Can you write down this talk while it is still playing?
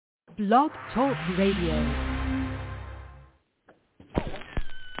Blog Talk Radio.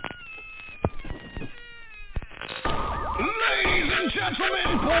 Ladies and gentlemen,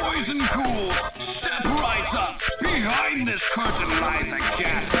 boys and ghouls, step right up. Behind this curtain lies a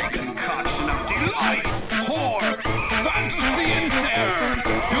ghastly concoction of delight, horror, fantasy, and terror.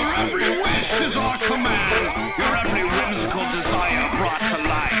 Your every wish is our command, your every whimsical desire brought to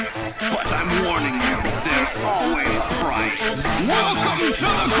life. But I'm warning you, there's always a price. Welcome to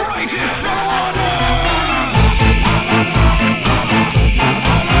the greatest show on earth!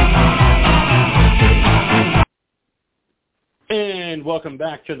 And welcome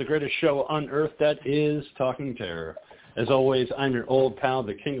back to the greatest show on earth, that is Talking Terror. As always, I'm your old pal,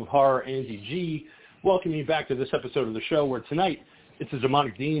 the King of Horror, Andy G. Welcoming you back to this episode of the show where tonight, it's the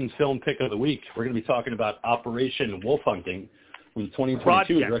Demonic Dean's film pick of the week. We're going to be talking about Operation Wolf Hunting from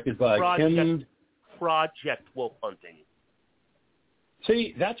 2022, directed by Kim... Project Wolf Hunting.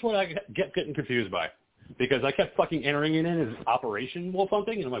 See, that's what I kept getting confused by. Because I kept fucking entering it in as Operation Wolf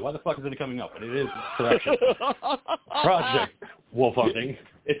Hunting, and I'm like, why the fuck isn't it coming up? But it is, correction, Project Wolf Hunting.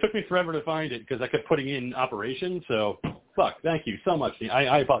 It took me forever to find it because I kept putting in Operation, so fuck, thank you so much.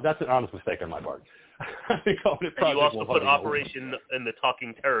 I that's an honest mistake on my part. I've been calling it Project Wolf Hunting. You also put Operation in the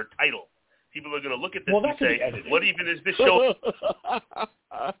Talking Terror title. People are going to look at this and say, what even is this show?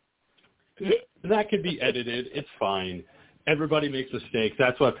 That could be edited. It's fine. Everybody makes mistakes.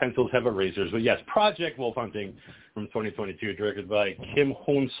 That's why pencils have erasers. But yes, Project Wolf Hunting from 2022, directed by Kim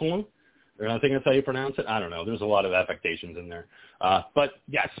Hoon Seon. I think that's how you pronounce it. I don't know. There's a lot of affectations in there. But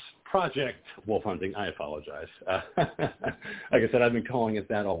yes, Project Wolf Hunting. I apologize. Like I said, I've been calling it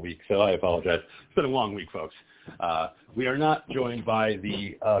that all week, so I apologize. It's been a long week, folks. We are not joined by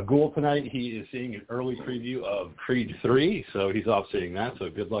the Ghoul tonight. He is seeing an early preview of Creed 3, so he's off seeing that, so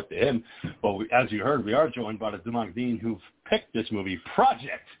good luck to him. But as you heard, we are joined by the Demonic Dean who picked this movie,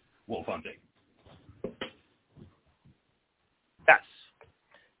 Project Wolf Hunting. Yes.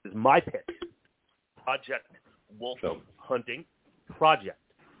 This is my pick. Project Wolf Hunting.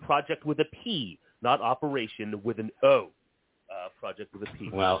 Project with a P, not Operation with an O. Project with a P.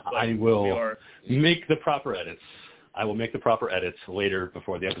 Well, I will make the proper edits. I will make the proper edits later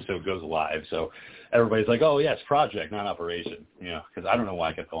before the episode goes live. So everybody's like, oh, yes, Project, not Operation. You know, because I don't know why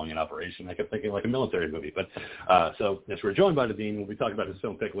I kept calling it Operation. I kept thinking like a military movie. But so yes, we're joined by the Dean. We'll be talking about his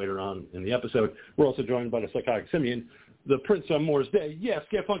film pick later on in the episode. We're also joined by the Psychotic Simeon, the Prince on Moore's Day. Yes,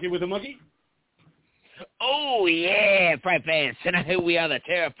 get funky with a monkey. Oh, yeah, Fright fans. Tonight we are the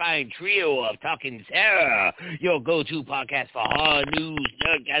terrifying trio of Talking Terror, your go-to podcast for horror news,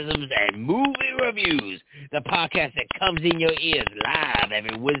 nerdgasms, and movie reviews. The podcast that comes in your ears live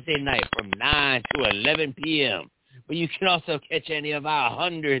every Wednesday night from 9 to 11 p.m. But you can also catch any of our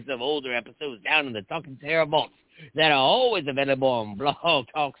hundreds of older episodes down in the Talking Terror vaults that are always available on Blog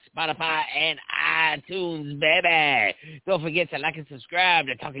Talk, Spotify, and iTunes, baby. Don't forget to like and subscribe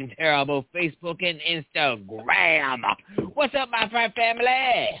to Talking Terror on both Facebook and Instagram. What's up, my friend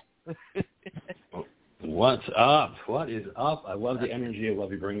family? What's up? What is up? I love the energy. I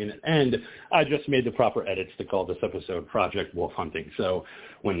love you bringing it. And I just made the proper edits to call this episode Project Wolf Hunting. So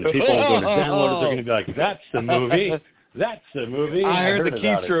when the people go to download it, they're going to be like, that's the movie. That's the movie. I heard the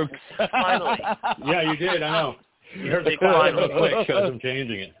keystrokes. Finally. Yeah, you did. I know. You heard the click real quick because I'm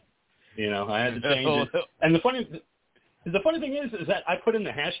changing it. You know, I had to change it. And the funny thing is that I put in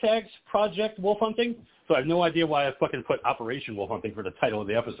the hashtags Project Wolf Hunting, so I have no idea why I fucking put Operation Wolf Hunting for the title of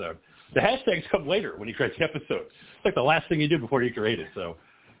the episode. The hashtags come later when you create the episode. It's like the last thing you do before you create it. So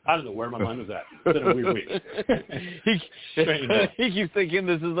I don't know where my mind was at. It's been a weird week. He keeps thinking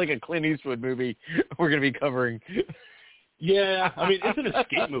this is like a Clint Eastwood movie we're going to be covering. Yeah, I mean, it's an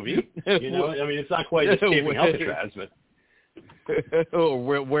escape movie. You know, I mean, it's not quite escaping Alcatraz, but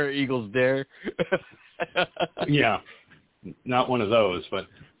where Eagles Dare. Yeah, not one of those. But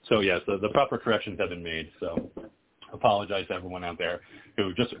so yes, the proper corrections have been made. So apologize to everyone out there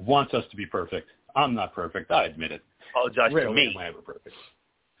who just wants us to be perfect. I'm not perfect. I admit it. Apologize to me. Am I ever perfect?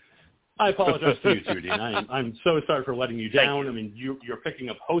 I apologize to you, too, Dean. I'm so sorry for letting you down. I mean, you're picking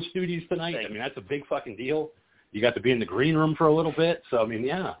up host duties tonight. I mean, that's a big fucking deal. You got to be in the green room for a little bit. So, I mean,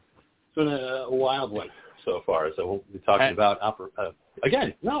 yeah, it's been a wild one so far. So we'll be talking about,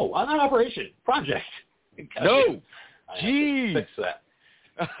 again, no, not Operation, Project. No, geez. Fix that.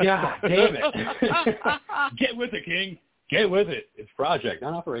 Yeah, damn it. Get with it, King. Get with it. It's Project,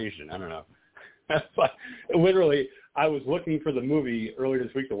 not Operation. I don't know. But literally, I was looking for the movie earlier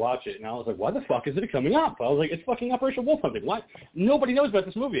this week to watch it, and I was like, why the fuck isn't it coming up? I was like, it's fucking Operation Wolf Hunting. Why? Nobody knows about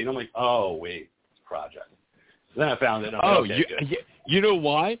this movie. And I'm like, oh, wait, it's Project. Then I found it. You know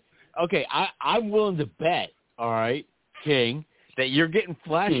why? Okay, I'm willing to bet, all right, King, that you're getting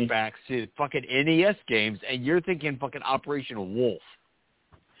flashbacks to fucking NES games, and you're thinking fucking Operation Wolf.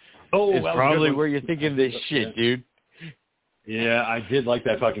 Oh, it's probably where you're thinking this shit, dude. Yeah, I did like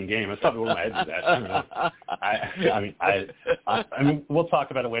that fucking game. That's probably where my head was at. I don't know. I mean, we'll talk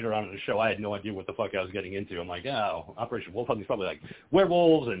about it later on in the show. I had no idea what the fuck I was getting into. I'm like, oh, Operation Wolf Hunting is probably like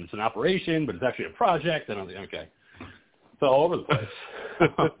werewolves, and it's an operation, but it's actually a project. And I was like, okay. So all over the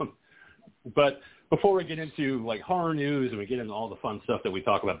place. But before we get into like horror news and we get into all the fun stuff that we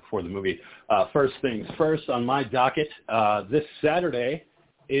talk about before the movie, first things first on my docket, this Saturday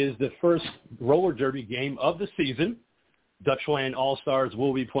is the first roller derby game of the season. Dutchland All-Stars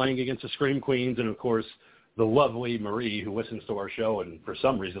will be playing against the Scream Queens, and, of course, the lovely Marie, who listens to our show and for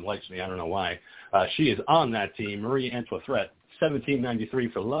some reason likes me. I don't know why. She is on that team. Marie Antoinette,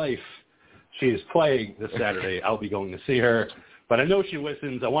 1793 for life. She is playing this Saturday. I'll be going to see her. But I know she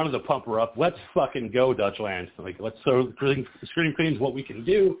listens. I wanted to pump her up. Let's fucking go, Dutchland. Like, let's show Scream Queens what we can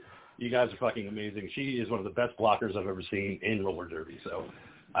do. You guys are fucking amazing. She is one of the best blockers I've ever seen in roller derby, so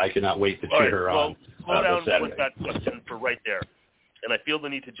I cannot wait to cheer her on. Slow down with that question for right there. And I feel the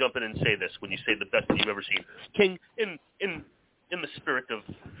need to jump in and say this when you say the best that you've ever seen. King, in the spirit of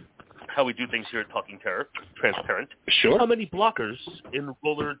how we do things here at Talking Terror, transparent, sure. How many blockers in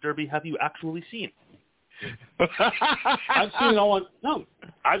roller derby have you actually seen? I've seen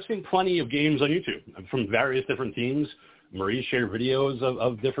I've seen plenty of games on YouTube from various different teams. Marie shared videos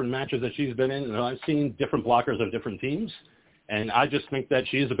of different matches that she's been in, and I've seen different blockers of different teams. And I just think that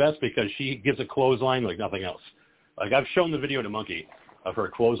she is the best because she gives a clothesline like nothing else. Like, I've shown the video to Monkey of her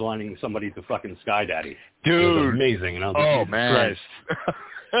clotheslining somebody to fucking Sky Daddy. Dude. It was amazing. And I was like, man.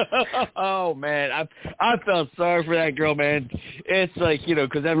 Oh, man. I felt sorry for that girl, man. It's like, you know,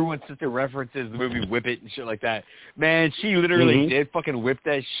 because everyone sits there references the movie Whip It and shit like that. Man, she literally did fucking whip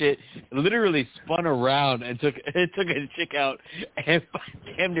that shit, literally spun around and took a chick out and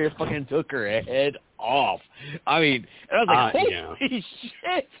damn near fucking took her head off. I mean, and I was like, holy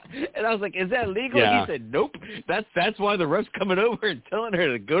shit. And I was like, is that legal? Yeah. He said, nope. That's why the ref's coming over and telling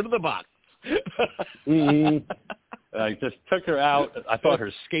her to go to the box. I just took her out. I thought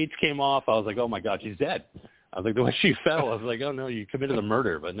her skates came off. I was like, oh, my God, she's dead. I was like, the way she fell, I was like, oh, no, you committed a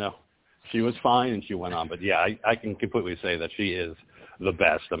murder. But no, she was fine and she went on. But, yeah, I can completely say that she is the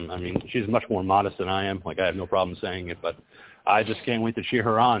best. I mean, she's much more modest than I am. Like, I have no problem saying it. But I just can't wait to cheer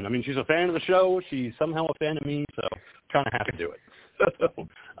her on. I mean, she's a fan of the show. She's somehow a fan of me, so I'm trying to have to do it. So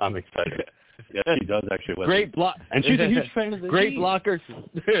I'm excited. Yeah, she does actually listen. Great block. And she's a huge fan of the great team. Blocker.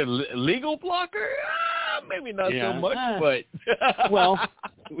 Legal blocker? Maybe not so much, but... Well,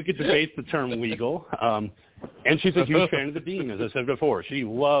 we could debate the term legal. And she's a huge fan of the Dean, as I said before. She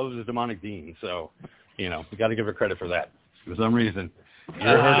loves the demonic Dean, so, you know, we got to give her credit for that. For some reason. You're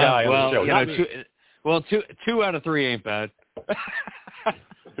her guy on the show. You know, two out of three ain't bad.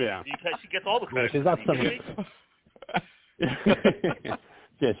 Yeah. She gets all the credit. She's not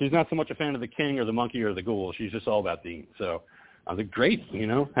Yeah, she's not so much a fan of the King or the Monkey or the Ghoul. She's just all about Dean. So I was like, great, you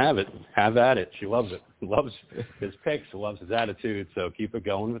know, have it. Have at it. She loves it. Loves his picks, loves his attitude, so keep it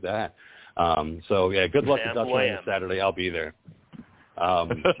going with that. So, yeah, good luck to Dutchland this Saturday. I'll be there.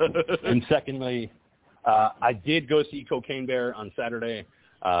 And secondly, I did go see Cocaine Bear on Saturday.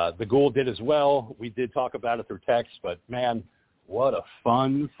 The Ghoul did as well. We did talk about it through text, but, man, what a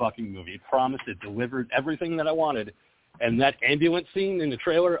fun fucking movie. It promised, it delivered everything that I wanted. And that ambulance scene in the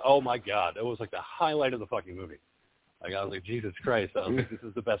trailer, oh, my God. It was like the highlight of the fucking movie. Like, I was like, Jesus Christ. I was like, this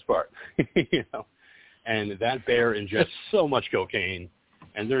is the best part. You know? And that bear ingests so much cocaine.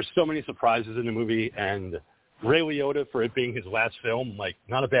 And there's so many surprises in the movie. And Ray Liotta, for it being his last film, like,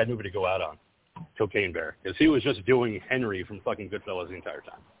 not a bad movie to go out on. Cocaine Bear. Because he was just doing Henry from fucking Goodfellas the entire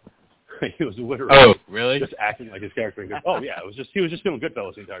time. He was literally just acting like his character in Goodfellas. Oh, yeah. He was just doing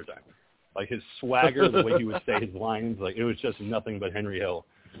Goodfellas the entire time. Like, his swagger, the way he would say his lines, like, it was just nothing but Henry Hill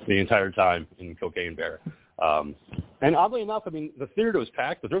the entire time in Cocaine Bear. And oddly enough, I mean, the theater was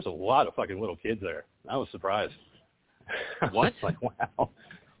packed, but there was a lot of fucking little kids there. I was surprised. What? Like, wow.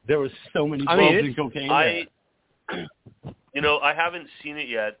 There was so many kids in Cocaine Bear. You know, I haven't seen it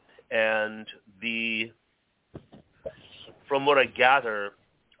yet, and from what I gather,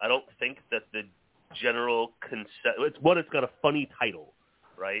 I don't think that the general concept, it's got a funny title.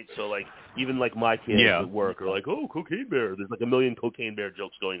 Right? So, like, even, like, my kids at work are like, oh, Cocaine Bear. There's, like, a million Cocaine Bear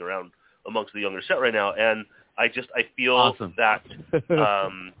jokes going around amongst the younger set right now. And I feel that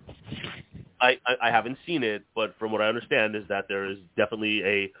I haven't seen it, but from what I understand is that there is definitely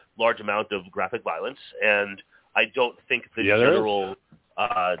a large amount of graphic violence. And I don't think the general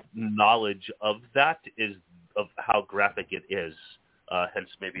knowledge of that is of how graphic it is, hence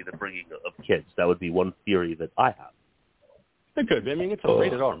maybe the bringing of kids. That would be one theory that I have. It could be. I mean, it's a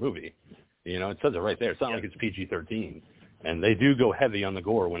rated R movie. You know, it says it right there. It's not like it's PG-13. And they do go heavy on the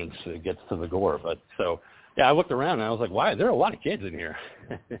gore when it gets to the gore. But so, yeah, I looked around and I was like, why? There are a lot of kids in here.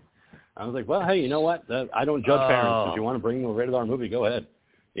 I was like, well, hey, you know what? I don't judge parents. If you want to bring a rated R movie, go ahead.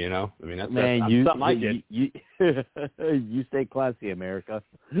 You know, I mean, that's not my kid. You stay classy, America.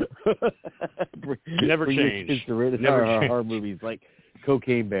 Never change. To rated R movies like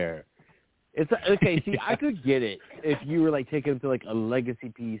Cocaine Bear. It's okay. See, I could get it if you were like taking them to like a legacy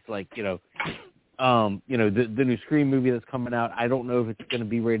piece, like the new Scream movie that's coming out. I don't know if it's going to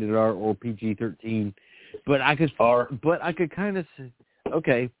be rated R or PG-13, but I could kind of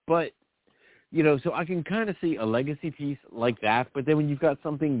okay, but. You know, so I can kind of see a legacy piece like that, but then when you've got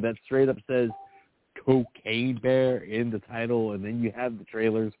something that straight up says Cocaine Bear in the title, and then you have the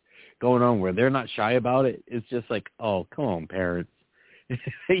trailers going on where they're not shy about it, it's just like, oh, come on, parents.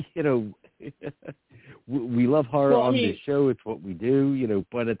 You know, we love horror on this show. It's what we do,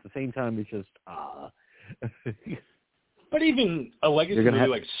 but at the same time, it's just, But even a legacy movie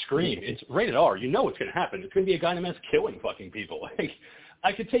like Scream, it's rated R. You know what's going to happen. It's going to be a guy in a mask killing fucking people. Like,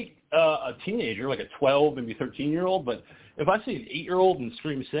 I could take a teenager, like a 12, maybe 13-year-old, but if I see an 8-year-old in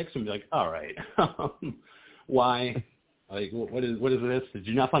Scream 6, I'm be like, all right, why? Like, what is this? Did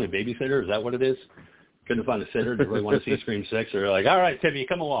you not find a babysitter? Is that what it is? Couldn't find a sitter? Do you really want to see Scream 6? Or like, all right, Timmy,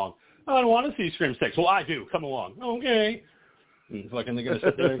 come along. I don't want to see Scream 6. Well, I do. Come along. Okay. And fucking they're going to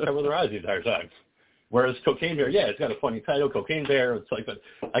sit there and cover their eyes the entire time. Whereas Cocaine Bear, yeah, it's got a funny title, Cocaine Bear. It's like, but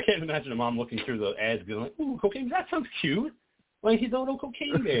I can't imagine a mom looking through the ads being like, ooh, cocaine, that sounds cute. Like, he's a little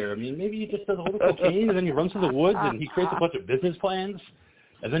cocaine bear. I mean, maybe he just does a little cocaine, and then he runs through the woods, and he creates a bunch of business plans,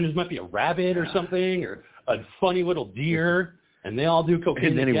 and then there might be a rabbit or something, or a funny little deer, and they all do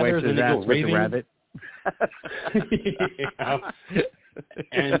cocaine together, and then they go raving. Rabbit. Yeah.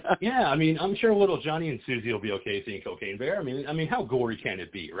 And, yeah, I mean, I'm sure little Johnny and Susie will be okay seeing Cocaine Bear. I mean, how gory can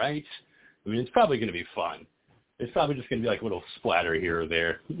it be, right? I mean, it's probably going to be fun. It's probably just going to be like a little splatter here or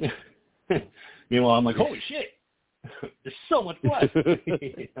there. Meanwhile, I'm like, holy shit. There's so much blood.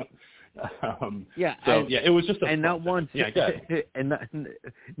 Yeah. So yeah, it was just not once. Yeah, and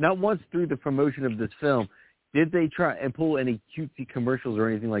not once through the promotion of this film did they try and pull any cutesy commercials or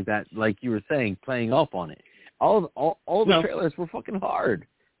anything like that. Like you were saying, playing off on it. All the trailers were fucking hard.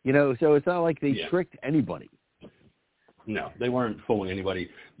 So it's not like they tricked anybody. No, they weren't fooling anybody.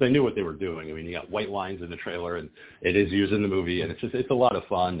 They knew what they were doing. I mean, you got white lines in the trailer, and it is used in the movie, and it's a lot of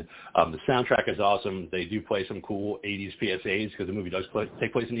fun. The soundtrack is awesome. They do play some cool 80s PSAs because the movie does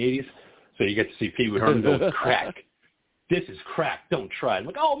take place in the 80s. So you get to see Pee Wee Herman go, crack. This is crack. Don't try. I'm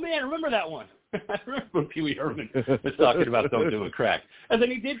like, oh, man, remember that one. I remember when Pee Wee Herman was talking about don't do a crack. And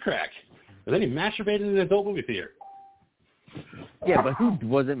then he did crack. And then he masturbated in an adult movie theater. Yeah, but who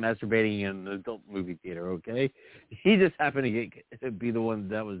wasn't masturbating in an adult movie theater, okay? He just happened to be the one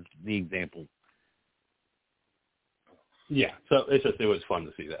that was the example. Yeah, so it was fun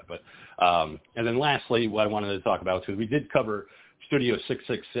to see that. But and then lastly, what I wanted to talk about, because we did cover Studio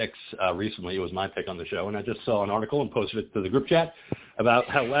 666 recently. It was my pick on the show, and I just saw an article and posted it to the group chat about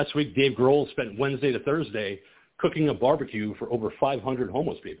how last week Dave Grohl spent Wednesday to Thursday cooking a barbecue for over 500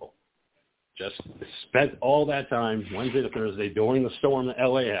 homeless people. Just spent all that time, Wednesday to Thursday, during the storm that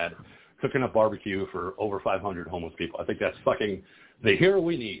L.A. had, cooking up barbecue for over 500 homeless people. I think that's fucking the hero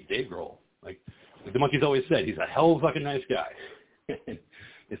we need, Dave Grohl. Like the Monkeys always said, he's a hell of a fucking nice guy.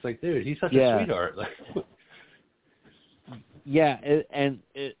 It's like, dude, he's such a sweetheart. Yeah, and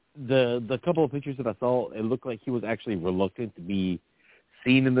the couple of pictures that I saw, it looked like he was actually reluctant to be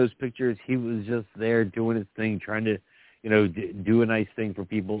seen in those pictures. He was just there doing his thing, trying to do a nice thing for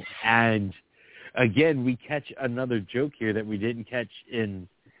people. And again, we catch another joke here that we didn't catch in,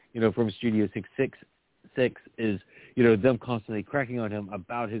 from Studio 666 is, them constantly cracking on him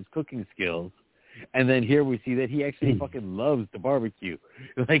about his cooking skills. And then here we see that he actually fucking loves the barbecue.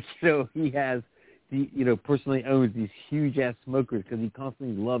 Like, he has, personally owns these huge ass smokers because he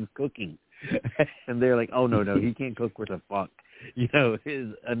constantly loves cooking. And they're like, oh no, he can't cook worth a fuck.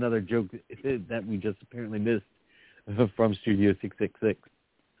 Is another joke that we just apparently missed from Studio 666.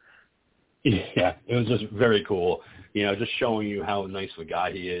 Yeah, it was just very cool. Just showing you how nice of a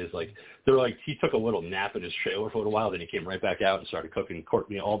guy he is. Like, they're like, he took a little nap in his trailer for a little while, then he came right back out and started cooking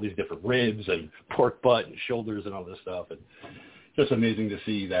all these different ribs and pork butt and shoulders and all this stuff. And just amazing to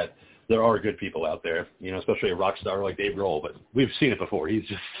see that there are good people out there, especially a rock star like Dave Grohl. But we've seen it before. He's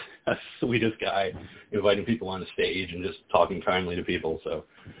just the sweetest guy, inviting people on the stage and just talking kindly to people. So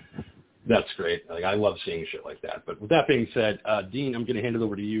that's great. Like, I love seeing shit like that. But with that being said, Dean, I'm going to hand it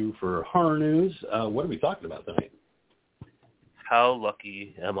over to you for horror news. What are we talking about tonight? How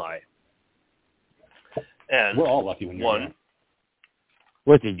lucky am I? And we're all lucky when you're here.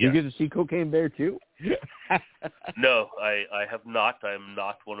 What, did you get to see Cocaine Bear too? No, I have not. I'm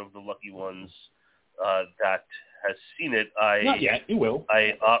not one of the lucky ones that has seen it. Not yet. You will.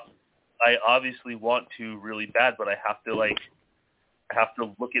 I obviously want to really bad, but I have to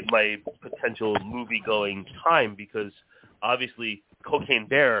look at my potential movie going time, because obviously Cocaine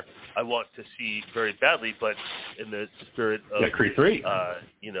Bear I want to see very badly, but in the spirit of Creed 3.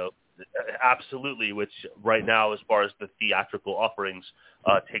 Absolutely, which right now, as far as the theatrical offerings,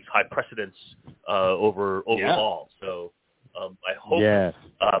 takes high precedence over all. So I hope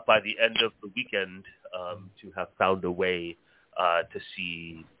by the end of the weekend to have found a way to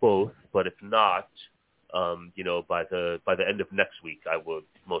see both. But if not, by the end of next week, I would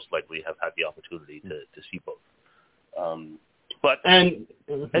most likely have had the opportunity to see both. But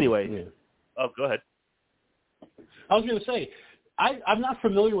anyway, go ahead. I was going to say, I'm not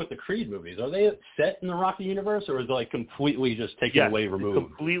familiar with the Creed movies. Are they set in the Rocky universe, or is it like completely just taken away, removed?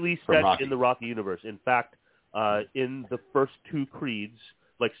 Completely set Rocky? In the Rocky universe. In fact, in the first two Creeds,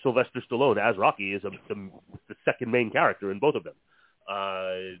 like Sylvester Stallone as Rocky is the second main character in both of them.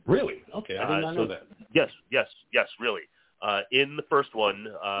 Really? Okay, I did not know that. Yes, really. In the first one,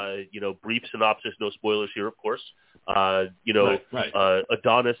 brief synopsis, no spoilers here, of course. Right.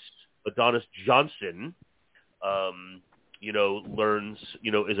 Adonis Johnson, learns,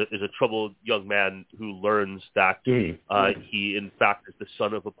 is a troubled young man who learns that he, in fact, is the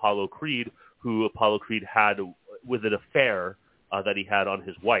son of Apollo Creed, who Apollo Creed had with an affair that he had on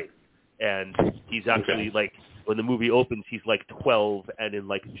his wife. And he's actually, when the movie opens, he's 12 and in,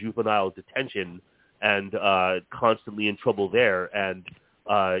 juvenile detention and constantly in trouble there. And,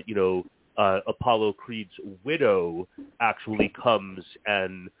 Apollo Creed's widow actually comes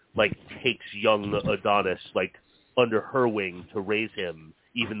and, takes young Adonis, under her wing to raise him,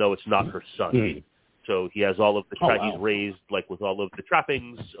 even though it's not her son. So he has all of the he's raised with all of the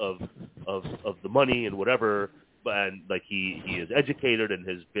trappings of the money and whatever, and he is educated and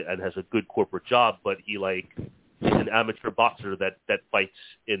has a good corporate job, but he is an amateur boxer that fights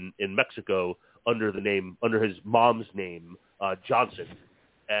in Mexico under his mom's name, Johnson,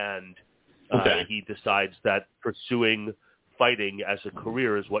 and he decides that pursuing fighting as a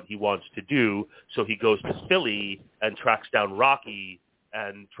career is what he wants to do, so he goes to Philly and tracks down Rocky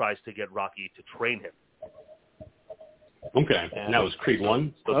and tries to get Rocky to train him. Okay, and that was Creed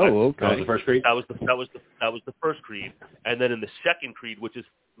 1? Okay. That was the first Creed? That was the first Creed, and then in the second Creed, which is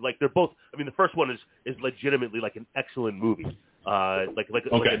they're both. I mean, the first one is legitimately an excellent movie, an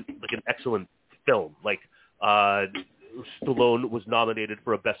excellent film. Stallone was nominated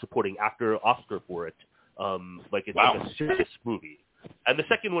for a Best Supporting Actor Oscar for it. It's a serious movie. And the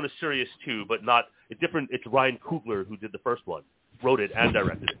second one is serious too, but not it's different. It's Ryan Coogler who did the first one, wrote it and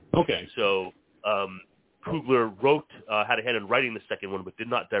directed it. Okay. So Coogler had a hand in writing the second one, but did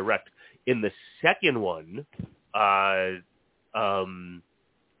not direct. In the second one,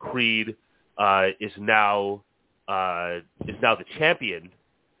 Creed is now the champion,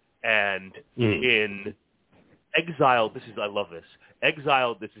 and in Exiled, I love this.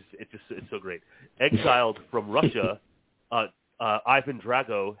 Exiled, it's so great. Exiled from Russia, Ivan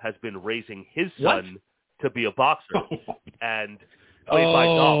Drago has been raising his son to be a boxer, and played by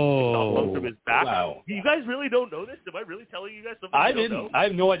Dolph Lundgren is back. Wow. You guys really don't know this? Am I really telling you guys something? I didn't. I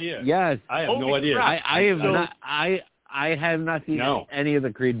have no idea. Yes, I have no idea. I have not. I have not seen any of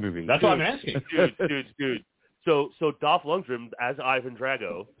the Creed movies. That's what I'm asking, dude. So Dolph Lundgren as Ivan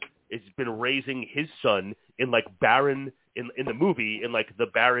Drago has been raising his son in barren in the movie in the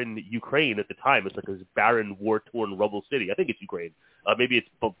barren Ukraine at the time. It's a barren war-torn rubble city. I think it's Ukraine. Maybe it's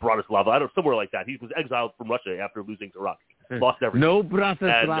Bratislava. I don't know, somewhere like that. He was exiled from Russia after losing to Rocky. Lost everything. No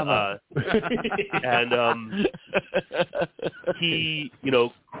Bratislava. And he,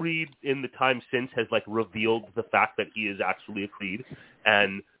 Creed in the time since has revealed the fact that he is actually a Creed,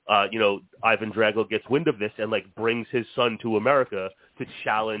 and Ivan Drago gets wind of this and brings his son to America to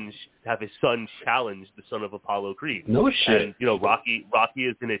have his son challenge the son of Apollo Creed. No shit. And Rocky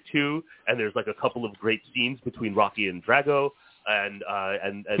is in it too, and there's a couple of great scenes between Rocky and Drago. And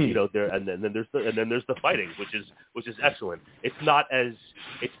then there's the fighting, which is excellent. It's not as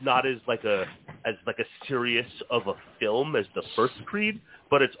serious of a film as the first Creed,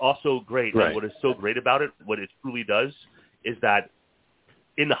 but it's also great. Right. And what is so great about it, what it truly does, is that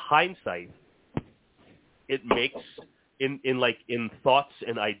in hindsight, it makes in thoughts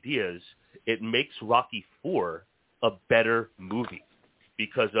and ideas, it makes Rocky IV a better movie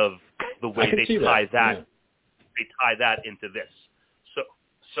because of the way they tie that. Yeah. They tie that into this.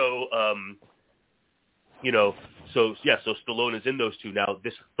 So Stallone is in those two. Now,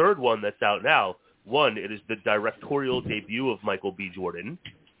 this third one that's out now, one, it is the directorial debut of Michael B. Jordan,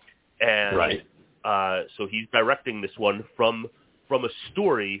 and so he's directing this one from a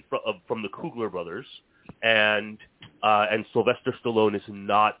story from the Coogler brothers, and Sylvester Stallone is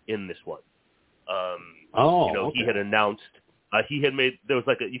not in this one. He had announced he had made, there was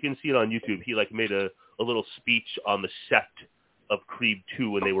like you can see it on YouTube. He like made a little speech on the set of Creed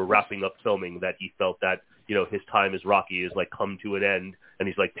 2 when they were wrapping up filming, that he felt that, his time as Rocky is like come to an end, and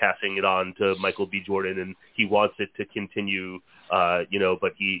he's like passing it on to Michael B. Jordan, and he wants it to continue, but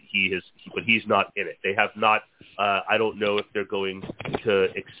but he's not in it. They have not, I don't know if they're going to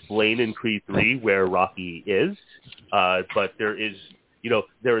explain in Creed 3 where Rocky is, but there is,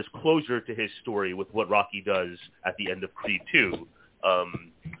 there is closure to his story with what Rocky does at the end of Creed 2,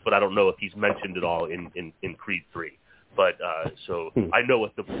 but I don't know if he's mentioned at all in Creed 3. But I know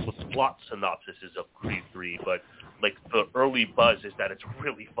what the plot synopsis is of Creed 3, but like the early buzz is that it's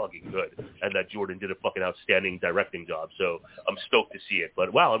really fucking good, and that Jordan did a fucking outstanding directing job. So I'm stoked to see it.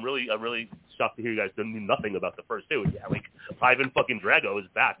 But wow, I'm really shocked to hear you guys knew nothing about the first two. Yeah, like Ivan fucking Drago is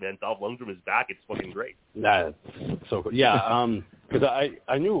back, man. Dolph Lundgren is back. It's fucking great. That's so cool. Yeah, because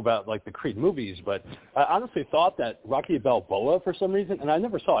I knew about like the Creed movies, but I honestly thought that Rocky Balboa for some reason, and I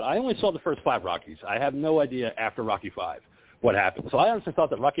never saw it. I only saw the first 5 Rockies. I have no idea after Rocky 5 what happened. So I honestly thought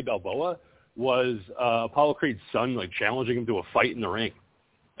that Rocky Balboa was Apollo Creed's son, like challenging him to a fight in the ring,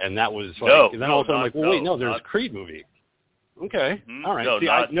 and that was like. And then all of a sudden, I'm like, well, wait, no, there's a Creed movie. Okay, all right. See,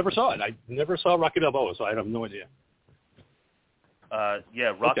 I never saw it. I never saw Rocky Balboa, so I have no idea.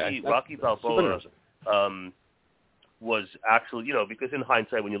 Rocky Balboa was actually, because in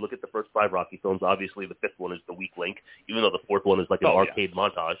hindsight, when you look at the first 5 Rocky films, obviously the 5th one is the weak link, even though the 4th one is like an arcade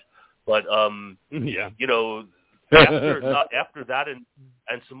montage. But after that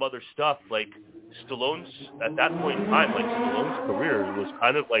and some other stuff, like Stallone's at that point in time, like Stallone's career was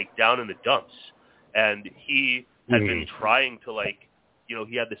kind of like down in the dumps, and he had been trying to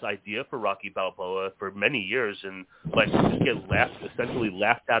he had this idea for Rocky Balboa for many years, and like just get essentially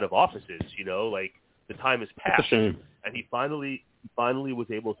laughed out of offices. Like the time has passed, and he finally was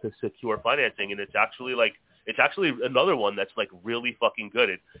able to secure financing, and it's actually another one that's like really fucking good.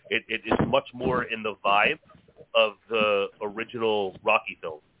 It is much more in the vibe of the original Rocky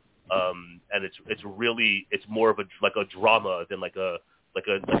film, and it's more of a drama than like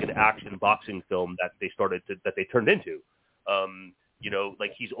an action boxing film that they turned into.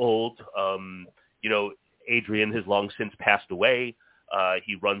 Like he's old. Adrian has long since passed away.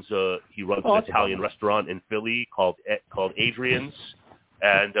 He runs an Italian restaurant in Philly called Adrian's,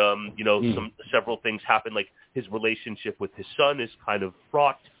 and several things happen. Like his relationship with his son is kind of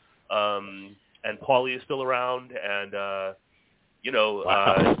fraught. And Paulie is still around, and a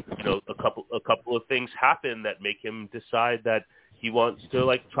couple of things happen that make him decide that he wants to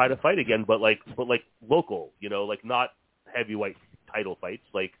like try to fight again, but local, like not heavyweight title fights,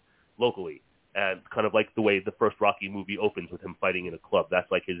 like locally, and kind of like the way the first Rocky movie opens with him fighting in a club. That's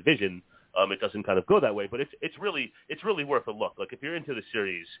like his vision. It doesn't kind of go that way, but it's really worth a look. Like if you're into the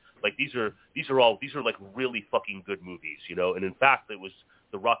series, like these are like really fucking good movies, And in fact, it was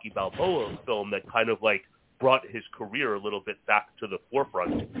the Rocky Balboa film that kind of like brought his career a little bit back to the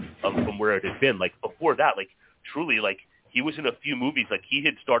forefront from where it had been. Like before that, like truly, like he was in a few movies. Like he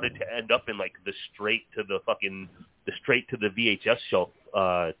had started to end up in like the straight to the VHS shelf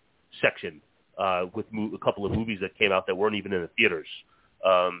section with a couple of movies that came out that weren't even in the theaters.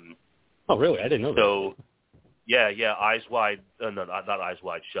 Oh, really? I didn't know that. So, yeah, Eyes Wide. No, not Eyes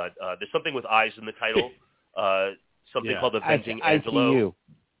Wide Shut. There's something with eyes in the title. Something called Avenging Angelo. ICU.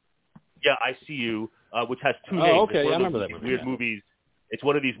 Yeah, ICU, which has 2 names. Oh, okay. I remember that movie. Weird movies. It's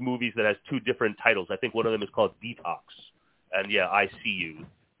one of these movies that has 2 different titles. I think one of them is called Detox, and ICU.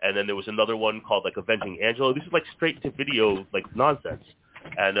 And then there was another one called like Avenging Angelo. This is like straight to video like nonsense.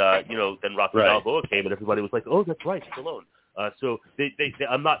 And then Rocky Balboa came, and everybody was like, "Oh, that's right, Stallone." So they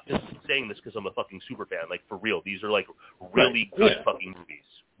I'm not just saying this because I'm a fucking super fan. Like for real, these are like really good fucking movies.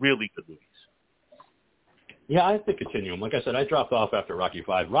 Really good movies. Yeah, I have to continue them. Like I said, I dropped off after Rocky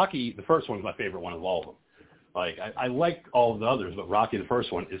 5. Rocky, the first one, is my favorite one of all of them. Like, I like all of the others, but Rocky, the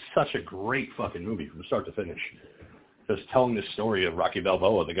first one, is such a great fucking movie from start to finish. Just telling the story of Rocky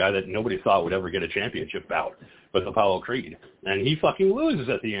Balboa, the guy that nobody thought would ever get a championship bout with Apollo Creed. And he fucking loses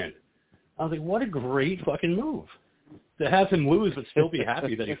at the end. I was like, what a great fucking move. To have him lose but still be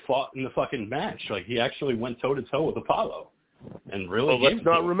happy that he fought in the fucking match. Like, he actually went toe-to-toe with Apollo. And really let's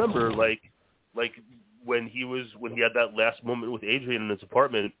not remember, like when he had that last moment with Adrian in his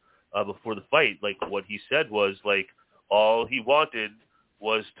apartment before the fight, like what he said was like all he wanted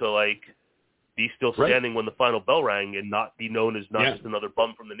was to like be still standing when the final bell rang and not be known as just another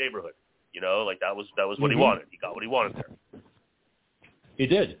bum from the neighborhood. You know, like that was what he wanted. He got what he wanted there. He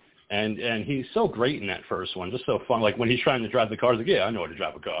did. And he's so great in that first one, just so fun. Like when he's trying to drive the car, he's like, yeah, I know how to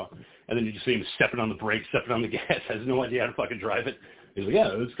drive a car. And then you just see him stepping on the brakes, stepping on the gas, has no idea how to fucking drive it. He's like, yeah,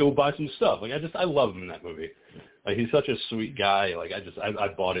 let's go buy some stuff. Like I love him in that movie. Like he's such a sweet guy. Like I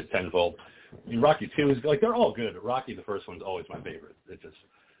bought it tenfold. And Rocky 2 is like, they're all good. Rocky, the first one's always my favorite. It's just,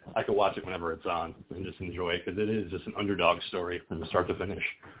 I could watch it whenever it's on and just enjoy it because it is just an underdog story from start to finish.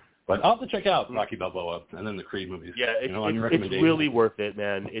 But I'll have to check out Rocky Balboa and then the Creed movies. Yeah, it's really worth it,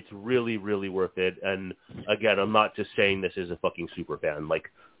 man. It's really, really worth it. And again, I'm not just saying this as a fucking super fan. Like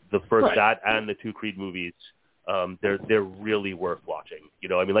the first that and the 2 Creed movies, they're really worth watching. You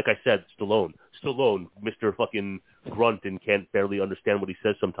know, I mean, like I said, Stallone, Mr. fucking Grunt and can't barely understand what he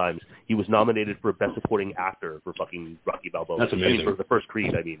says sometimes. He was nominated for Best Supporting Actor for fucking Rocky Balboa. That's amazing. I mean, for the first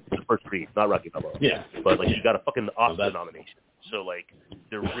Creed, not Rocky Balboa. Yeah. But like, he got a fucking Oscar nomination. So like,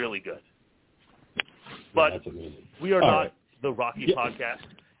 they're really good. But we are not the Rocky podcast.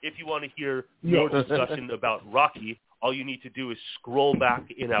 If you want to hear more discussion about Rocky, all you need to do is scroll back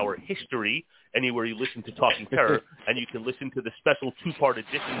in our history, anywhere you listen to Talking Terror, and you can listen to the special 2-part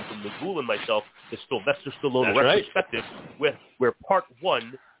edition from the Ghoul and myself, the Sylvester Stallone retrospective, where part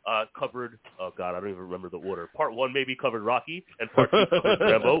 1 covered, oh God, I don't even remember the order. Part 1 maybe covered Rocky, and part 2 covered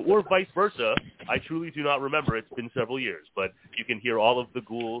Rambo, or vice versa. I truly do not remember. It's been several years, but you can hear all of the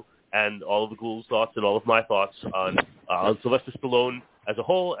Ghoul and all of the Ghoul's thoughts and all of my thoughts on Sylvester Stallone as a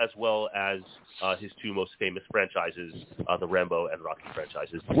whole, as well as his 2 most famous franchises, the Rambo and Rocky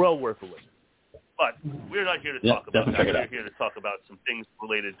franchises. Well worth a listen. But we're not here to talk about that. We're here to talk about some things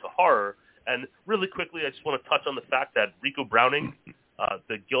related to horror. And really quickly, I just want to touch on the fact that Rico Browning,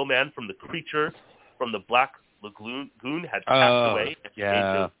 the gill man from The Creature, from the Black Lagoon, had passed away at the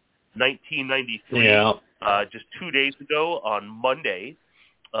age of 1993. Yeah. Just 2 days ago on Monday.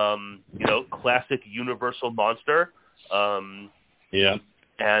 You know, classic Universal monster. Yeah.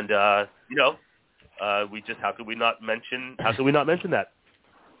 And you know, we just how could we not mention that?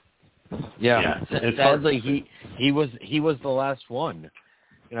 Yeah. Sadly, he was the last one.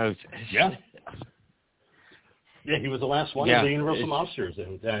 You know. Yeah. Yeah, he was the last one of the Universal monsters,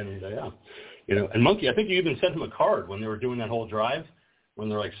 and you know, and Monkey. I think you even sent him a card when they were doing that whole drive, when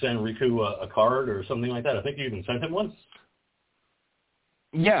they're like send Riku a card or something like that. I think you even sent him one.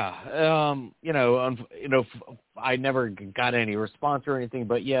 Yeah, you know, I never got any response or anything,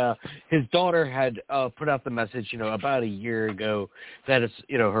 but yeah, his daughter had put out the message, you know, about a year ago that it's,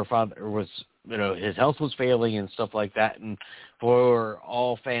 you know, her father was, you know, his health was failing and stuff like that, and for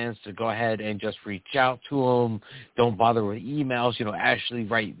all fans to go ahead and just reach out to him, don't bother with emails, you know, actually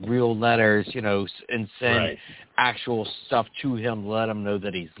write real letters, you know, and send actual stuff to him, let him know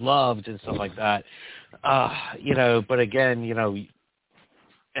that he's loved and stuff like that, you know, but again, you know,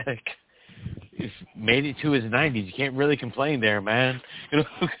 he's made it to his 90s. You can't really complain there, man. You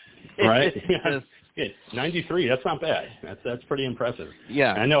know? Right? Yeah. 93. That's not bad. That's pretty impressive.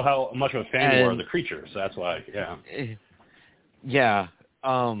 Yeah. I know how much of a fan you are of The Creature, so that's why. Yeah. Yeah.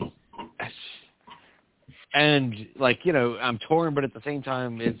 And like, you know, I'm torn, but at the same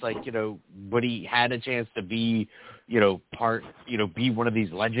time, it's like, you know, when he had a chance to be, you know, be one of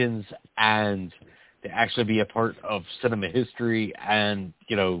these legends and to actually be a part of cinema history, and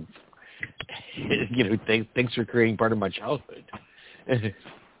thanks for creating part of my childhood.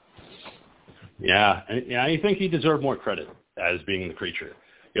 Yeah, I think he deserved more credit as being The Creature,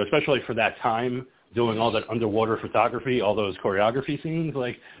 you know, especially for that time, doing all that underwater photography, all those choreography scenes.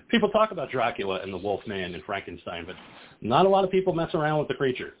 Like, people talk about Dracula and the Wolfman and Frankenstein, but not a lot of people mess around with The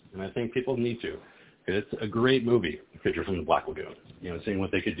Creature, and I think people need to. It's a great movie, The Creature from the Black Lagoon. You know, seeing what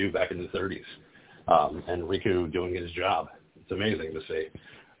they could do back in the 30s. And Riku doing his job. It's amazing to see.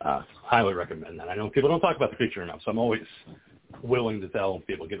 Highly recommend that. I know people don't talk about The Creature enough, so I'm always willing to tell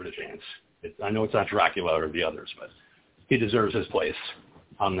people, give it a chance. I know it's not Dracula or the others, but he deserves his place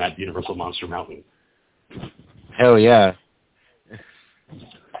on that Universal Monster Mountain. Hell yeah.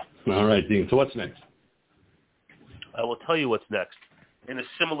 All right, Dean. So what's next? I will tell you what's next. In a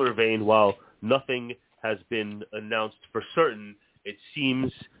similar vein, while nothing has been announced for certain, it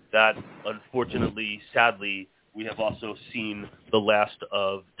seems that, unfortunately, sadly, we have also seen the last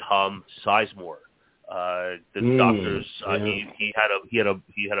of Tom Sizemore. The doctors, he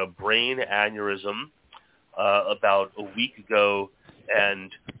had a brain aneurysm about a week ago, and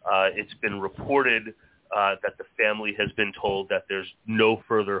it's been reported that the family has been told that there's no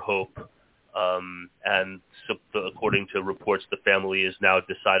further hope. And so, according to reports, the family is now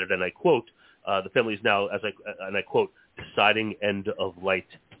decided, and I quote, the family is now, and I quote, deciding end of light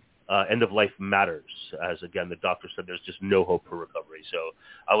end of life matters, as again the doctor said there's just no hope for recovery. So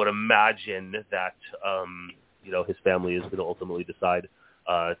I would imagine that his family is going to ultimately decide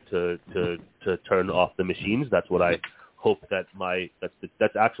to turn off the machines. That's what I hope that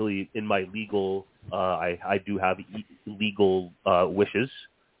that's actually in my legal. I do have legal wishes,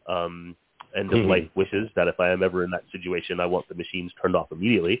 end of life wishes, that if I am ever in that situation, I want the machines turned off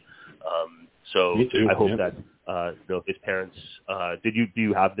immediately. So I hope that his parents. Do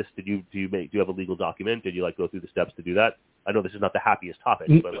you have this? Do you have a legal document? Did you go through the steps to do that? I know this is not the happiest topic,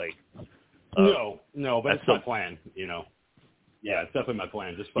 but no, but it's my plan. Yeah, it's definitely my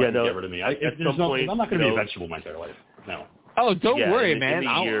plan. Just fucking get rid of me. I'm not going to be a vegetable my entire life. No. Oh, don't worry, man.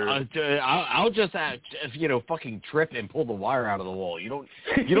 I'll just fucking trip and pull the wire out of the wall. You don't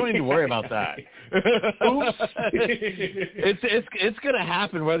need to worry about that. It's gonna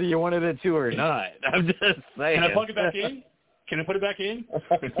happen whether you wanted it to or not. I'm just saying. Can I plug it back in? Can I put it back in?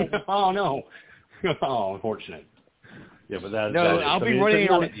 Oh no. Oh, unfortunate. Yeah, but I'll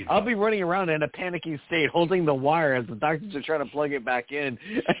be running around in a panicky state, holding the wire as the doctors are trying to plug it back in,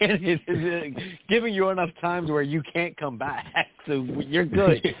 and it's giving you enough time to where you can't come back. So you're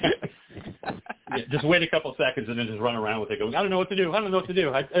good. Just wait a couple seconds and then just run around with it, going, I don't know what to do. I'm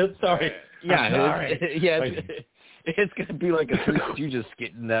sorry. It's gonna be like a Three Stooges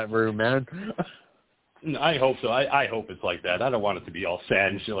skit in that room, man. I hope so. I hope it's like that. I don't want it to be all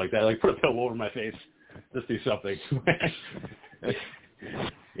sad and shit like that. Put a pillow over my face. Just do something. That's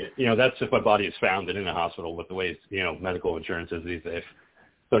if my body is found and in a hospital with the way medical insurance is these days.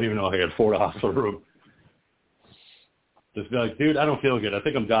 Don't even know if I can afford a hospital room. Just be like, dude, I don't feel good. I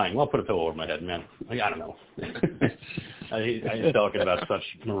think I'm dying. Well, I'll put a pillow over my head, man. I don't know. I hate talking about such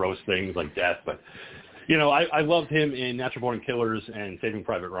morose things like death, but I loved him in Natural Born Killers and Saving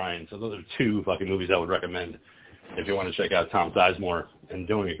Private Ryan. So those are two fucking movies I would recommend if you want to check out Tom Sizemore and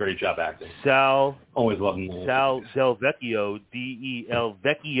doing a great job acting. Always loved him. Sal Del Vecchio, D-E-L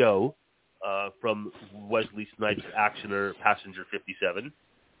Vecchio, from Wesley Snipes' actioner Passenger 57.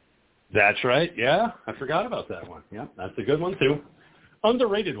 That's right. Yeah, I forgot about that one. Yeah, that's a good one too.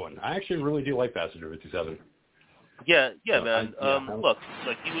 Underrated one. I actually really do like Passenger 57. Yeah, man. Look,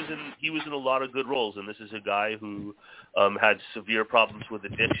 he was in a lot of good roles, and this is a guy who had severe problems with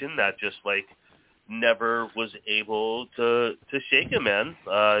addiction that just never was able to shake him, man.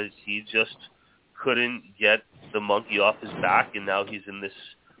 He just couldn't get the monkey off his back, and now he's in this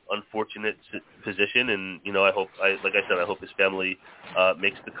unfortunate position. And I hope his family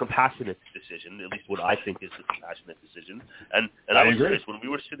makes the compassionate decision, at least what I think is the compassionate decision. And I was serious when we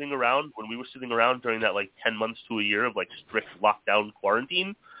were sitting around during that 10 months to a year of strict lockdown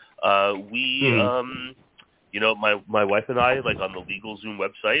quarantine. My wife and I, on the LegalZoom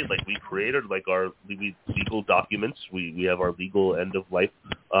website, we created our legal documents. We have our legal end of life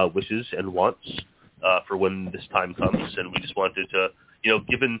wishes and wants for when this time comes, and we just wanted to,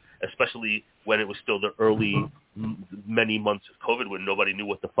 given especially when it was still the early many months of COVID when nobody knew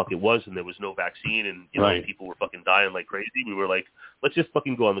what the fuck it was and there was no vaccine and people were fucking dying like crazy. We were like, let's just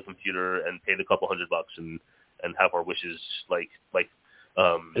fucking go on the computer and pay the couple $100 and have our wishes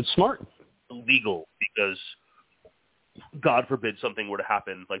it's smart. Legal, because God forbid something were to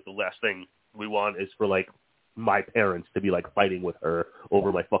happen, the last thing we want is for my parents to be fighting with her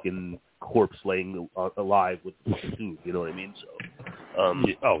over my fucking corpse laying alive with fucking food. You know what I mean? So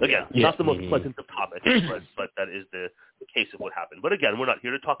not the most pleasant of topics, but that is the case of what happened. But again, we're not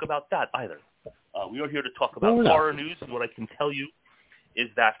here to talk about that either. We are here to talk about horror news, and what I can tell you is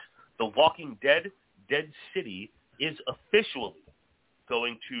that The Walking Dead, Dead City, is officially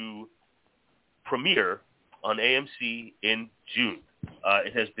going to premiere on AMC in June.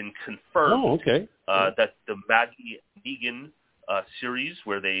 It has been confirmed that the Maggie Negan series,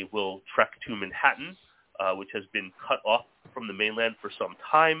 where they will trek to Manhattan, which has been cut off from the mainland for some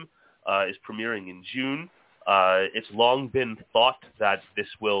time, is premiering in June. It's long been thought that this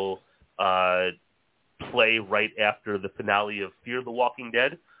will play right after the finale of Fear the Walking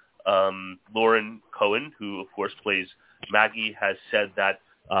Dead. Lauren Cohen, who of course plays Maggie, has said that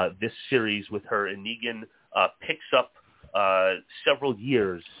this series with her and Negan picks up several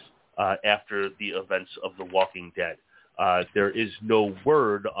years after the events of The Walking Dead. There is no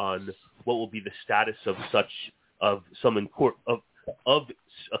word on what will be the status of a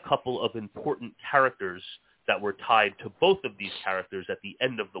couple of important characters that were tied to both of these characters at the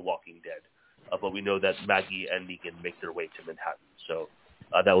end of The Walking Dead. But we know that Maggie and Negan make their way to Manhattan. So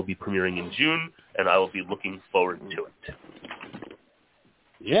that will be premiering in June, and I will be looking forward to it.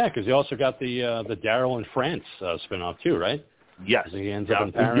 Yeah, because you also got the Daryl in France spinoff too, right? Yes. He ends up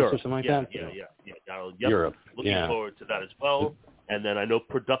in Paris or something like that? Yeah. Daryl, Europe. Looking forward to that as well. And then I know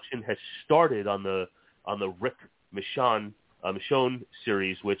production has started on the Rick Michonne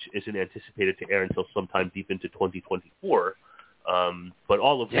series, which isn't anticipated to air until sometime deep into 2024. But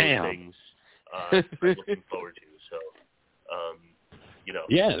all of those things I'm looking forward to. So,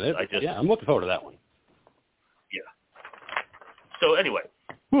 I'm looking forward to that one. Yeah. So anyway,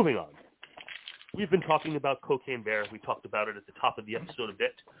 moving on. We've been talking about Cocaine Bear. We talked about it at the top of the episode a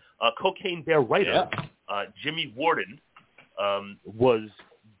bit. Cocaine Bear writer Jimmy Warden was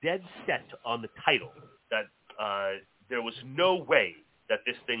dead set on the title that there was no way that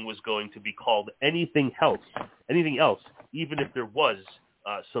this thing was going to be called anything else, even if there was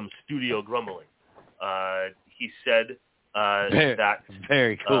some studio grumbling. He said that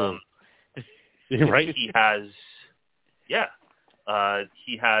very cool. Right? He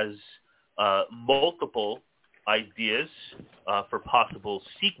has multiple ideas for possible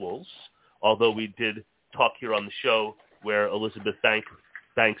sequels, although we did talk here on the show where Elizabeth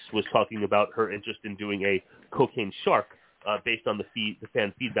Banks was talking about her interest in doing a cocaine shark based on the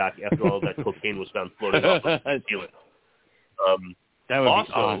fan feedback after all of that cocaine was found floating off the ceiling. That would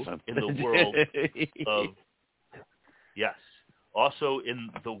also be awesome. In the world of also in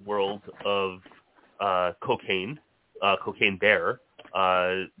the world of Cocaine Bear,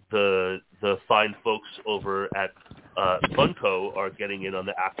 the fine folks over at Funko are getting in on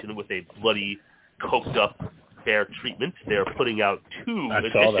the action with a bloody, coked up bear treatment. They're putting out 2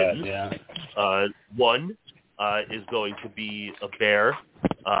 editions. Saw that, yeah. One is going to be a bear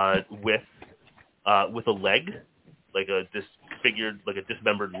with a leg, like a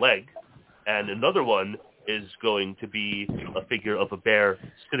dismembered leg, and another one is going to be a figure of a bear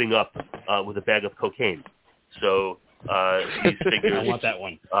sitting up with a bag of cocaine. So these figures, I want that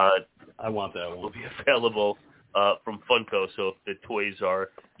one. Will be available from Funko. So if the toys are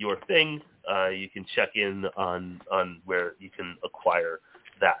your thing, you can check in on where you can acquire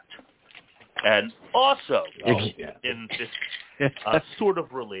that. And also, in this sort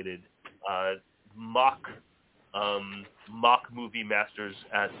of related mock movie masters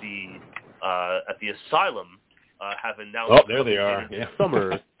at the Asylum have announced. Oh, there they are. This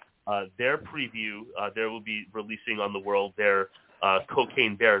summer, their preview. They will be releasing on the world their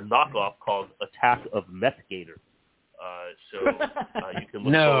Cocaine Bear knockoff called Attack of Meth Gator. So you can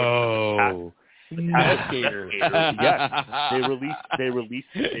look forward to Attack of Meth Gator. Yes, they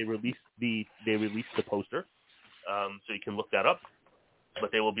released the poster, so you can look that up.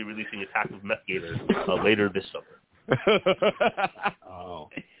 But they will be releasing Attack of Meth Gator later this summer. Oh,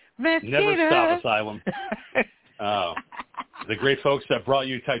 Meth never Gator. stop, Asylum. Oh, the great folks that brought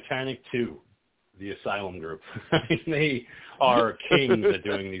you Titanic 2, the Asylum group. They are kings at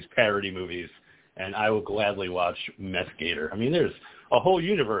doing these parody movies, and I will gladly watch Meth Gator. I mean, there's a whole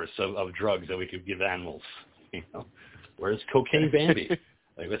universe of drugs that we could give animals. You know, where's Cocaine Bambi?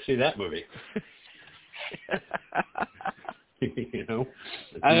 Like, let's see that movie. You know,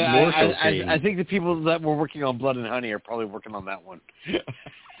 I think the people that were working on Blood and Honey are probably working on that one.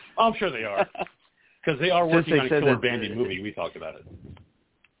 I'm sure they are, because they are working on a Killer Bambi movie. We talked about it.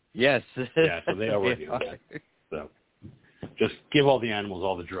 Yes. Yeah, so they are working on that. So just give all the animals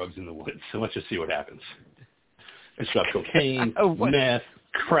all the drugs in the woods, so let's just see what happens. It's got cocaine, meth,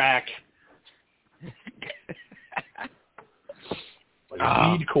 crack, like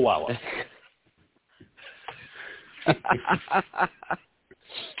a weed koala.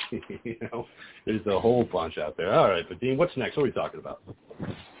 You know, there's a whole bunch out there. All right, but Dean, what's next? What are we talking about?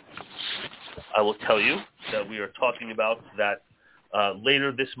 I will tell you that we are talking about that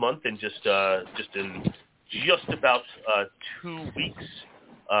later this month, in just about 2 weeks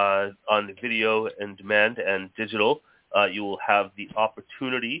on video and demand and digital. You will have the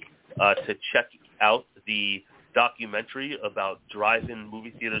opportunity to check out the documentary about drive-in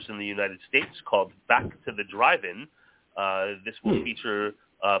movie theaters in the United States called Back to the Drive-In. This will feature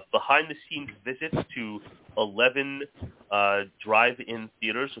behind-the-scenes visits to 11 drive-in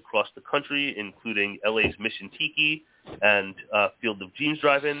theaters across the country, including LA's Mission Tiki and Field of Dreams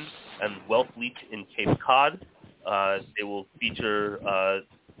Drive-In and Wellfleet in Cape Cod. They will feature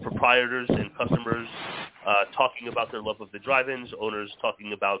proprietors and customers talking about their love of the drive-ins, owners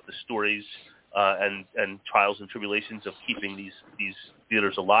talking about the stories and trials and tribulations of keeping these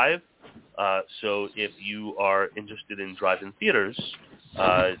theaters alive. So if you are interested in drive-in theaters,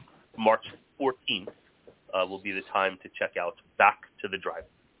 March 14th will be the time to check out Back to the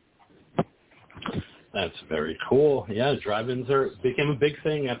Drive-In. That's very cool. Yeah, drive-ins became a big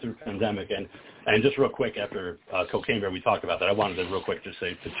thing after the pandemic. And just real quick, after Cocaine Bear, we talked about that. I wanted to real quick just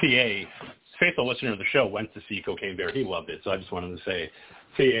say, the TA, faithful listener of the show, went to see Cocaine Bear. He loved it. So I just wanted to say,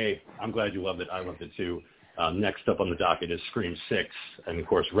 TA, I'm glad you loved it. I loved it too. Next up on the docket is Scream 6, and, of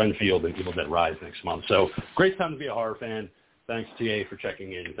course, Renfield and Evil Dead Rise next month. So great time to be a horror fan. Thanks, TA, for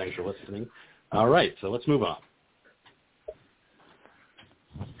checking in. Thanks for listening. All right, so let's move on.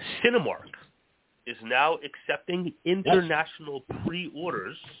 Cinemark is now accepting international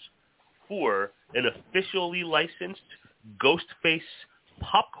pre-orders for an officially licensed Ghostface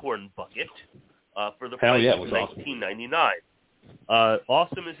popcorn bucket for the price of $19.99.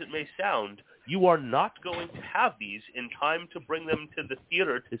 Awesome as it may sound, you are not going to have these in time to bring them to the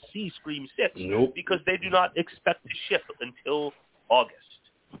theater to see Scream 6 because they do not expect to ship until August.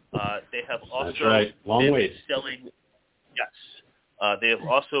 They have also That's right. Long wait. Selling. Yes, they have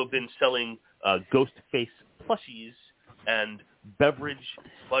also been selling Ghostface plushies and beverage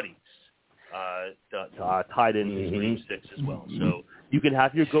buddies tied into Scream 6 as well. So you can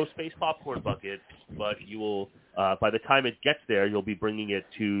have your Ghostface popcorn bucket, but you will, by the time it gets there, you'll be bringing it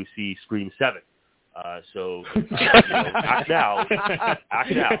to see Scream 7. So act now.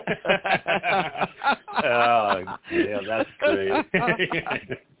 Act now. Oh, yeah, that's great.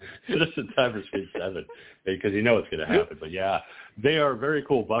 Just in time for Scream 7, because you know it's going to happen. But yeah, they are very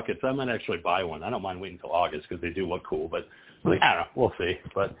cool buckets. I might actually buy one. I don't mind waiting until August because they do look cool. But I don't know. We'll see.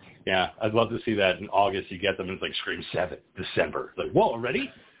 But yeah, I'd love to see that in August. You get them and it's like Scream 7, December. It's like, whoa,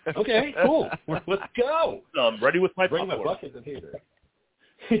 already? Okay, cool. Let's go. I'm ready with my Bring popcorn. my bucket to theater.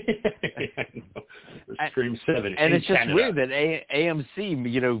 Scream 7 and it's just Canada. weird that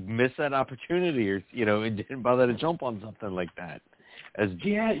AMC missed that opportunity, or and didn't bother to jump on something like that.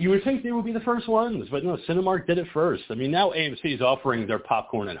 Yeah, you would think they would be the first ones, but no, Cinemark did it first. I mean, now AMC is offering their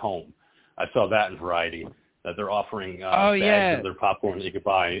popcorn at home. I saw that in Variety, that they're offering bags of their popcorn that you could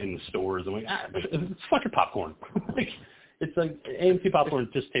buy in the stores. I'm like, it's fucking popcorn. It's like AMC popcorn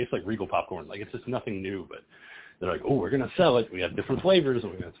just tastes like Regal popcorn. Like, it's just nothing new, but they're like, oh, we're going to sell it. We have different flavors.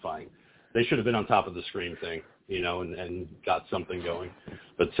 That's fine. They should have been on top of the Scream thing, and got something going.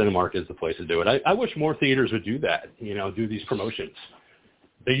 But Cinemark is the place to do it. I wish more theaters would do that, do these promotions.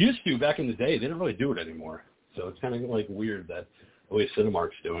 They used to back in the day. They don't really do it anymore. So it's kind of like weird that the way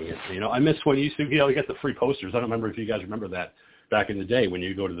Cinemark's doing it. I miss when you used to get the free posters. I don't remember if you guys remember that back in the day when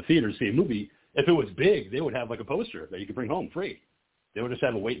you go to the theater to see a movie. If it was big, they would have like a poster that you could bring home free. They would just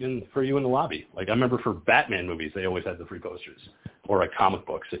have it waiting for you in the lobby. Like I remember for Batman movies, they always had the free posters, or like comic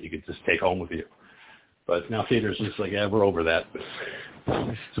books that you could just take home with you. But now theaters are just like, yeah, we're over that.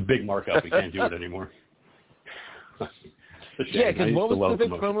 It's a big markup. We can't do it anymore. Yeah, because what was the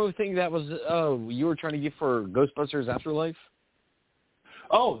big promo thing that was you were trying to get for Ghostbusters Afterlife?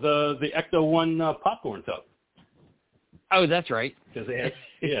 Oh, the Ecto-1 popcorn tub. Oh, that's right. Because they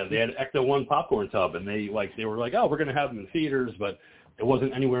had Ecto-1 popcorn tub, and they were like, oh, we're going to have them in theaters, but it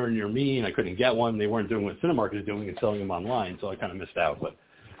wasn't anywhere near me, and I couldn't get one. They weren't doing what Cinemark is doing and selling them online, so I kind of missed out. But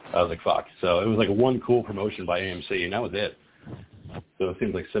I was like, fuck. So it was like one cool promotion by AMC, and that was it. So it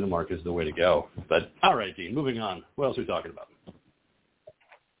seems like Cinemark is the way to go. But all right, Dean, moving on. What else are we talking about?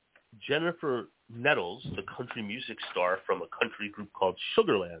 Jennifer Nettles, the country music star from a country group called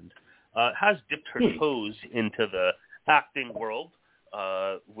Sugarland, has dipped her toes into the acting world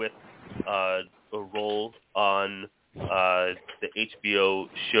with a role on the HBO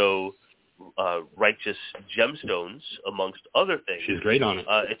show Righteous Gemstones, amongst other things. She's great on it.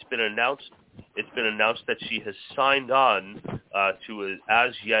 It's been announced that she has signed on to an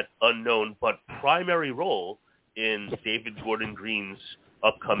as yet unknown but primary role in David Gordon Green's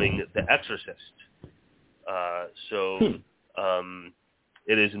upcoming The Exorcist.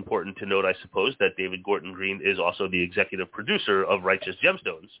 It is important to note, I suppose, that David Gordon Green is also the executive producer of Righteous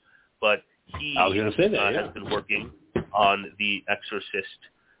Gemstones, but he has been working on the Exorcist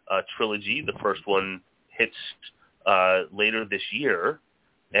trilogy. The first one hits later this year,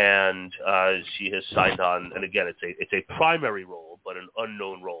 and she has signed on. And again, it's a primary role, but an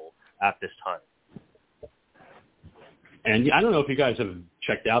unknown role at this time. And I don't know if you guys have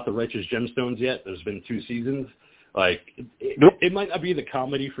checked out the Righteous Gemstones yet. There's been 2 seasons. Like, it might not be the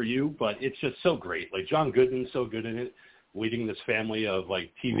comedy for you, but it's just so great. Like, John Goodman's so good in it, leading this family of,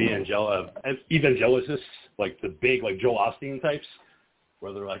 like, TV evangelicists, like the big, like, Joel Osteen types,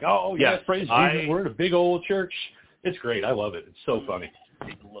 where they're like, oh, yeah, praise Jesus, we're in a big old church. It's great. I love it. It's so funny.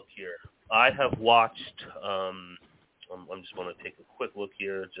 Take a look here. I have watched, I just want to take a quick look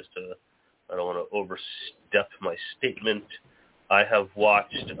here just to, I don't want to overstep my statement. I've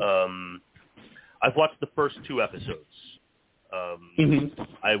watched the first 2 episodes.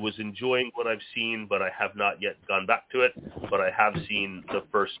 I was enjoying what I've seen, but I have not yet gone back to it. But I have seen the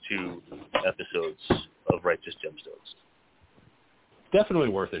first 2 episodes of Righteous Gemstones. Definitely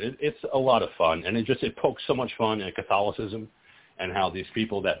worth it. It's a lot of fun, and it pokes so much fun at Catholicism and how these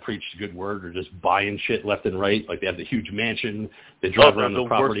people that preach the good word are just buying shit left and right. Like they have the huge mansion, they drive around the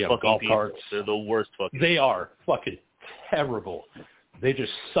property on golf carts. They're the worst fucking. They are fucking terrible. They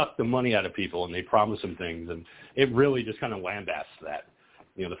just suck the money out of people and they promise them things, and it really just kind of lambasts that.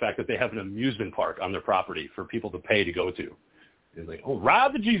 You know, the fact that they have an amusement park on their property for people to pay to go to. It's like, oh,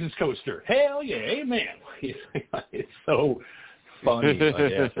 ride the Jesus coaster. Hell yeah, amen. It's so funny.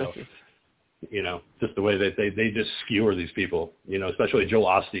 So, you know, just the way that they just skewer these people, you know, especially Joe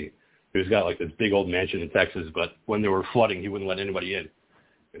Osteen, who's got like this big old mansion in Texas, but when they were flooding, he wouldn't let anybody in.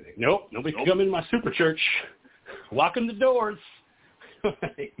 Like, nope, nobody can come in my super church. Locking the doors.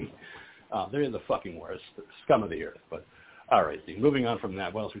 They're the fucking worst. Scum of the earth. But all right, moving on from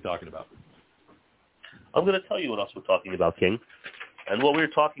that, what else are we talking about? I'm going to tell you what else we're talking about, King. And what we're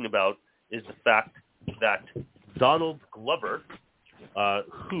talking about is the fact that Donald Glover,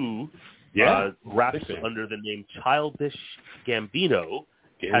 who raps under the name Childish Gambino,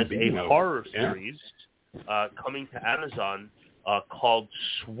 has a horror series coming to Amazon called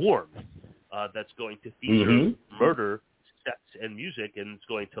Swarm that's going to feature murder, sex, and music, and it's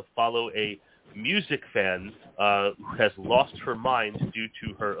going to follow a music fan who has lost her mind due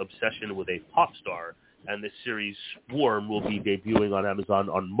to her obsession with a pop star. And this series, Swarm, will be debuting on Amazon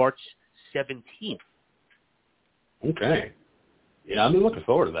on March 17th. Okay. Yeah, I've been looking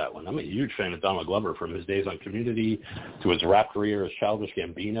forward to that one. I'm a huge fan of Donald Glover from his days on Community to his rap career as Childish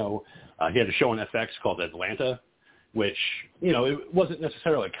Gambino. He had a show on FX called Atlanta, which, you know, it wasn't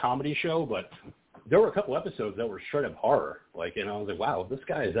necessarily a comedy show, but there were a couple episodes that were straight up horror. Like, you know, I was like, wow, this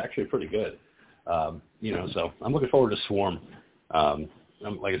guy is actually pretty good. You know, so I'm looking forward to Swarm.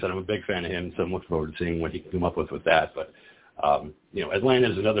 Like I said, I'm a big fan of him, so I'm looking forward to seeing what he can come up with that. But, you know,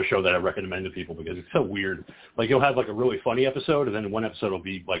 Atlanta is another show that I recommend to people because it's so weird. Like, you'll have, like, a really funny episode, and then one episode will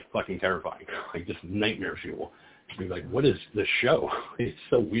be, like, fucking terrifying. Like, just nightmare fuel. You're like, what is this show? It's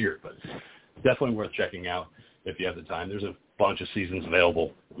so weird, but definitely worth checking out if you have the time. There's a bunch of seasons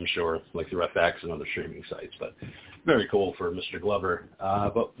available, I'm sure, like through FX and other streaming sites. But very cool for Mr. Glover.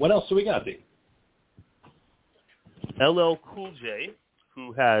 But what else do we got, Dean? LL Cool J,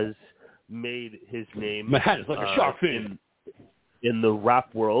 who has made his name Man, it's like a shark fin. In the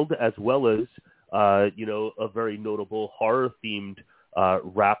rap world, as well as, you know, a very notable horror-themed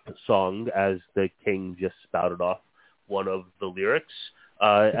rap song, as the King just spouted off one of the lyrics.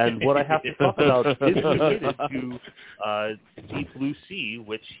 And what I have to talk about is related to Deep Blue Sea,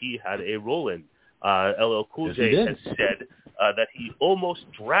 which he had a role in. LL Cool J has said that he almost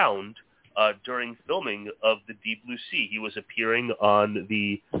drowned during filming of the Deep Blue Sea. He was appearing on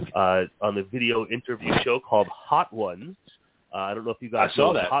the video interview show called Hot Ones. I don't know if you guys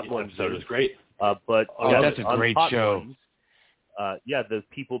saw that. Hot Ones. So it was great. But that's a great show. Ones, the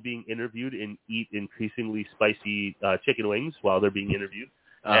people being interviewed and eat increasingly spicy chicken wings while they're being interviewed.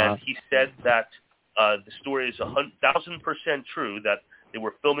 And he said that the story is 1,000% true, that they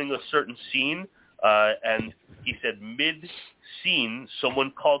were filming a certain scene, and he said mid-scene,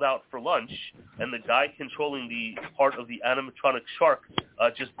 someone called out for lunch, and the guy controlling the part of the animatronic shark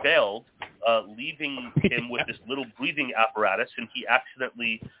just bailed, leaving him with this little breathing apparatus, and he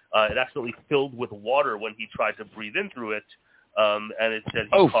it accidentally filled with water when he tried to breathe in through it, and it said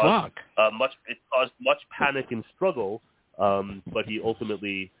it caused much panic and struggle, but he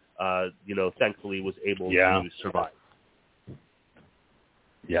ultimately, thankfully was able to survive.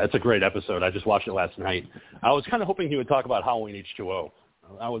 Yeah, it's a great episode. I just watched it last night. I was kind of hoping he would talk about Halloween H2O.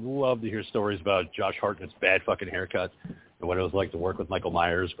 I would love to hear stories about Josh Hartnett's bad fucking haircut and what it was like to work with Michael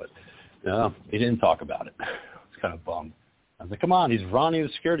Myers, but no, he didn't talk about it. I was kind of bummed. I was like, come on, he's Ronnie the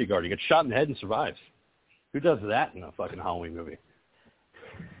security guard. He gets shot in the head and survives. Who does that in a fucking Halloween movie?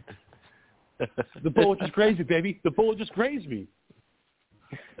 The bullet just grazed me, baby. The bullet just grazed me.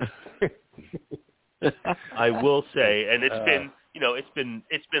 I will say, and it's been,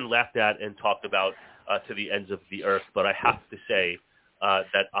 it's been laughed at and talked about to the ends of the earth, but I have to say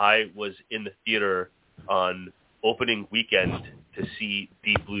that I was in the theater on opening weekend to see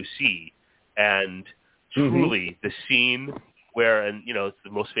Deep Blue Sea, and truly the scene where, and it's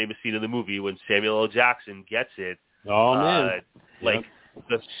the most famous scene in the movie when Samuel L. Jackson gets it. Oh man!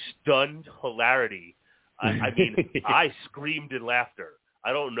 The stunned hilarity. I mean, I screamed in laughter.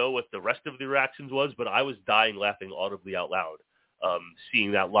 I don't know what the rest of the reactions was, but I was dying laughing audibly out loud,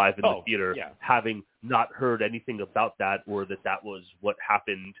 seeing that live in the theater, having not heard anything about that or that was what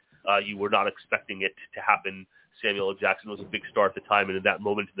happened. You were not expecting it to happen. Samuel L. Jackson was a big star at the time, and in that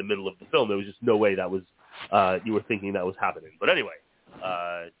moment in the middle of the film, there was just no way that was you were thinking that was happening. But anyway,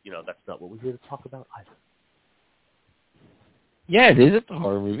 that's not what we're here to talk about either. Yeah, it is. It's a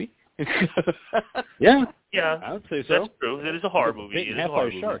horror movie. Yeah, Yeah, I would say so. That's true. It is a horror movie. Bitten It is half a horror by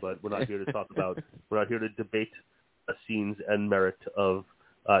a movie, shark. but we're not here to talk about. We're not here to debate scenes and merit of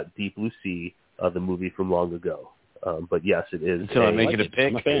Deep Blue Sea, the movie from long ago. But yes, it is. So I'm making a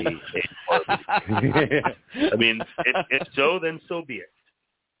pick. I mean, if so, then so be it.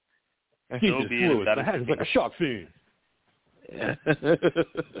 Jesus, fluid. My head is like a shark fin. Yeah.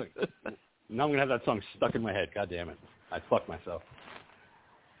 Now I'm gonna have that song stuck in my head. God damn it! I fucked myself.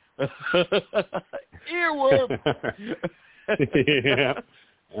 Earworm. Yeah.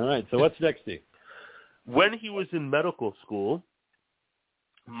 All right. So what's next, Steve? When he was in medical school,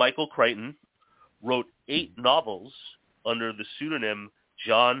 Michael Crichton wrote 8 novels under the pseudonym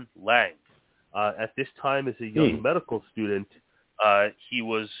John Lang. At this time, as a young medical student, he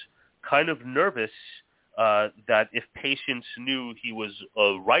was kind of nervous that if patients knew he was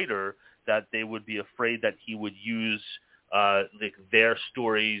a writer, that they would be afraid that he would use their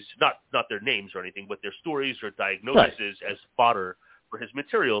stories, not their names or anything, but their stories or diagnoses as fodder for his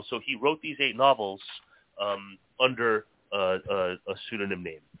material. So he wrote these 8 novels under a pseudonym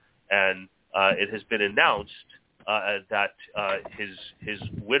name. And it has been announced that his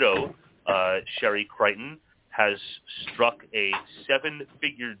widow, Sherry Crichton, has struck a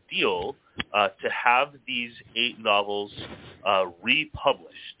 7-figure deal to have these 8 novels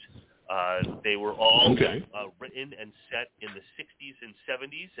republished. They were all written and set in the 60s and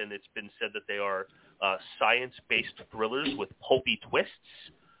 70s, and it's been said that they are science-based thrillers with pulpy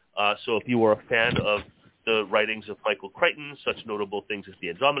twists. So if you are a fan of the writings of Michael Crichton, such notable things as The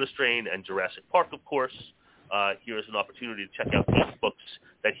Andromeda Strain and Jurassic Park, of course, here is an opportunity to check out these books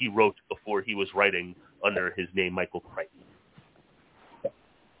that he wrote before he was writing under his name, Michael Crichton.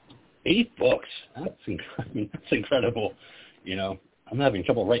 8 books. That's incredible. You know, I'm having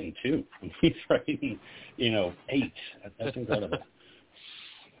trouble writing 2. He's writing, 8. That's incredible.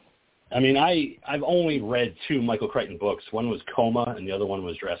 I mean, I've only read 2 Michael Crichton books. One was Coma, and the other one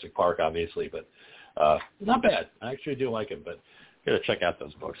was Jurassic Park, obviously. But not bad. I actually do like him, but got to check out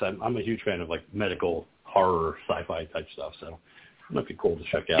those books. I'm a huge fan of like medical horror, sci-fi type stuff, so it might be cool to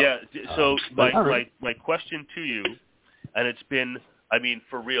check out. Yeah. So my question to you, and it's been, I mean,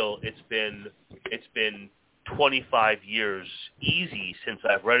 for real, it's been 25 years easy since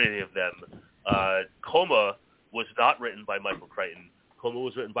I've read any of them. Coma was not written by Michael Crichton. Coma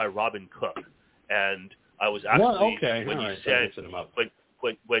was written by Robin Cook, and I was actually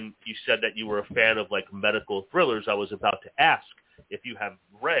when you said that you were a fan of like medical thrillers, I was about to ask if you have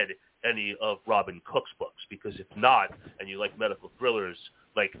read any of Robin Cook's books, because if not, and you like medical thrillers,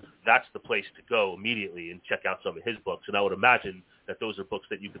 like that's the place to go immediately and check out some of his books. And I would imagine that those are books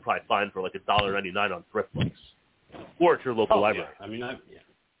that you could probably find for like $1.99 on Thrift Books or at your local library. Yeah. I mean,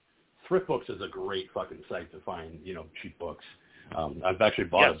 Thrift Books is a great fucking site to find, cheap books. I've actually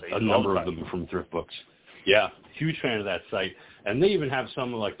bought a number of them from Thrift Books. Yeah, huge fan of that site. And they even have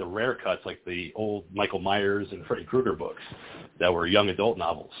some of like the rare cuts, like the old Michael Myers and Freddy Krueger books that were young adult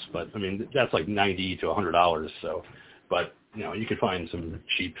novels. But, I mean, that's like $90 to $100. So, but, you could find some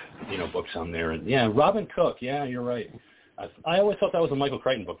cheap, books on there. And, yeah, Robin Cook, yeah, you're right. I always thought that was a Michael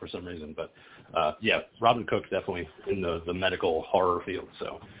Crichton book for some reason. But, yeah, Robin Cook's definitely in the medical horror field.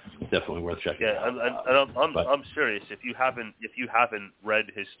 So, definitely worth checking out. Yeah, I'm serious. If you haven't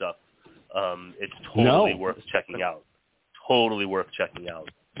read his stuff, it's totally worth checking out. Totally worth checking out.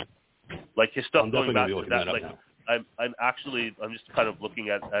 Like his stuff going back to that. Like I'm just kind of looking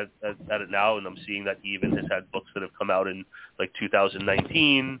at it now, and I'm seeing that he even has had books that have come out in like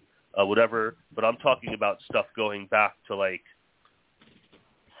 2019, whatever. But I'm talking about stuff going back to like,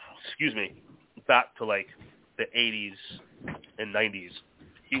 back to like the 80s and 90s.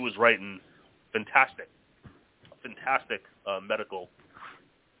 He was writing fantastic medical,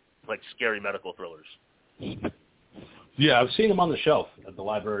 like scary medical thrillers. Yeah, I've seen them on the shelf at the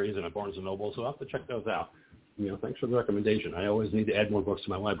libraries and at Barnes & Noble, so I'll have to check those out. Thanks for the recommendation. I always need to add more books to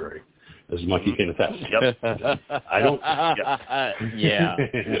my library, as Mikey can attest. Yep. I don't. Yeah.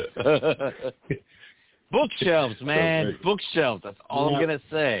 Bookshelves, man. Bookshelves. That's all I'm going to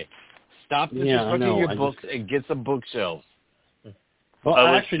say. Stop disrespecting your books and get some bookshelves. Well,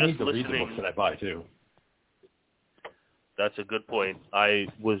 I actually need to read the books that I buy, too. That's a good point. I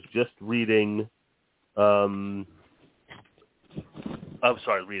was just reading... I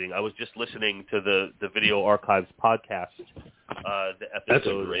was just listening to the Video Archives podcast, the episode. That's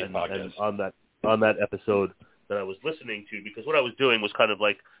a great podcast. And on that episode that I was listening to, because what I was doing was kind of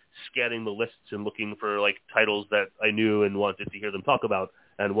like scanning the lists and looking for like titles that I knew and wanted to hear them talk about,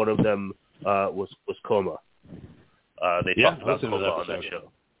 and one of them was Coma. They talked about Coma on that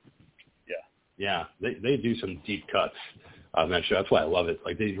show. Yeah, they do some deep cuts on that show. That's why I love it.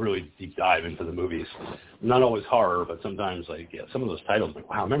 Like, they really deep dive into the movies. Not always horror, but sometimes, like, yeah, some of those titles, like,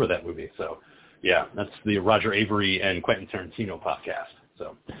 wow, I remember that movie. So, yeah, that's the Roger Avery and Quentin Tarantino podcast.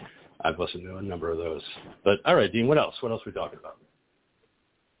 So I've listened to a number of those. But, all right, Dean, what else? What else are we talking about?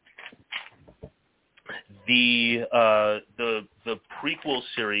 The prequel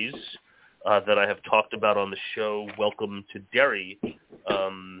series that I have talked about on the show, Welcome to Derry,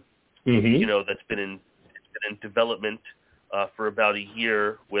 you know, that's been in development for about a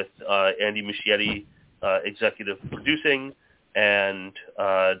year with Andy Muschietti executive producing, and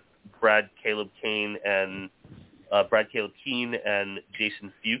Brad Caleb Keane and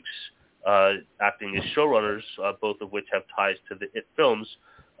Jason Fuchs acting as showrunners, both of which have ties to the It films.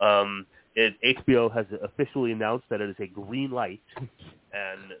 HBO has officially announced that it is a green light,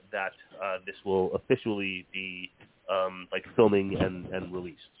 and that this will officially be like filming and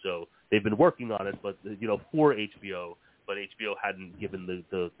released. So they've been working on it, but for HBO, but HBO hadn't given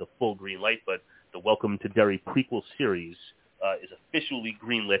the full green light. But the Welcome to Derry prequel series is officially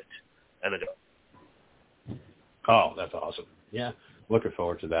greenlit and a go. Oh, that's awesome! Yeah, looking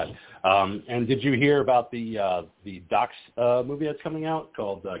forward to that. And did you hear about the Docs movie that's coming out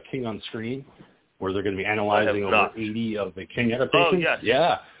called King on Screen, where they're going to be analyzing over 80 of the King adaptations? Oh, yes.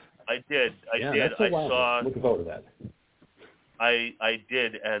 Yeah. I did. That's so wild. Looking forward to that. I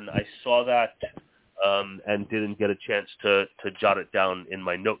did, and I saw that and didn't get a chance to jot it down in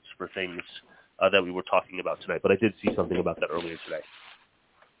my notes for things that we were talking about tonight. But I did see something about that earlier today.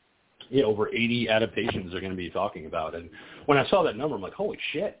 Yeah, over 80 adaptations they're going to be talking about. And when I saw that number, I'm like, holy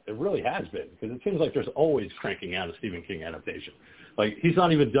shit, it really has been. Because it seems like there's always cranking out a Stephen King adaptation. Like, he's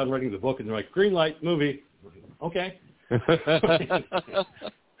not even done writing the book, and they're like, green light, movie. Okay.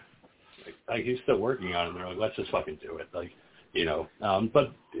 like, he's still working on it, and they're like, let's just fucking do it. Like,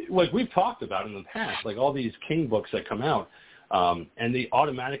 but like we've talked about in the past, like all these King books that come out, and they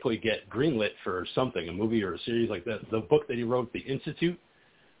automatically get greenlit for something, a movie or a series like that. The book that he wrote, The Institute,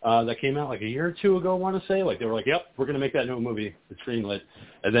 that came out like a year or two ago, I want to say. Like, they were like, yep, we're going to make that into a movie. It's greenlit.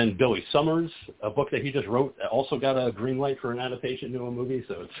 And then Billy Summers, a book that he just wrote, also got a green light for an adaptation into a movie.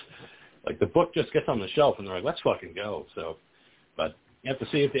 So it's like the book just gets on the shelf, and they're like, let's fucking go. So, but you have to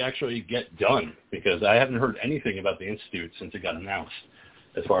see if they actually get done, because I haven't heard anything about The Institute since it got announced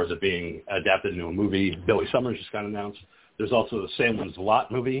as far as it being adapted into a movie. Billy Summers just got announced. There's also the Salem's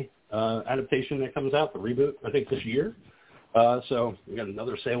Lot movie adaptation that comes out, the reboot, I think, this year. So we got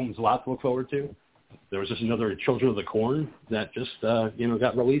another Salem's Lot to look forward to. There was just another Children of the Corn that just,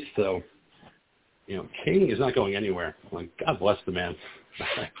 got released. So, King is not going anywhere. Like, God bless the man.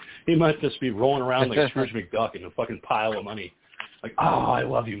 He might just be rolling around like Scrooge McDuck in a fucking pile of money. Like, oh, I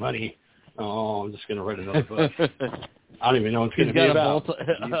love you, money. Oh, I'm just going to write another book. I don't even know what it's going to be about.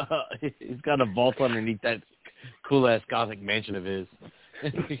 He's got a vault underneath that cool-ass Gothic mansion of his.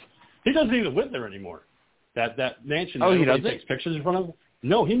 He doesn't even live there anymore. That mansion he that takes pictures in front of.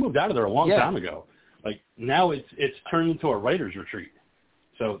 No, he moved out of there a long time ago. Like, now it's turned into a writer's retreat.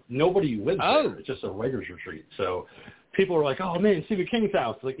 So nobody lives there. It's just a writer's retreat. So people are like, oh, man, Stephen King's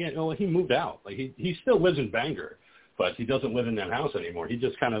house. Like, yeah, no, he moved out. Like, he still lives in Bangor, but he doesn't live in that house anymore. He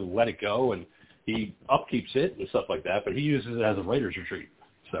just kind of let it go, and he upkeeps it and stuff like that, but he uses it as a writer's retreat.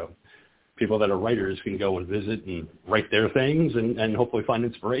 So people that are writers can go and visit and write their things and hopefully find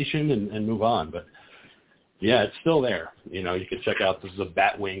inspiration and move on. But yeah, it's still there. You can check out the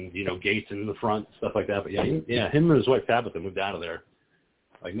Batwing, gates in the front, stuff like that. But yeah, him and his wife Tabitha moved out of there.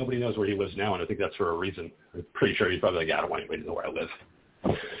 Like, nobody knows where he lives now, and I think that's for a reason. I'm pretty sure he's probably like, I don't want anybody to know where I live.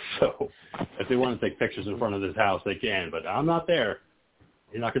 So if they want to take pictures in front of his house, they can. But I'm not there.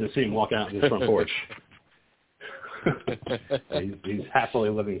 You're not going to see him walk out in his front porch. He's happily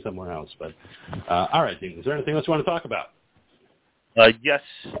living somewhere else. But all right, Dean, is there anything else you want to talk about? Yes,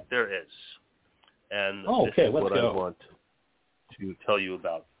 there is. And this is what I want to tell you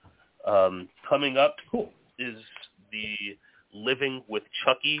about. Coming up is the Living with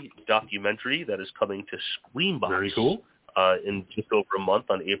Chucky documentary that is coming to Screambox. Very cool. In just over a month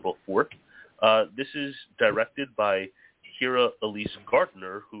on April 4th. This is directed by Kira Elise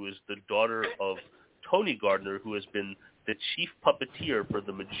Gardner, who is the daughter of Tony Gardner, who has been the chief puppeteer for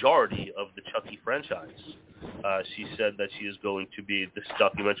the majority of the Chucky franchise. She said that this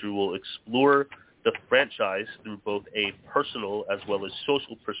documentary will explore the franchise through both a personal as well as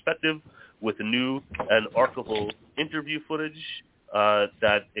social perspective, with new and archival interview footage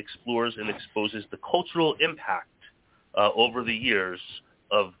that explores and exposes the cultural impact over the years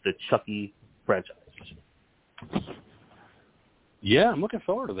of the Chucky franchise. Yeah, I'm looking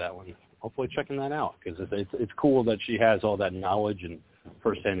forward to that one. Hopefully checking that out, because it's cool that she has all that knowledge and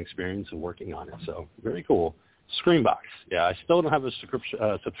firsthand experience of working on it. So very cool. Screenbox. Yeah, I still don't have a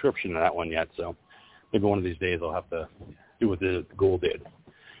subscription to that one yet, so maybe one of these days I'll have to do what the Ghoul did.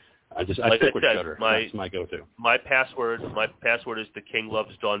 I stick with Shudder. That's my go-to. My password is The King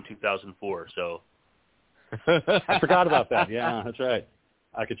Loves Dawn 2004. So I forgot about that. Yeah, that's right.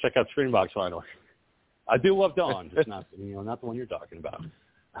 I could check out Screenbox finally. I do love Dawn, just not the one you're talking about.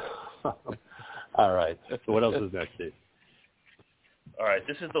 All right. So what else is next, Steve? All right,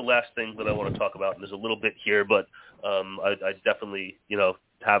 this is the last thing that I want to talk about, and there's a little bit here, but I definitely,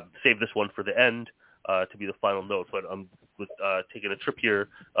 have saved this one for the end to be the final note. But I'm taking a trip here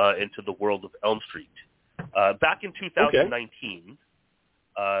into the world of Elm Street. Back in 2019,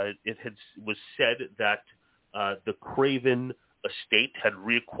 it was said that the Craven estate had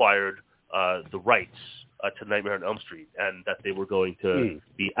reacquired the rights to Nightmare on Elm Street, and that they were going to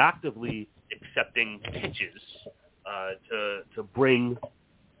be actively accepting pitches to bring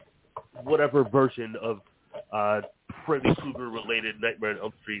whatever version of Freddy Krueger-related Nightmare on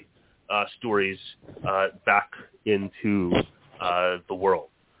Elm Street stories back into the world.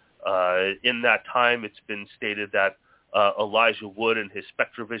 In that time, it's been stated that Elijah Wood and his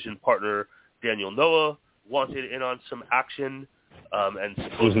SpectraVision partner Daniel Noah wanted in on some action, and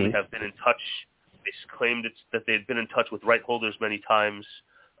supposedly have been in touch. They claimed that they had been in touch with right holders many times.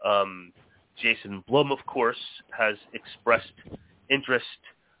 Jason Blum, of course, has expressed interest.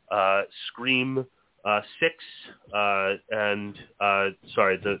 Scream 6 and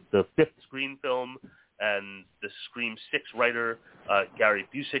the fifth Scream film, and the Scream 6 writer Gary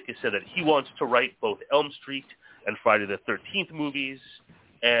Busek has said that he wants to write both Elm Street and Friday the 13th movies.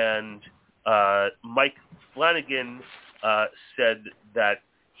 And Mike Flanagan said that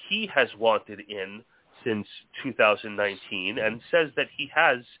he has wanted in since 2019, and says that he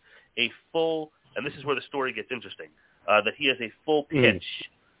has a full, and this is where the story gets interesting, that he has a full pitch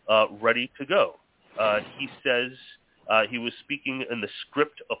ready to go. He says he was speaking in the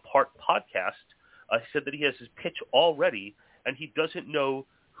Script Apart podcast. He said that he has his pitch all ready, and he doesn't know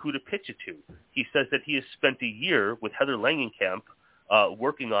who to pitch it to. He says that he has spent a year with Heather Langenkamp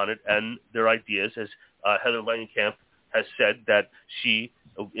working on it and their ideas, as Heather Langenkamp has said that she,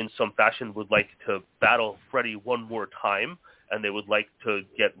 in some fashion, would like to battle Freddy one more time, and they would like to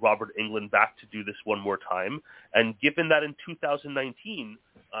get Robert Englund back to do this one more time. And given that in 2019,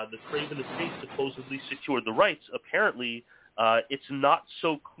 the Craven estate supposedly secured the rights, apparently it's not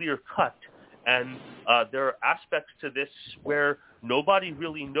so clear-cut. And there are aspects to this where nobody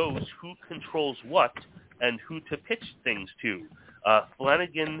really knows who controls what and who to pitch things to.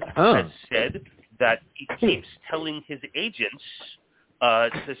 Flanagan has said that he keeps telling his agents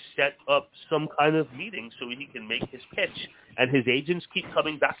to set up some kind of meeting so he can make his pitch. And his agents keep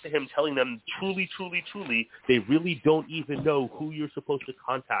coming back to him telling them, truly, they really don't even know who you're supposed to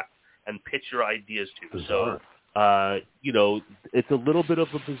contact and pitch your ideas to. Bizarre. So, it's a little bit of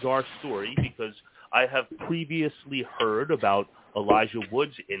a bizarre story, because I have previously heard about Elijah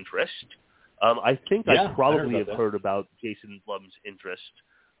Wood's interest. I think I probably have heard about Jason Blum's interest.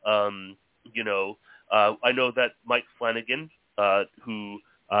 I know that Mike Flanagan, who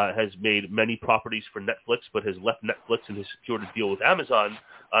has made many properties for Netflix but has left Netflix and has secured a deal with Amazon,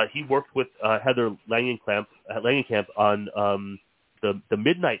 he worked with Heather Langenkamp on the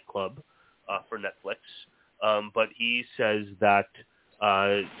Midnight Club for Netflix. But he says that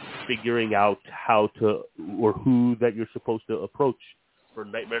figuring out how to, or who that you're supposed to approach for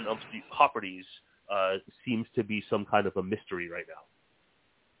Nightmare on Elm Street properties seems to be some kind of a mystery right now.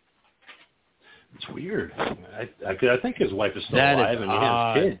 It's weird. I think his wife is still alive and he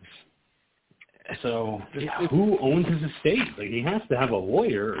has kids. So who owns his estate? Like, he has to have a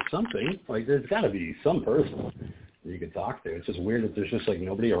lawyer or something. Like, there's got to be some person that you can talk to. It's just weird that there's just like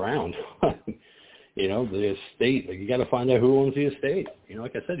nobody around. The estate. Like, you got to find out who owns the estate.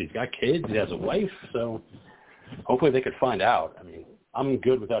 Like I said, he's got kids. He has a wife. So hopefully they could find out. I mean, I'm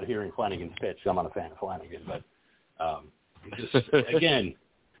good without hearing Flanagan's pitch. I'm not a fan of Flanagan, but just again.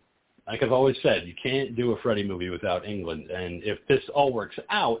 Like I've always said, you can't do a Freddy movie without Englund. And if this all works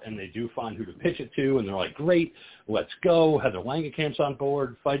out and they do find who to pitch it to, and they're like, great, let's go, Heather Langenkamp's on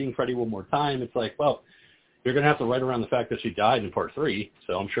board, fighting Freddy one more time, it's like, well, you're going to have to write around the fact that she died in part 3,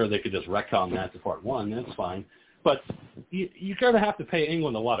 so I'm sure they could just retcon that to part 1. That's fine. But you're going to have to pay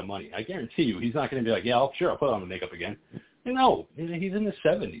Englund a lot of money. I guarantee you he's not going to be like, yeah, I'll put on the makeup again. No, he's in his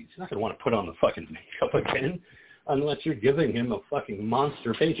 70s. He's not going to want to put on the fucking makeup again, unless you're giving him a fucking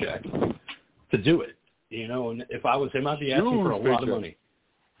monster paycheck to do it. And if I was him, I'd be asking for a lot of money.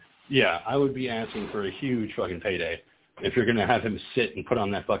 Yeah, I would be asking for a huge fucking payday if you're going to have him sit and put on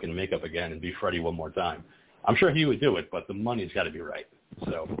that fucking makeup again and be Freddy one more time. I'm sure he would do it, but the money's got to be right.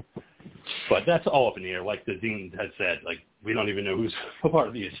 So, But that's all up in the air. Like the dean had said, like, we don't even know who's a part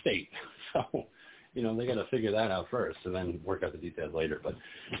of the estate. So, you know, they got to figure that out first and then work out the details later. But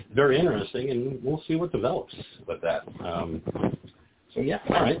very interesting, and we'll see what develops with that. So, yeah,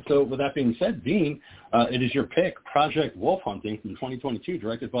 all right. So with that being said, Dean, it is your pick, Project Wolf Hunting from 2022,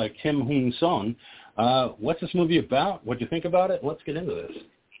 directed by Kim Hoon Seon. What's this movie about? What do you think about it? Let's get into this.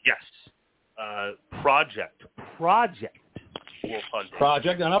 Yes. Project Wolf Hunting.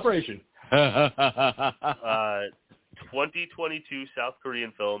 Project on Operation. 2022 South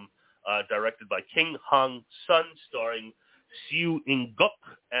Korean film, directed by Kim Hoon Seon, starring Seo In-guk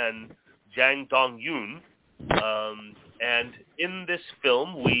and Jang Dong-yoon. And in this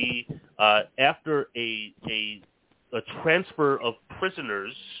film, we, after a transfer of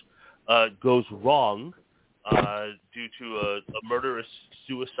prisoners goes wrong due to a murderous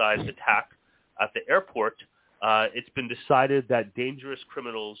suicide attack at the airport, it's been decided that dangerous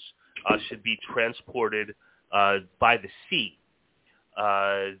criminals should be transported by the sea.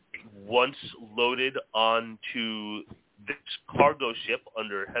 Once loaded onto this cargo ship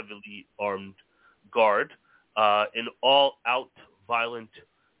under heavily armed guard, an all-out violent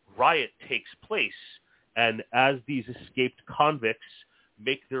riot takes place, and as these escaped convicts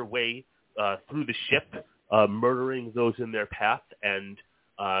make their way through the ship, murdering those in their path and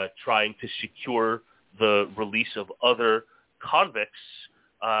trying to secure the release of other convicts,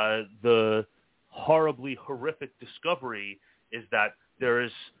 the horribly horrific discovery is that there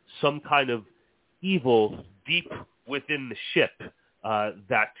is some kind of evil deep within the ship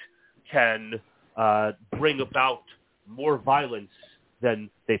that can bring about more violence than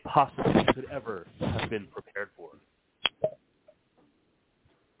they possibly could ever have been prepared for.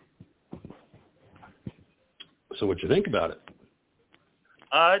 So what you think about it?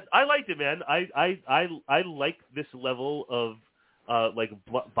 I liked it, man. I like this level of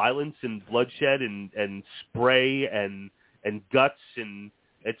violence and bloodshed and spray and guts, and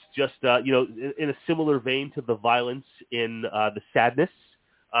it's just in a similar vein to the violence in The Sadness.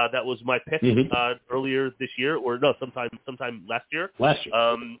 That was my pick earlier this year, or no, sometime last year.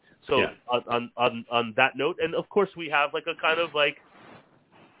 On that note, and of course we have like a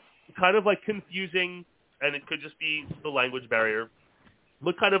kind of confusing, and it could just be the language barrier,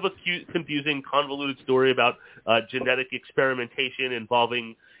 but kind of a confusing, convoluted story about genetic experimentation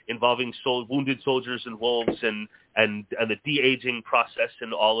involving wounded soldiers and wolves, and the de-aging process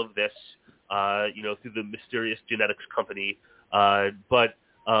and all of this, through the mysterious genetics company. But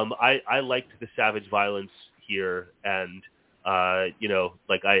I liked the savage violence here, and I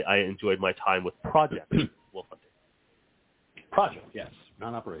enjoyed my time with Project Wolf Hunting. Project, yes,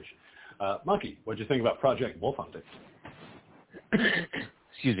 not Operation. Monkey, what did you think about Project Wolf Hunting?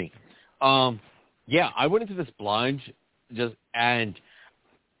 Excuse me. I went into this blind, and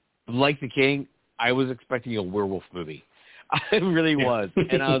like the King, I was expecting a werewolf movie. I really was,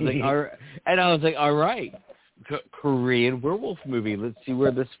 and I was like, all right, Korean werewolf movie. Let's see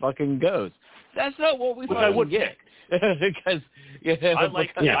where this fucking goes. That's not what we thought I would get. Because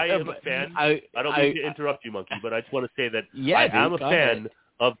I am a fan. I don't mean to interrupt you, Monkey, but I just want to say that I am a fan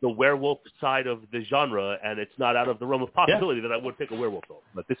of the werewolf side of the genre, and it's not out of the realm of possibility that I would pick a werewolf film,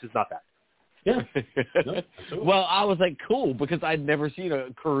 but this is not that. Yeah. Well, I was like, cool, because I'd never seen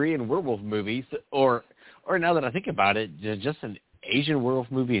a Korean werewolf movie, or now that I think about it, just an Asian werewolf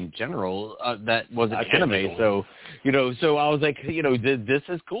movie in general that was an anime. So, so I was like, this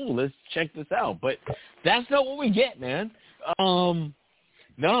is cool. Let's check this out. But that's not what we get, man.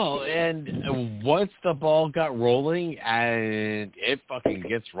 No, and once the ball got rolling, and it fucking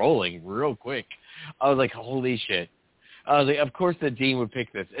gets rolling real quick, I was like, holy shit. I was like, of course the Dean would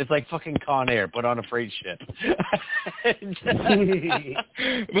pick this. It's like fucking Con Air, but on a freight ship.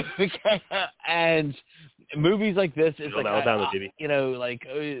 And movies like this, it's like, Alabama, baby.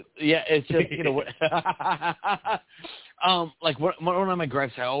 It's just, like one of my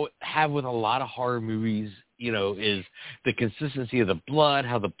gripes I have with a lot of horror movies, is the consistency of the blood,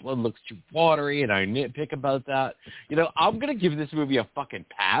 how the blood looks too watery, and I nitpick about that. I'm going to give this movie a fucking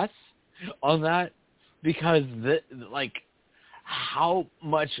pass on that, because how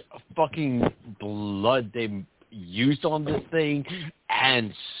much fucking blood they used on this thing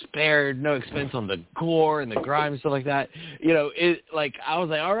and spared no expense on the gore and the grime and stuff like that. I was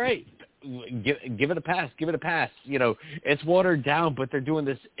like, all right, give it a pass. It's watered down, but they're doing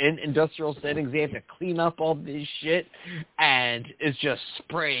this in industrial settings. They have to clean up all this shit, and it's just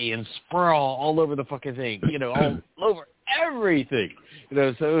spray and sprawl all over the fucking thing, all over everything.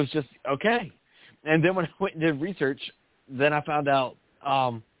 So it was just, okay. And then when I went and did research, then I found out,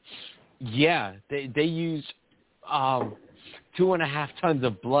 they used 2.5 tons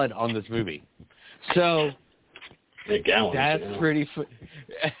of blood on this movie. So gallons. That's pretty.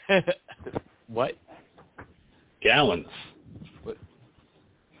 What? Gallons.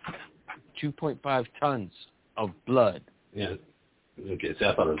 2.5 tons of blood. Yeah. Okay, so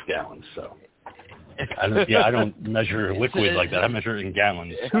I thought it was gallons. So I don't measure liquid like that. I measure it in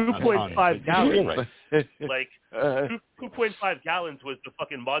gallons. 2.5 gallons. Right. Like 2.5 gallons was the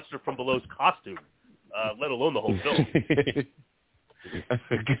fucking monster from Below's costume, let alone the whole film.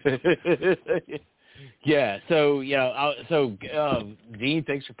 Yeah. So Dean,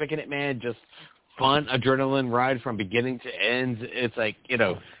 thanks for picking it, man. Just fun adrenaline ride from beginning to end. It's like,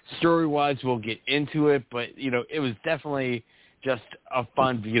 story-wise, we'll get into it, but it was definitely just a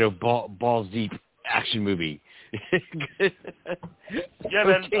fun, balls deep action movie. Yeah,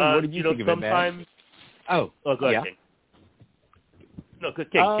 man. King, what did you think of it, man? Oh, go ahead, yeah. King. No,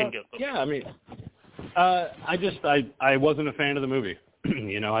 good, King. King, go. Yeah, I mean, I wasn't a fan of the movie.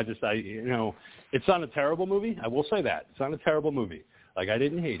 It's not a terrible movie. I will say that. It's not a terrible movie. Like, I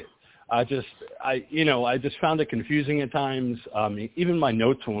didn't hate it. I just found it confusing at times. Even my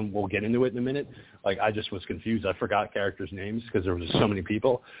notes, when we'll get into it in a minute, like, I just was confused. I forgot characters' names because there was just so many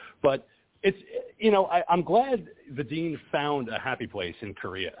people. But it's, I'm glad the Dean found a happy place in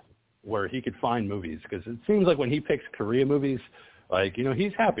Korea where he could find movies, because it seems like when he picks Korea movies, like,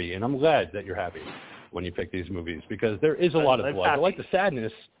 he's happy, and I'm glad that you're happy when you pick these movies, because there is a lot of blood. But like the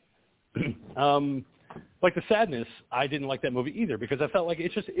sadness, I didn't like that movie either, because I felt like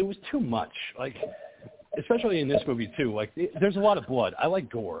it was too much. Like, especially in this movie too. Like, there's a lot of blood. I like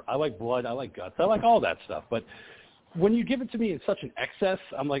gore. I like blood. I like guts. I like all that stuff. But when you give it to me in such an excess,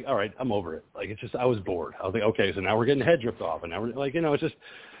 I'm like, all right, I'm over it. Like, I was bored. I was like, okay, so now we're getting head ripped off, and now we're like, it's just,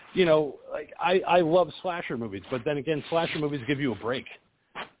 like, I love slasher movies, but then again, slasher movies give you a break.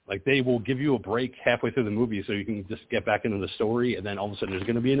 Like, they will give you a break halfway through the movie so you can just get back into the story, and then all of a sudden there's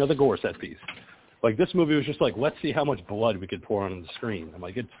going to be another gore set piece. Like, this movie was just like, let's see how much blood we could pour on the screen. I'm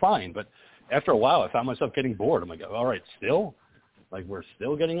like, it's fine, but after a while I found myself getting bored. I'm like, all right, still? Like, we're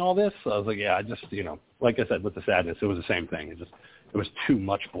still getting all this? So I was like, yeah, I just, like I said, with the sadness, it was the same thing. It was too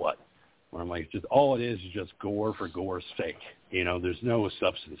much blood. Where I'm like, just all it is just gore for gore's sake. There's no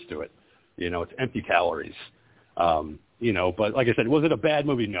substance to it. It's empty calories. But like I said, was it a bad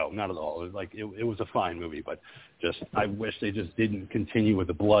movie? No, not at all. It was it was a fine movie, but just, I wish they just didn't continue with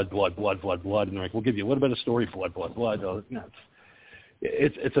the blood, and they're like, we'll give you a little bit of story, blood. No,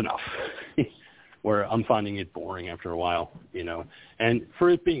 it's enough. Where I'm finding it boring after a while, And for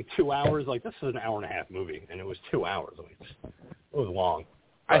it being 2 hours, like, this is an hour and a half movie, and it was 2 hours. I mean, it was long.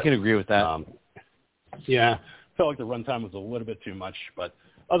 But, I can agree with that. Yeah, felt like the runtime was a little bit too much, but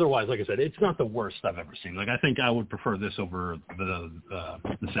otherwise, like I said, it's not the worst I've ever seen. Like, I think I would prefer this over the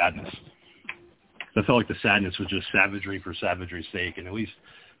sadness. I felt like the sadness was just savagery for savagery's sake, and at least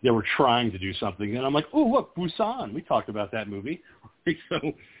they were trying to do something. And I'm like, oh, look, Busan. We talked about that movie.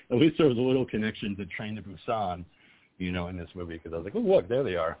 So at least there was a little connection to Train to Busan, in this movie, because I was like, oh, look, there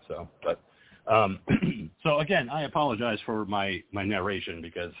they are. So, but so again, I apologize for my narration,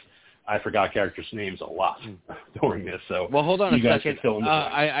 because I forgot characters' names a lot during this. So, well, hold on a second.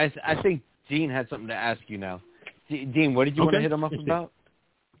 I think Dean had something to ask you now. Dean, what did you want to hit him up about?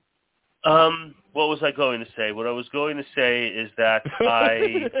 What was I going to say? What I was going to say is that what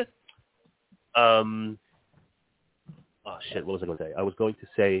was I going to say? I was going to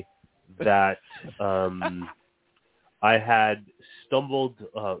say that I had stumbled.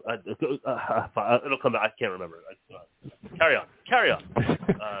 It'll come back. I can't remember. Carry on.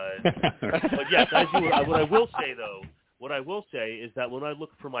 But yes, what I will say though. What I will say is that when I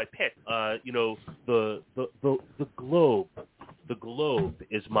look for my pick, the globe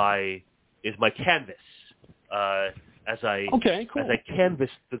is my canvas. As I canvas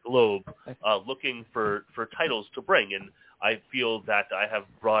the globe, looking for titles to bring, and I feel that I have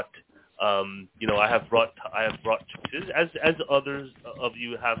brought choices, as others of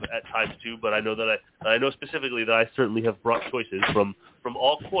you have at times too. But I know specifically that I certainly have brought choices from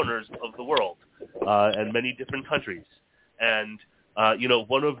all corners of the world and many different countries. And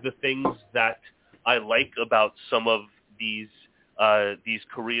one of the things that I like about some of these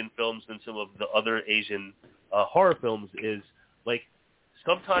Korean films and some of the other Asian horror films is, like,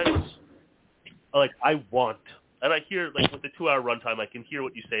 sometimes, like, I want, and I hear, like, with the 2 hour runtime, I can hear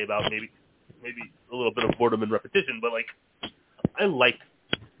what you say about maybe a little bit of boredom and repetition, but, like, I like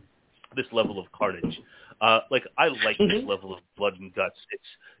this level of carnage. I like this level of blood and guts.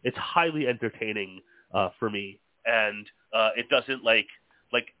 It's highly entertaining for me, and it doesn't like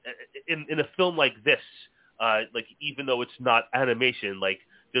in a film like this, even though it's not animation, like,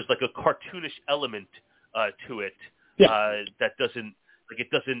 there's like a cartoonish element to it that doesn't it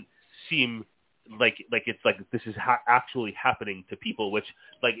doesn't seem like it's like this is actually happening to people, which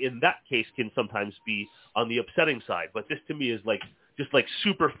like in that case can sometimes be on the upsetting side. But this to me is like just like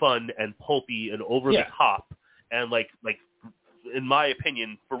super fun and pulpy and over the top and like in my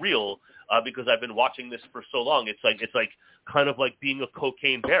opinion for real, because I've been watching this for so long. It's like kind of like being a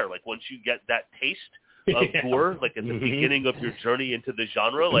cocaine bear. Like once you get that taste of gore, like at the beginning of your journey into the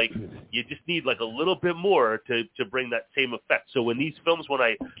genre, like you just need like a little bit more to bring that same effect. So when these films, when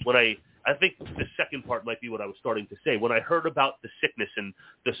I think the second part might be what I was starting to say. When I heard about the sickness and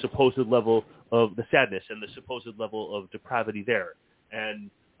the supposed level of the sadness and the supposed level of depravity there,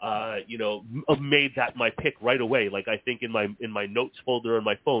 and made that my pick right away. Like I think in my notes folder on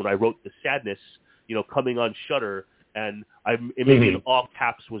my phone, I wrote the sadness, coming on Shudder, and it maybe in all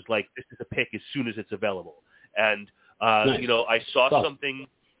caps was like, this is a pick as soon as it's available. And nice. I saw something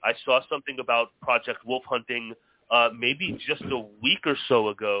about Project Wolf Hunting maybe just a week or so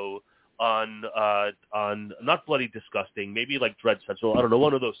ago on not Bloody Disgusting, maybe like Dread Central, I don't know,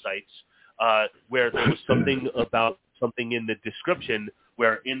 one of those sites where there was something about something in the description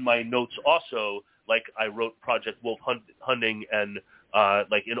where in my notes also, like I wrote Project Wolf Hunting and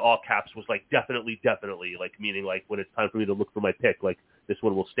like in all caps was like definitely, like meaning like when it's time for me to look for my pick, like this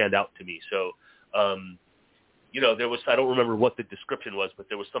one will stand out to me. So, there was, I don't remember what the description was, but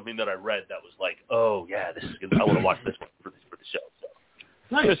there was something that I read that was like, oh yeah, this is good. I want to watch this one for the show. So.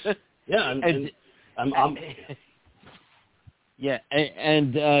 Nice. Yeah. I'm Yeah,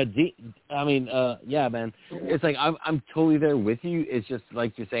 yeah, man. It's like I'm totally there with you. It's just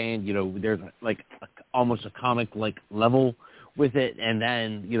like you're saying, there's like almost a comic like level with it, and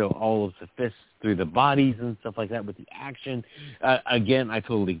then all of the fists through the bodies and stuff like that with the action. Again, I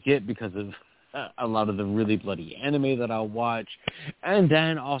totally get because of a lot of the really bloody anime that I'll watch, and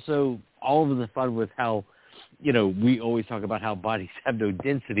then also all of the fun with how. We always talk about how bodies have no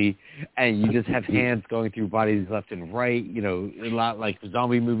density, and you just have hands going through bodies left and right, a lot like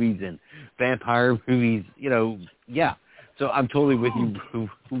zombie movies and vampire movies, yeah. So I'm totally with you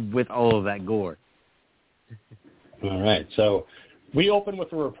with all of that gore. All right. So we open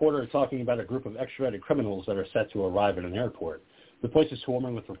with a reporter talking about a group of extradited criminals that are set to arrive at an airport. The place is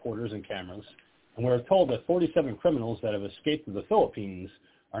swarming with reporters and cameras, and we're told that 47 criminals that have escaped to the Philippines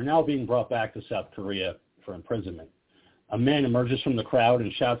are now being brought back to South Korea for imprisonment. A man emerges from the crowd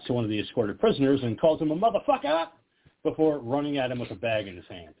and shouts to one of the escorted prisoners and calls him a motherfucker before running at him with a bag in his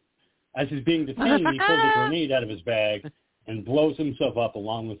hand. As he's being detained, he pulls a grenade out of his bag and blows himself up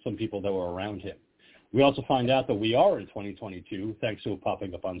along with some people that were around him. We also find out that we are in 2022 thanks to it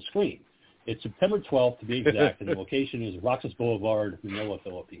popping up on screen. It's September 12th to be exact, and the location is Roxas Boulevard, Manila,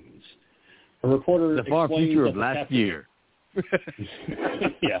 Philippines. A reporter the far future of last year.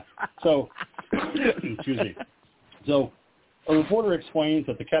 Yeah. So, excuse me. So, a reporter explains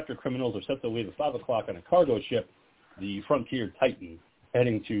that the captured criminals are set to leave at 5 o'clock on a cargo ship, the Frontier Titan,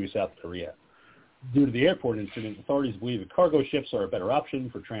 heading to South Korea. Due to the airport incident, authorities believe that cargo ships are a better option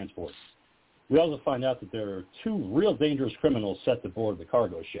for transport. We also find out that there are 2 real dangerous criminals set to board the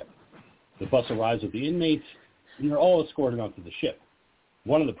cargo ship. The bus arrives with the inmates, and they're all escorted onto the ship.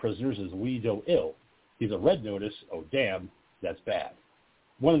 One of the prisoners is Lee Do-il. He's a red notice. Oh, damn, that's bad.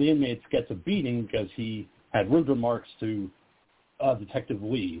 One of the inmates gets a beating because he had rude remarks to Detective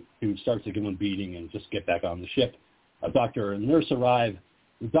Lee, who starts to give him a beating and just get back on the ship. A doctor and nurse arrive.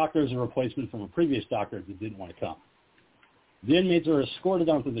 The doctor is a replacement from a previous doctor who didn't want to come. The inmates are escorted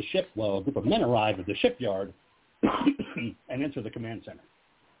onto the ship while a group of men arrive at the shipyard and enter the command center.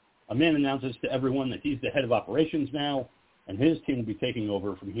 A man announces to everyone that he's the head of operations now, and his team will be taking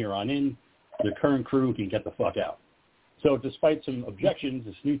over from here on in. The current crew can get the fuck out. So despite some objections,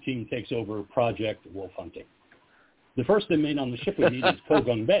 this new team takes over Project Wolf Hunting. The first inmate on the ship we meet is Ko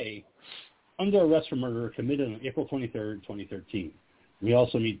Gung-bae, under arrest for murder committed on April 23, 2013. We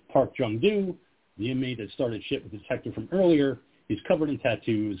also meet Park Jung-do, the inmate that started shit with the detective from earlier. He's covered in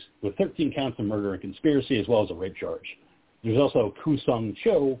tattoos with 13 counts of murder and conspiracy as well as a rape charge. There's also Koo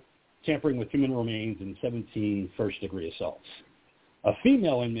Sung-cho, tampering with human remains and 17 first-degree assaults. A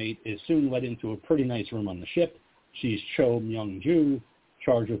female inmate is soon led into a pretty nice room on the ship. She's Cho Myung-ju,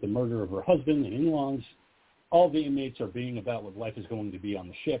 charged with the murder of her husband and in-laws. All the inmates are being about what life is going to be on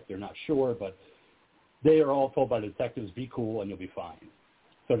the ship. They're not sure, but they are all told by the detectives, be cool and you'll be fine.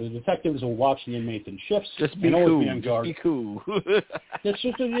 So the detectives will watch the inmates in shifts and always be on guard. Just be cool.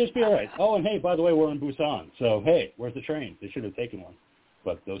 just be all right. Oh, and hey, by the way, we're in Busan. So, hey, where's the train? They should have taken one.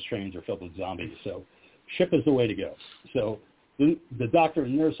 But those trains are filled with zombies. So ship is the way to go. So the doctor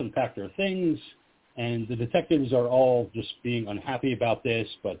and nurse unpack their things, and the detectives are all just being unhappy about this.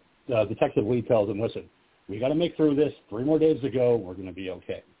 But Detective Lee tells them, listen, We got to make through this. 3 more days to go. We're going to be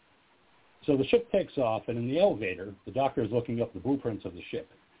okay. So the ship takes off, and in the elevator, the doctor is looking up the blueprints of the ship.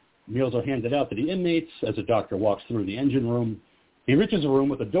 Meals are handed out to the inmates as the doctor walks through the engine room. He reaches a room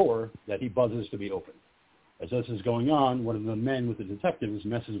with a door that he buzzes to be open. As this is going on, one of the men with the detectives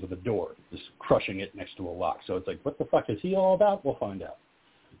messes with the door, just crushing it next to a lock. So it's like, what the fuck is he all about? We'll find out.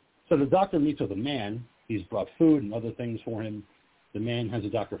 So the doctor meets with a man. He's brought food and other things for him. The man has the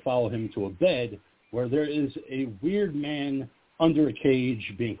doctor follow him to a bed where there is a weird man under a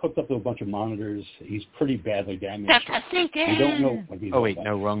cage being hooked up to a bunch of monitors. He's pretty badly damaged. We don't know what he's about.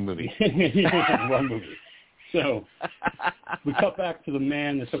 No, wrong movie. Wrong movie. So we cut back to the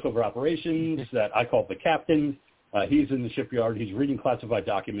man that took over operations that I call the captain. He's in the shipyard. He's reading classified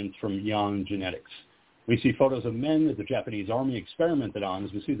documents from Yan Genetics. We see photos of men that the Japanese army experimented on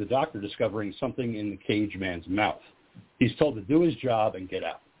as we see the doctor discovering something in the cage man's mouth. He's told to do his job and get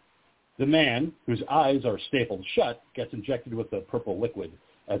out. The man, whose eyes are stapled shut, gets injected with the purple liquid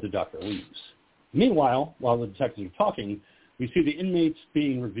as the doctor leaves. Meanwhile, while the detectives are talking, we see the inmates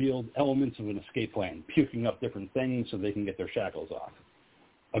being revealed elements of an escape plan, puking up different things so they can get their shackles off.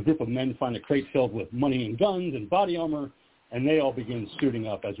 A group of men find a crate filled with money and guns and body armor, and they all begin suiting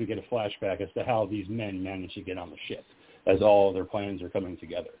up as we get a flashback as to how these men managed to get on the ship, as all their plans are coming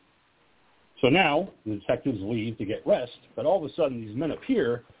together. So now, the detectives leave to get rest, but all of a sudden these men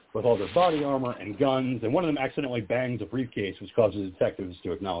appear with all their body armor and guns, and one of them accidentally bangs a briefcase, which causes the detectives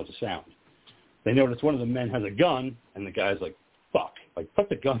to acknowledge the sound. They notice one of the men has a gun, and the guy's like, fuck, like, put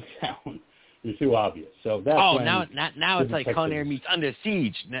the gun down. It's too obvious. So that's when now it's like Con Air meets Under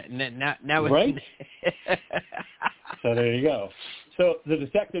Siege. Now it's... Right? So there you go. So the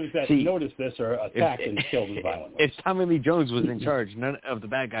detectives that notice this are attacked and killed violently. If Tommy Lee Jones was in charge, none of the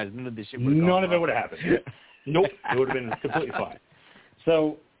bad guys, none of this shit would have gone None of it would have happened. Nope. It would have been completely fine.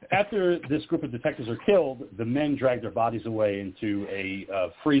 So after this group of detectives are killed, the men drag their bodies away into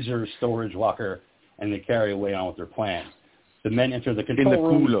a freezer storage locker, and they carry away on with their plan. The men enter the control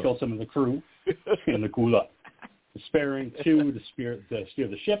room and kill some of the crew in the cooler, sparing 2 to steer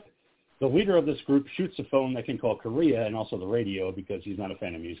the ship. The leader of this group shoots a phone that can call Korea and also the radio because he's not a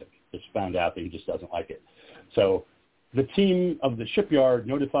fan of music. Just found out that he just doesn't like it. So the team of the shipyard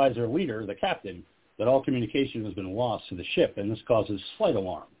notifies their leader, the captain, that all communication has been lost to the ship, and this causes slight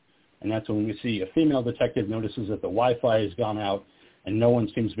alarm. And that's when we see a female detective notices that the Wi-Fi has gone out and no one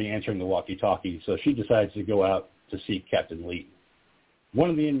seems to be answering the walkie-talkie, so she decides to go out to seek Captain Lee. One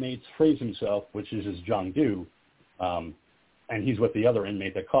of the inmates frees himself, which is Jong-do, and he's with the other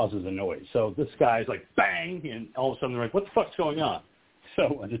inmate that causes the noise. So this guy's like, bang, and all of a sudden they're like, what the fuck's going on?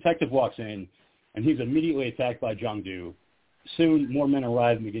 So a detective walks in, and he's immediately attacked by Jong-do. Soon, more men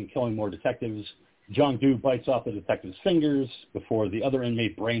arrive and begin killing more detectives. Jong-do bites off the detective's fingers before the other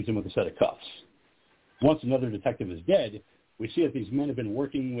inmate brains him with a set of cuffs. Once another detective is dead, we see that these men have been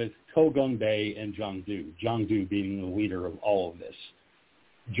working with Ko Gung-bae and Jong-do, Jong-do being the leader of all of this.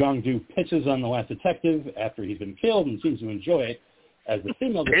 Jong-do pitches on the last detective after he's been killed and seems to enjoy it, as the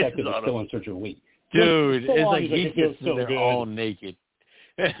female detective is still in search of Lee. Dude, so it's like he gets so they're good. all naked.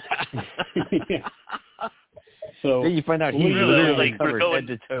 Yeah. So then you find out he's really, literally like, covered head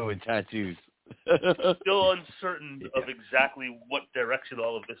to toe in tattoos. Still uncertain of exactly what direction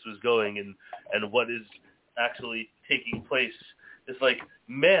all of this was going and what is actually taking place. It's like,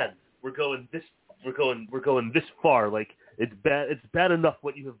 man, we're going this far. Like, it's bad enough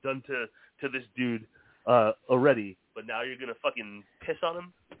what you have done to this dude already, but now you're gonna fucking piss on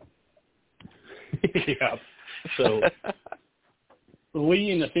him. Yeah. So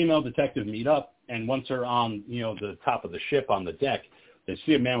Lee and the female detective meet up, and once they're on, the top of the ship on the deck, they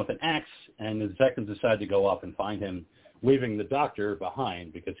see a man with an axe, and the detectives decide to go up and find him, leaving the doctor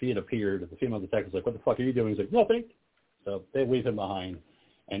behind because he had appeared. The female detective's like, what the fuck are you doing? He's like, nothing. So they leave him behind.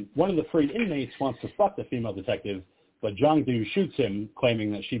 And one of the freed inmates wants to fuck the female detective, but Jong-do shoots him,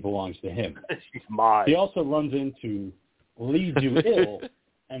 claiming that she belongs to him. She's mine. He also runs into Lee Do-il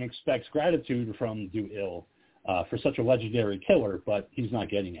and expects gratitude from Do-il for such a legendary killer, but he's not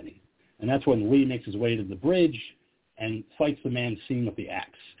getting any. And that's when Lee makes his way to the bridge and fights the man seen with the axe.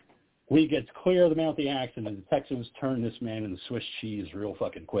 Lee gets clear of the man with the axe, and the detectives turn this man into Swiss cheese real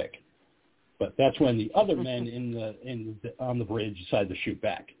fucking quick. But that's when the other men on the bridge decide to shoot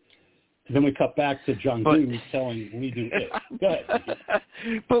back. And then we cut back to Jong-do telling Lee Do-il. Go ahead.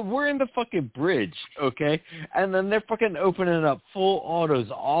 But we're in the fucking bridge, okay? And then they're fucking opening up full autos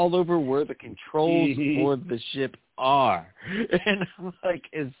all over where the controls for the ship are. And I'm like,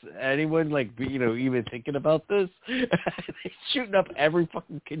 is anyone, like, even thinking about this? They're shooting up every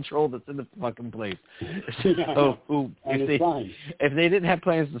fucking control that's in the fucking place. So if they didn't have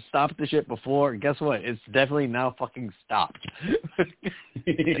plans to stop the ship before, guess what? It's definitely now fucking stopped.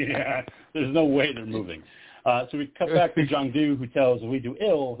 Yeah, there's no way they're moving. So we cut back to Jong-do, who tells Lee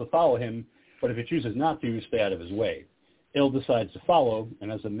Do-il to follow him, but if he chooses not to, stay out of his way. Il decides to follow,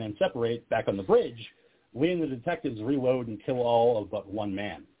 and as the men separate back on the bridge, Lee and the detectives reload and kill all of but one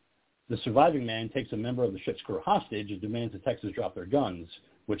man. The surviving man takes a member of the ship's crew hostage and demands the detectives drop their guns,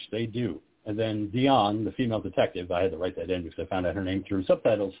 which they do. And then Dion, the female detective, I had to write that in because I found out her name through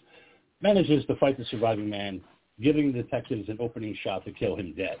subtitles, manages to fight the surviving man, giving the detectives an opening shot to kill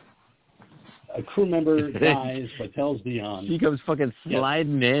him dead. A crew member dies but tells Dion... She comes fucking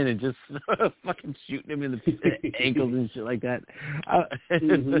sliding in and just fucking shooting him in the ankles and shit like that.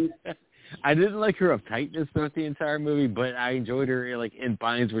 I didn't like her uptightness throughout the entire movie, but I enjoyed her like in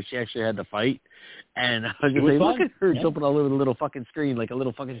binds where she actually had to fight. And I was just like, look at her jumping all over the little fucking screen like a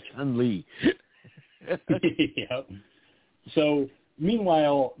little fucking Chun-Li. Yep. So,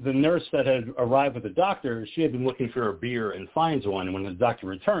 meanwhile, the nurse that had arrived with the doctor, she had been looking for a beer and finds one. And when the doctor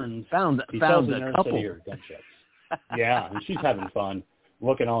returns, he tells the nurse to hear gunshots. Yeah, and she's having fun,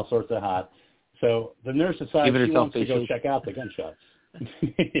 looking all sorts of hot. So the nurse decides she wants to go check out the gunshots.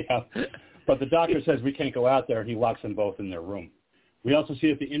 Yeah. But the doctor says we can't go out there, and he locks them both in their room. We also see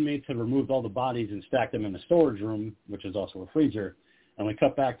that the inmates have removed all the bodies and stacked them in the storage room, which is also a freezer. And we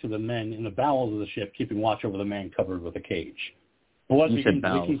cut back to the men in the bowels of the ship, keeping watch over the man covered with a cage. Blood begins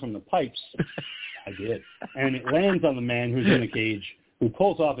leaking from the pipes. I did. And it lands on the man who's in the cage, who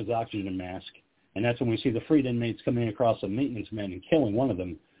pulls off his oxygen mask. And that's when we see the freed inmates coming across some maintenance men and killing one of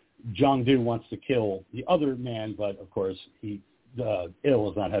them. Jong-do wants to kill the other man, but, of course, Il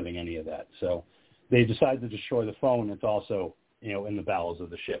is not having any of that. So they decide to destroy the phone. It's also, in the bowels of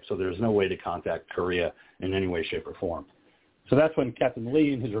the ship. So there's no way to contact Korea in any way, shape, or form. So that's when Captain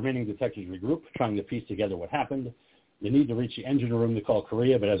Lee and his remaining detectives regroup, trying to piece together what happened. They need to reach the engine room to call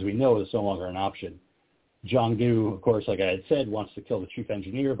Korea, but as we know, it's no longer an option. Jong-do, of course, like I had said, wants to kill the chief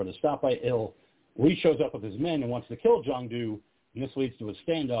engineer, but is stopped by Il. Lee shows up with his men and wants to kill Jong-do, and this leads to a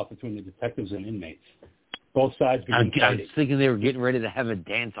standoff between the detectives and inmates. Both sides begin fighting. I was thinking they were getting ready to have a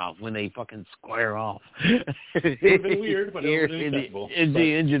dance-off when they fucking square off. It would have been weird, but it was acceptable. In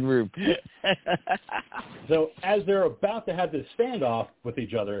the engine room. So as they're about to have this standoff with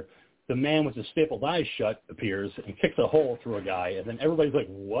each other, the man with the stapled eyes shut appears and kicks a hole through a guy, and then everybody's like,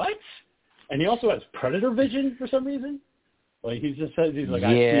 what? And he also has predator vision for some reason. Like, he just says, he's like,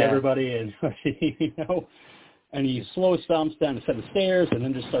 I see everybody, and, and he slow stomps down a set of stairs and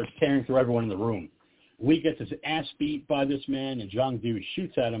then just starts tearing through everyone in the room. Lee gets his ass beat by this man, and Jong-do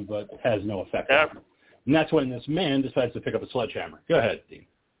shoots at him, but has no effect on him. And that's when this man decides to pick up a sledgehammer. Go ahead, Dean.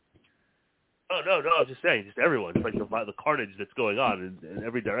 Oh, no, I was just saying, just everyone. It's like the carnage that's going on in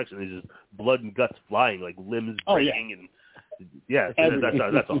every direction. There's just blood and guts flying, like limbs breaking.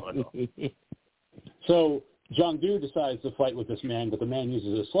 That's all. So Jong-do decides to fight with this man, but the man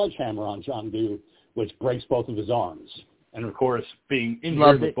uses a sledgehammer on Jong-do, which breaks both of his arms. And, of course, being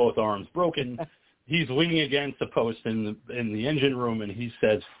injured with both arms broken, he's leaning against a post in the engine room, and he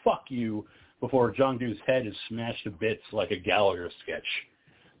says, fuck you, before Jong-do's head is smashed to bits like a Gallagher sketch.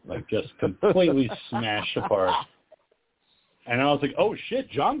 Like, just completely smashed apart. And I was like, oh, shit,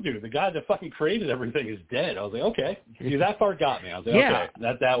 Jong-do, the guy that fucking created everything, is dead. I was like, okay. See, that part got me. I was like, okay,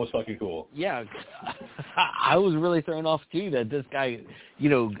 that was fucking cool. Yeah. I was really thrown off, too, that this guy,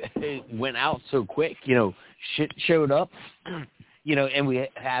 went out so quick. Shit showed up. And we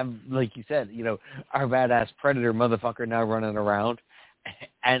have, like you said, our badass predator motherfucker now running around.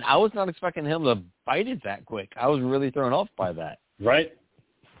 And I was not expecting him to bite it that quick. I was really thrown off by that. Right.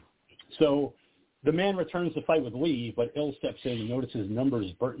 So the man returns to fight with Lee, but Il steps in and notices numbers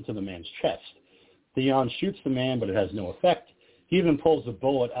burnt into the man's chest. Dion shoots the man, but it has no effect. He even pulls the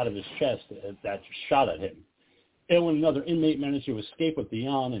bullet out of his chest that shot at him. Il and another inmate manage to escape with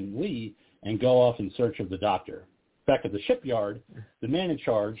Dion and Lee and go off in search of the doctor. Back at the shipyard, the man in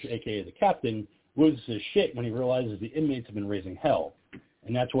charge, a.k.a. the captain, loses his shit when he realizes the inmates have been raising hell.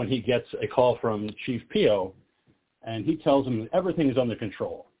 And that's when he gets a call from Chief Pio, and he tells him that everything is under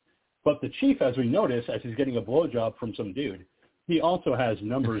control. But the chief, as we notice, as he's getting a blowjob from some dude, he also has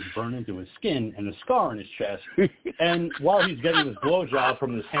numbers burned into his skin and a scar on his chest. And while he's getting this blowjob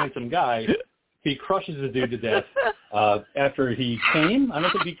from this handsome guy, he crushes the dude to death after he came. I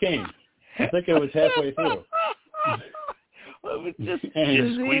don't think he came. I think it was halfway through. just He's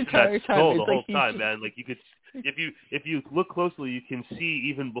the squeezing entire that time. skull It's the whole like he's time, just- man. Like you could, if you look closely, you can see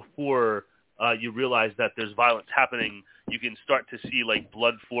even before you realize that there's violence happening. You can start to see like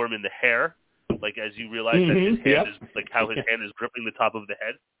blood form in the hair, like as you realize that his hand is like how his hand is gripping the top of the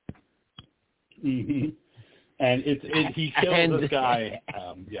head. Mm-hmm. And he kills this guy.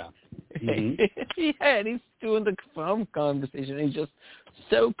 Yeah. Mm-hmm. Yeah, and he's doing the phone conversation. And he's just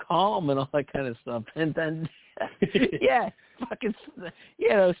so calm and all that kind of stuff. And then, yeah, fucking, you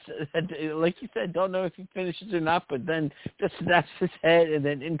know, like you said, don't know if he finishes or not, but then just snaps his head, and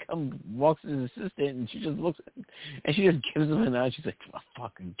then in walks his assistant, and she just looks at him, and she just gives him a nod. She's like, oh,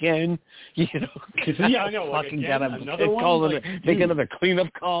 fuck, again? You know, yeah, I know. Like, fucking again, gotta another one? Like, make another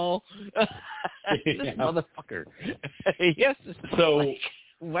cleanup call. This Yeah. motherfucker. Yes. So... Like,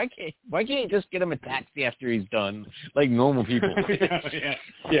 why can't you just get him a taxi after he's done, like normal people?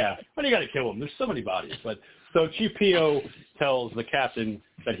 yeah. Why do you got to kill him? There's so many bodies. But so Chief P.O. tells the captain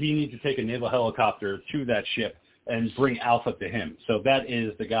that he needs to take a naval helicopter to that ship and bring Alpha to him. So that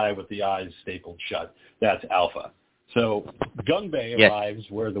is the guy with the eyes stapled shut. That's Alpha. So Gunbei arrives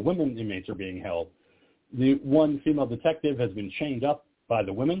where the women inmates are being held. The one female detective has been chained up by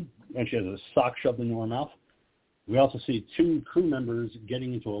the women, and she has a sock shoved into her mouth. We also see two crew members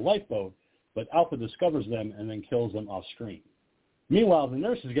getting into a lifeboat, but Alpha discovers them and then kills them off screen. Meanwhile, the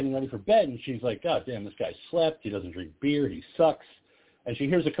nurse is getting ready for bed, and she's like, God damn, this guy slept. He doesn't drink beer. He sucks. And she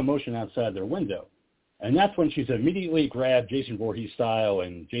hears a commotion outside their window. And that's when she's immediately grabbed Jason Voorhees style,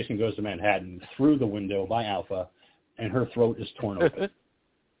 and Jason Goes to Manhattan through the window by Alpha, and her throat is torn open.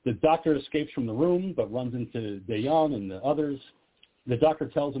 The doctor escapes from the room, but runs into Dayon and the others. The doctor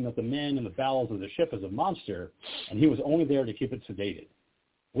tells him that the man in the bowels of the ship is a monster, and he was only there to keep it sedated.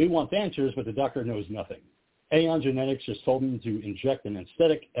 We want answers, but the doctor knows nothing. Aeon Genetics just told him to inject an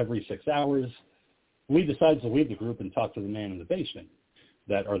anesthetic every 6 hours. Lee decides to leave the group and talk to the man in the basement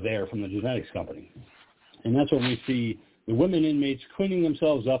that are there from the genetics company. And that's when we see the women inmates cleaning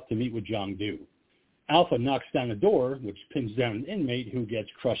themselves up to meet with Jong-do. Alpha knocks down a door, which pins down an inmate who gets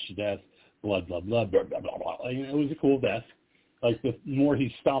crushed to death. Blood, blood, blood, blah, blah, blah, blah. And it was a cool death. Like, the more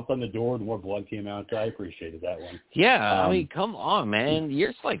he stomped on the door, the more blood came out. So I appreciated that one. Yeah, I mean, come on, man.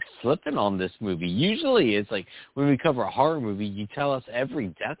 You're like slipping on this movie. Usually it's like when we cover a horror movie, you tell us every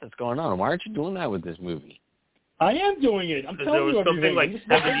death that's going on. Why aren't you doing that with this movie? I am doing it. I'm telling you everything. There was something like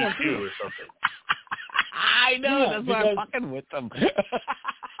 72 or something. I know. That's why I'm fucking with them.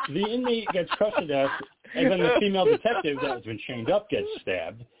 The inmate gets crushed to death, and then the female detective that has been chained up gets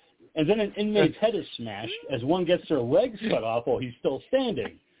stabbed. And then an inmate's head is smashed as one gets their legs cut off while he's still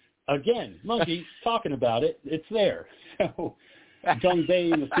standing. Again, Monkey talking about it. It's there. So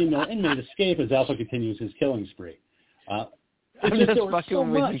Jung-bae and the female inmate escape as Alpha continues his killing spree. I'm just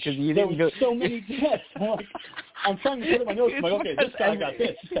fucking with you because you didn't go. So many deaths. I'm trying to put in my notes. I'm like, okay, this guy got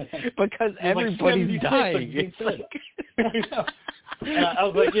this. Because everybody's dying. And I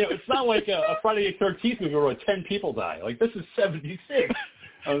was like, it's not like a Friday the 13th movie where 10 people die. Like, this is 76.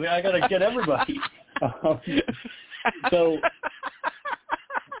 I was like, I got to get everybody. So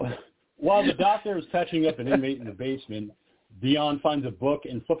while the doctor is patching up an inmate in the basement, Dion finds a book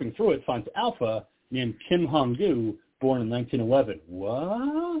and flipping through it finds Alpha named Kim Hong-gu, born in 1911.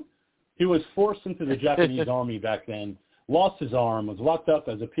 What? He was forced into the Japanese army back then, lost his arm, was locked up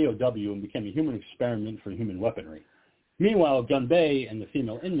as a POW, and became a human experiment for human weaponry. Meanwhile, Gunbei and the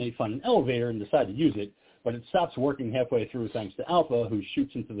female inmate find an elevator and decide to use it, but it stops working halfway through thanks to Alpha, who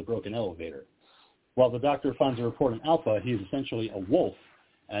shoots into the broken elevator. While the doctor finds a report on Alpha, he is essentially a wolf,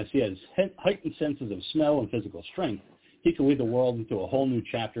 as he has heightened senses of smell and physical strength. He can lead the world into a whole new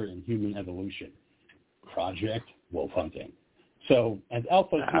chapter in human evolution. Project Wolf Hunting. So, as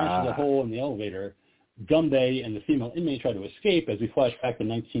Alpha smashes a hole in the elevator, Gunbei and the female inmate try to escape as we flash back to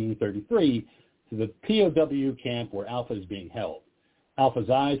 1933 to the POW camp where Alpha is being held. Alpha's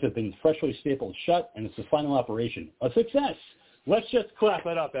eyes have been freshly stapled shut, and it's the final operation. A success! Let's just clap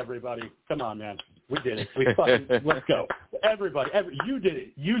it up, everybody. Come on, man. We did it. Let's go. Everybody, you did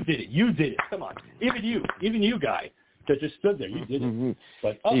it. You did it. You did it. Come on. Even you guy that just stood there. You did it.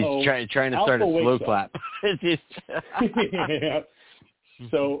 But he's trying to start a slow clap. Yeah.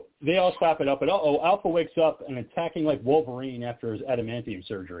 So they all clap it up, and Alpha wakes up and attacking like Wolverine after his adamantium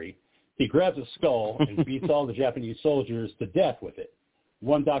surgery. He grabs a skull and beats all the Japanese soldiers to death with it.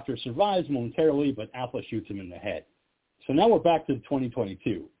 One doctor survives momentarily, but Alpha shoots him in the head. So now we're back to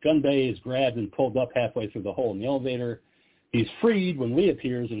 2022. Gunbei is grabbed and pulled up halfway through the hole in the elevator. He's freed when Lee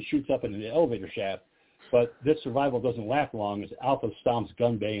appears and shoots up into the elevator shaft, but this survival doesn't last long as Alpha stomps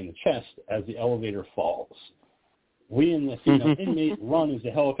Gunbei in the chest as the elevator falls. Lee and the female inmate run as the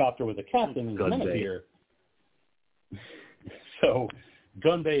helicopter with the captain and the men appear. So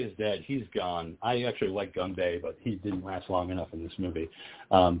Gunbei is dead. He's gone. I actually like Gunbei, but he didn't last long enough in this movie.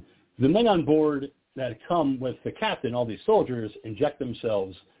 The men on board that come with the captain, all these soldiers, inject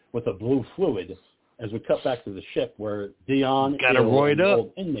themselves with a blue fluid as we cut back to the ship where Dion and the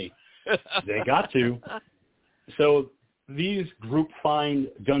old inmate, they got to. So these group find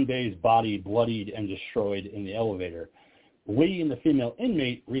Gunbei's body bloodied and destroyed in the elevator. Lee and the female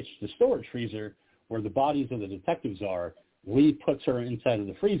inmate reach the storage freezer where the bodies of the detectives are. Lee puts her inside of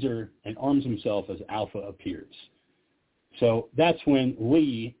the freezer and arms himself as Alpha appears. So that's when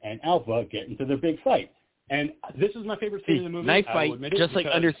Lee and Alpha get into their big fight. And this is my favorite scene in the movie. Knife fight, just like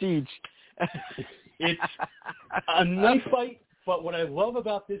Under Siege. It's a knife fight, but what I love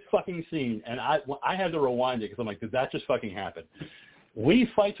about this fucking scene, and I had to rewind it because I'm like, did that just fucking happen? Lee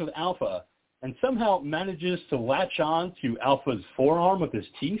fights with Alpha and somehow manages to latch on to Alpha's forearm with his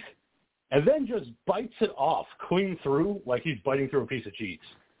teeth and then just bites it off clean through like he's biting through a piece of cheese.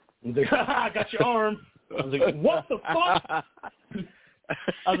 He's like, I got your arm. I was like, what the fuck?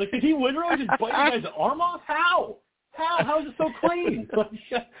 I was like, did he literally just bite the guy's arm off? How? How is it so clean?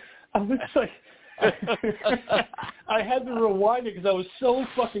 I was like, I had to rewind it because I was so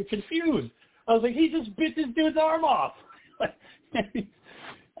fucking confused. I was like, he just bit this dude's arm off.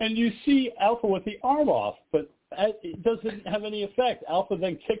 And you see Alpha with the arm off, but it doesn't have any effect. Alpha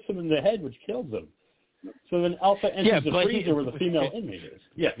then kicks him in the head, which kills him. So then Alpha enters the freezer where the female inmate is.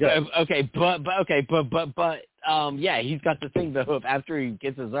 Yeah. Okay, but he's got the thing though. If after he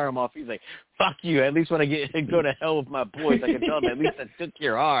gets his arm off, he's like, "Fuck you." At least when I go to hell with my boys, I can tell them at least I took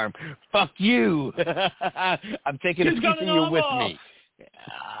your arm. Fuck you. I'm taking a piece of you with me.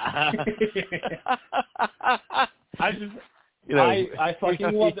 I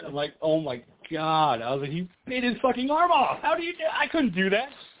fucking loved it. I'm like, oh my god. I was like, he bit his fucking arm off. How do you do? I couldn't do that.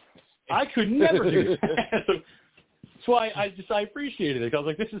 I could never do that. That's why I appreciated it. I was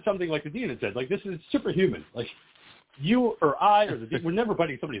like, this is something like the Dean had said. Like, this is superhuman. Like, you or I or the Dean, we're never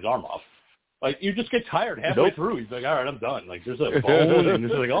biting somebody's arm off. Like, you just get tired halfway through. He's like, all right, I'm done. Like, there's a bone and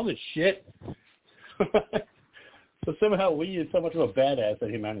there's like all this shit. So somehow Lee is so much of a badass that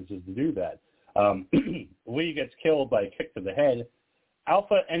he manages to do that. Lee gets killed by a kick to the head.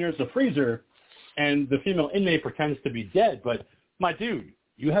 Alpha enters the freezer, and the female inmate pretends to be dead. But, my dude,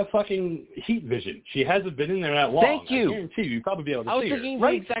 you have fucking heat vision. She hasn't been in there that long. Thank you. I guarantee you'd probably be able to see her. I was thinking the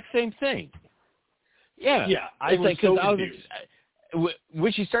exact same thing. Yeah. Yeah, I was so confused.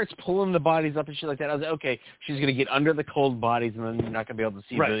 When she starts pulling the bodies up and shit like that, I was like, okay, she's going to get under the cold bodies and then you're not going to be able to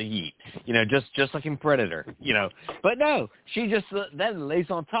see the heat. Just like in Predator, But no, she just then lays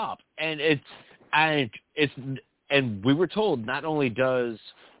on top. And and we were told not only does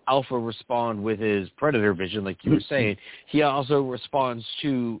Alpha respond with his Predator vision, like you were saying, he also responds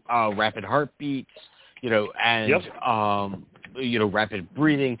to rapid heartbeats, rapid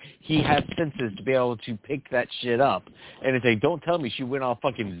breathing. He has senses to be able to pick that shit up. And if they don't tell me she went all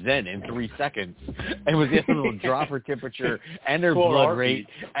fucking zen in 3 seconds and was able to drop her temperature and her blood rate.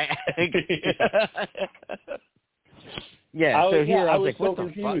 So here I was like, what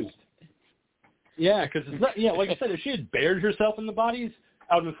the fuck? Yeah, because like I said, if she had buried herself in the bodies,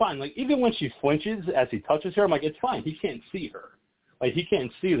 I would have been fine. Like, even when she flinches as he touches her, I'm like, it's fine. He can't see her. Like, he can't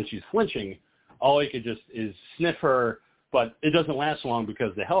see that she's flinching. All he could just is sniff her, but it doesn't last long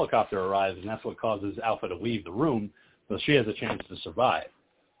because the helicopter arrives, and that's what causes Alpha to leave the room, so she has a chance to survive.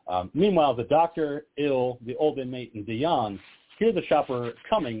 Meanwhile, the doctor, the old inmate, and Dion hear the chopper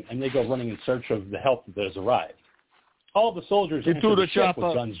coming, and they go running in search of the help that has arrived. All the soldiers enter the ship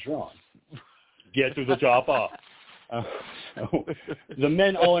with guns drawn. Get to the chopper. So the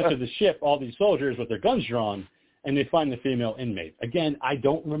men all enter the ship, all these soldiers with their guns drawn, and they find the female inmate. Again, I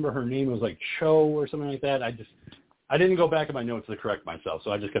don't remember her name. It was like Cho or something like that. I didn't go back in my notes to correct myself,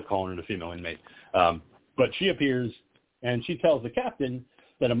 so I just kept calling her the female inmate. But she appears, and she tells the captain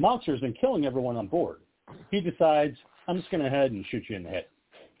that a monster has been killing everyone on board. He decides, I'm just going to head and shoot you in the head.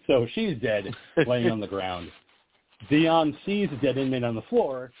 So she's dead, laying on the ground. Dion sees the dead inmate on the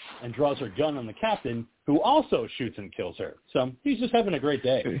floor and draws her gun on the captain, who also shoots and kills her. So he's just having a great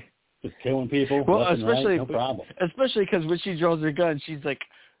day. Just killing people, left and right, no problem. Especially because when she draws her gun, she's like,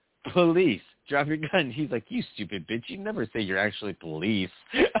 police, drop your gun. He's like, you stupid bitch, you never say you're actually police.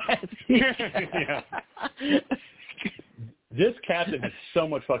 This captain has so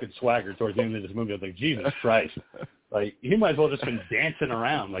much fucking swagger towards the end of this movie. I was like, Jesus Christ. Like, he might as well just been dancing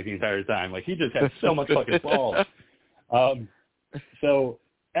around like the entire time. Like, he just had so much fucking balls. So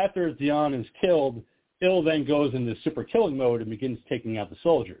after Dion is killed, Il then goes into super killing mode and begins taking out the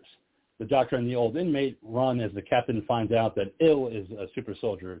soldiers. The doctor and the old inmate run as the captain finds out that Il is a super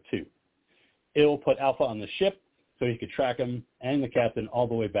soldier too. Il put Alpha on the ship, so he could track him and the captain all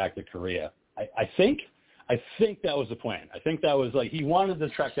the way back to Korea. I think that was the plan. I think that was he wanted to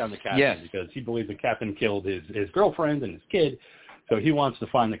track down the captain because he believed the captain killed his girlfriend and his kid, so he wants to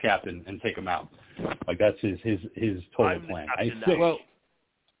find the captain and take him out. That's his total plan. I think. Well,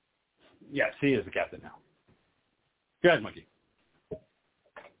 yes, he is the captain now. Go ahead, Monkey.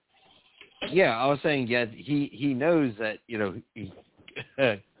 Yeah, I was saying, he knows that, he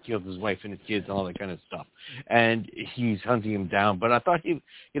killed his wife and his kids and all that kind of stuff. And he's hunting him down. But I thought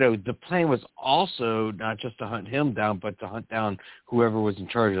the plan was also not just to hunt him down, but to hunt down whoever was in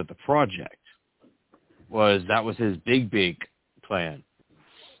charge of the project. That was his big plan.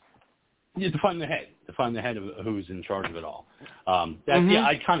 Yeah, to find the head of who's in charge of it all. Yeah,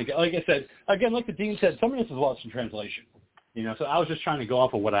 I kind of, like I said, again, like the Dean said, some of this is lost in translation. So I was just trying to go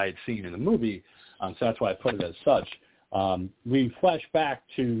off of what I had seen in the movie, so that's why I put it as such. We flash back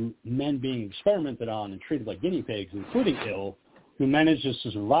to men being experimented on and treated like guinea pigs, including Il, who manages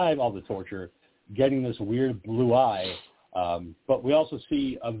to survive all the torture, getting this weird blue eye. But we also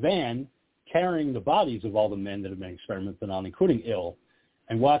see a van carrying the bodies of all the men that have been experimented on, including Il,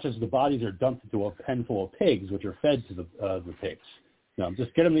 and watch as the bodies are dumped into a pen full of pigs, which are fed to the pigs.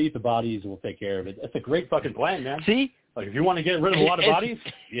 Just get them to eat the bodies, and we'll take care of it. That's a great fucking plan, man. See? If you want to get rid of a lot of bodies,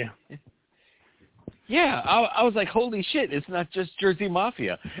 yeah. Yeah, I was like, holy shit, it's not just Jersey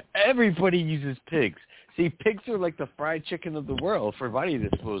Mafia. Everybody uses pigs. See, pigs are like the fried chicken of the world for body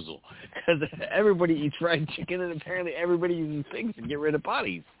disposal. Because everybody eats fried chicken, and apparently everybody uses pigs to get rid of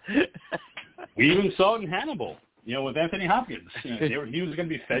bodies. We even saw it in Hannibal, with Anthony Hopkins. He was going to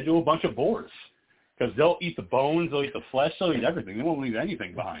be fed to a bunch of boars. Because they'll eat the bones, they'll eat the flesh, they'll eat everything. They won't leave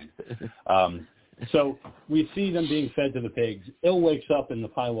anything behind. So we see them being fed to the pigs. Il wakes up in the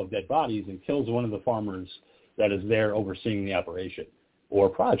pile of dead bodies and kills one of the farmers that is there overseeing the operation, or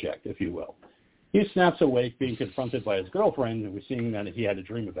project, if you will. He snaps awake, being confronted by his girlfriend, and we're seeing that he had a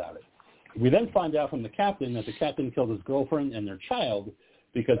dream about it. We then find out from the captain that the captain killed his girlfriend and their child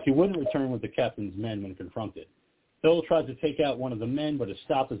because he wouldn't return with the captain's men when confronted. Il tries to take out one of the men, but is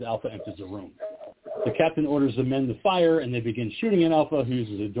stopped as Alpha enters the room. The captain orders the men to fire, and they begin shooting at Alpha, who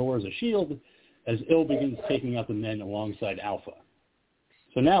uses the door as a shield, as Il begins taking out the men alongside Alpha.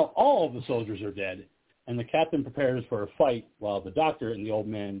 So now all of the soldiers are dead, and the captain prepares for a fight while the doctor and the old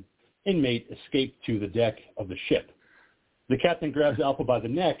man inmate escape to the deck of the ship. The captain grabs Alpha by the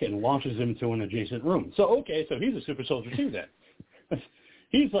neck and launches him to an adjacent room. So he's a super soldier too then.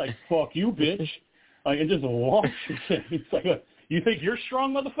 He's like, fuck you, bitch. And just launches him. It's like, you think you're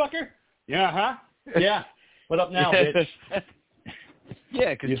strong, motherfucker? Yeah, huh? Yeah. What up now, bitch?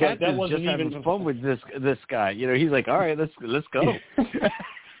 Yeah, because Captain's just having fun with this guy. He's like, all right, let's go.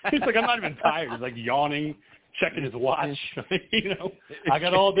 He's like, I'm not even tired. He's like yawning, checking his watch. I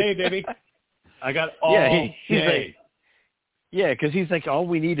got all day, baby. I got all day. Because he's like, all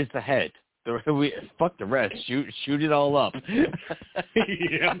we need is the head. Fuck the rest. Shoot it all up.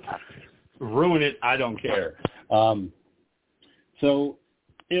 Yeah. Ruin it. I don't care. So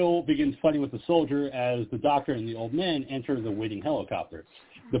Il begins fighting with the soldier as the doctor and the old man enter the waiting helicopter.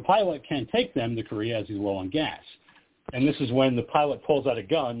 The pilot can't take them to Korea as he's low on gas. And this is when the pilot pulls out a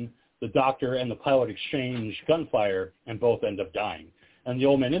gun, the doctor and the pilot exchange gunfire, and both end up dying. And the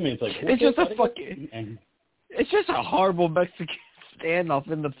old man inmate's like, it's just a horrible Mexican standoff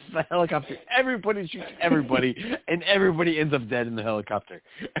in the helicopter. Everybody shoots everybody, and everybody ends up dead in the helicopter.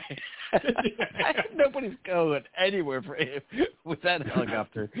 Nobody's going anywhere with that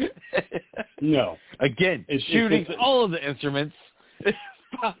helicopter. No. Again, shooting all of the instruments.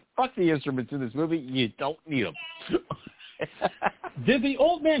 Fuck the instruments in this movie. You don't need them. Did the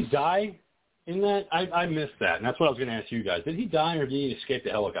old man die in that? I missed that, and that's what I was going to ask you guys. Did he die, or did he escape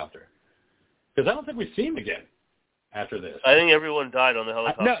the helicopter? Because I don't think we see him again after this. I think everyone died on the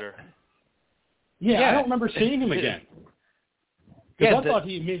helicopter. No. I don't remember seeing him again. Because I thought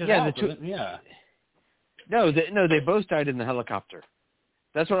he made it out. No, they both died in the helicopter.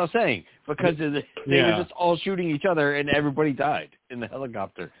 That's what I was saying. Because they were just all shooting each other, and everybody died in the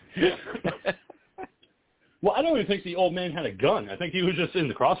helicopter. Well, I don't even think the old man had a gun. I think he was just in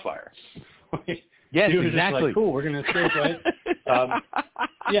the crossfire. Yes, he was exactly. Just like, cool, we're going to escape, right?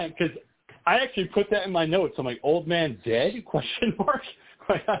 Because I actually put that in my notes. I'm like, old man dead? Question mark.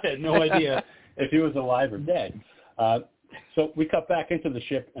 I had no idea if he was alive or dead. So we cut back into the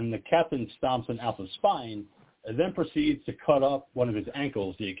ship, and the captain stomps on Alpha's spine, and then proceeds to cut up one of his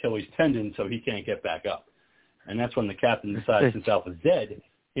ankles, the Achilles tendon, so he can't get back up. And that's when the captain decides, since Alpha's dead,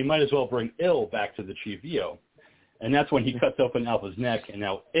 he might as well bring Il back to the Chief EO. And that's when he cuts open Alpha's neck, and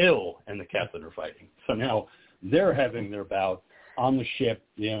now Il and the captain are fighting. So now they're having their bout on the ship.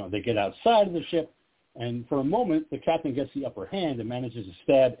 They get outside of the ship, And for a moment, the captain gets the upper hand and manages to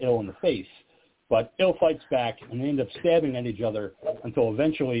stab Il in the face. But Il fights back, and they end up stabbing at each other until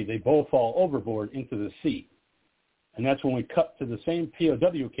eventually they both fall overboard into the sea. And that's when we cut to the same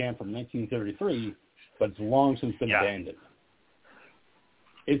POW camp from 1933, but it's long since been abandoned.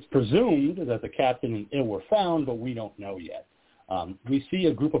 It's presumed that the captain and Il were found, but we don't know yet. We see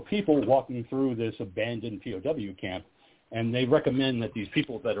a group of people walking through this abandoned POW camp, and they recommend that these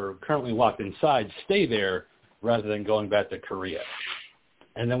people that are currently locked inside stay there rather than going back to Korea.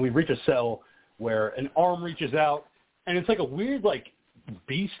 And then we reach a cell where an arm reaches out, and it's like a weird, like,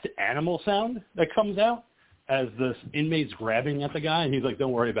 beast animal sound that comes out as this inmate's grabbing at the guy, and he's like,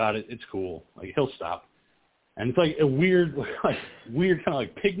 don't worry about it, it's cool. Like, he'll stop. And it's like a weird kind of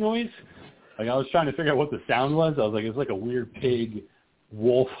like pig noise. Like, I was trying to figure out what the sound was. I was like, it's like a weird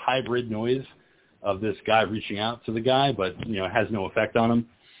pig-wolf hybrid noise of this guy reaching out to the guy, but, you know, it has no effect on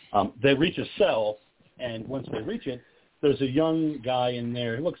him. They reach a cell, and once they reach it, there's a young guy in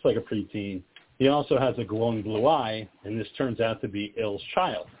there. He looks like a preteen. He also has a glowing blue eye, and this turns out to be Il's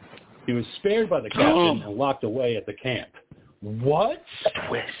child. He was spared by the captain and locked away at the camp. What?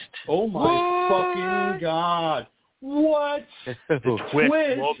 Twist. Oh, my fucking God. What? The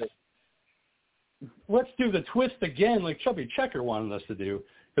twist. Let's do the twist again like Chubby Checker wanted us to do,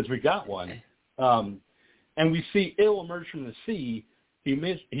 because we got one. And we see Il emerge from the sea. He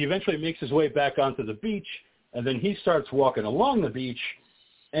eventually makes his way back onto the beach, and then he starts walking along the beach,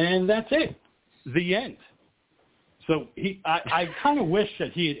 and that's it. The end. So I kind of wish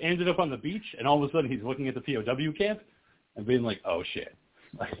that he had ended up on the beach, and all of a sudden he's looking at the POW camp and being like, oh, shit.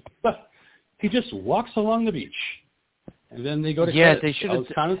 But he just walks along the beach, and then they go to credits. They should I was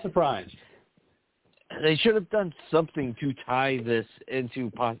kind of surprised. They should have done something to tie this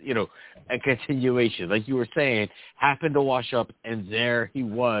into, you know, a continuation. Like you were saying, happened to wash up, and there he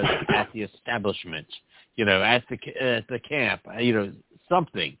was at the establishment, you know, at the camp, you know,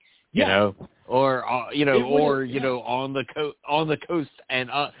 something. You know, or you know, on the coast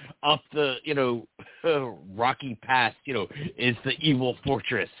and up the, you know, rocky pass, you know, is the evil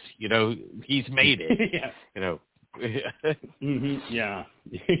fortress. You know, he's made it. You know. Yeah,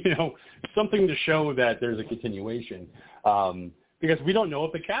 you know, something to show that there's a continuation, because we don't know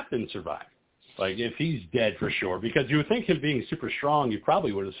if the captain survived. Like, if he's dead for sure, because you would think him being super strong, he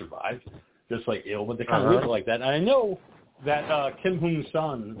probably would have survived, just like Il, but they kind of leave it like that. And I know that Kim Hoon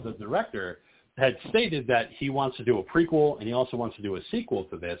Seon, the director, had stated that he wants to do a prequel and he also wants to do a sequel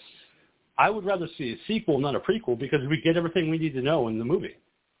to this. I would rather see a sequel, not a prequel, because we get everything we need to know in the movie.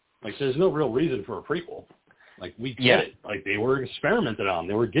 Like, there's no real reason for a prequel. Like, we get it. Like, they were experimented on.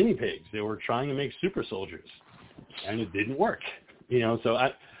 They were guinea pigs. They were trying to make super soldiers, and it didn't work. You know, so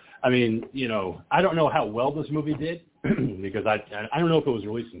I mean, you know, I don't know how well this movie did because I don't know if it was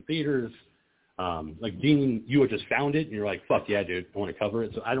released in theaters. Like, Dean, you had just found it, and you're like, fuck yeah, dude, I want to cover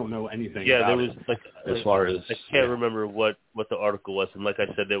it. So I don't know anything about there was, it, like, as far as... I can't remember what the article was, and like I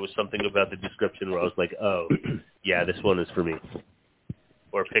said, there was something about the description where I was like, oh, yeah, this one is for me.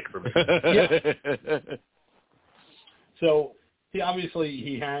 Or pick for me. So, he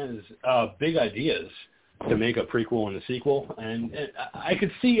has big ideas to make a prequel and a sequel, and I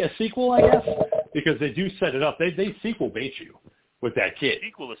could see a sequel, I guess, because they do set it up. They sequel bait you with that kid. The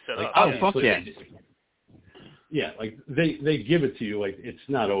sequel is set like, up. Oh, fuck yeah. Yeah, like, they give it to you like it's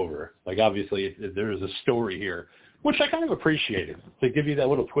not over. Like, obviously, there is a story here, which I kind of appreciated. They give you that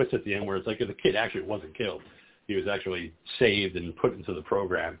little twist at the end where it's like the kid actually wasn't killed. He was actually saved and put into the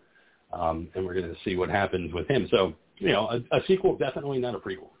program, and we're going to see what happens with him. So, you know, a sequel, definitely not a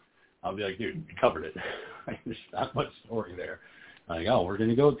prequel. I'll be like, dude, you covered it. There's not much story there. Like, oh, we're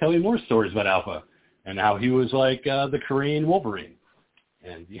going to go tell you more stories about Alpha and how he was like the Korean Wolverine.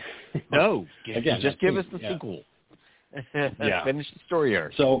 And no, again, just give us the sequel. Finish the story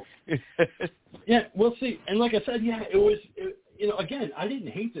arc. So, yeah, we'll see. And like I said, it was, you know, again, I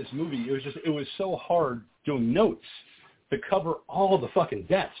didn't hate this movie. It was so hard doing notes to cover all the fucking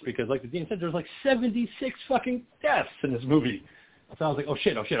deaths, because like the Dean said, there's like 76 fucking deaths in this movie. So I was like, oh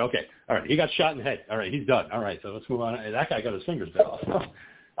shit, okay. All right, he got shot in the head. All right, he's done. All right, so let's move on. And that guy got his fingers bit off.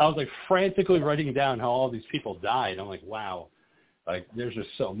 I was like frantically writing down how all these people died. I'm like, wow, like there's just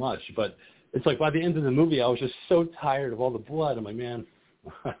so much. But it's like by the end of the movie, I was just so tired of all the blood. I'm like, man,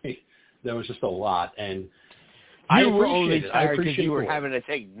 there was just a lot. And you were only tired because you were having to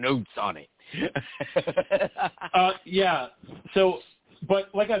take notes on it. Yeah. So, but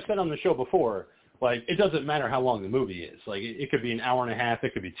like I've said on the show before, like, it doesn't matter how long the movie is. Like, it could be an hour and a half.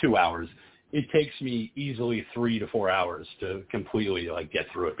 It could be 2 hours. It takes me easily 3 to 4 hours to completely, like, get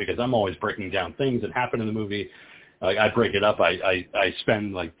through it, because I'm always breaking down things that happen in the movie. Like, I break it up. I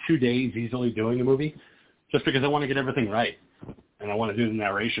spend like 2 days easily doing a movie just because I want to get everything right. And I want to do the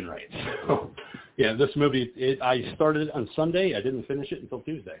narration right. So, yeah, this movie, I started it on Sunday. I didn't finish it until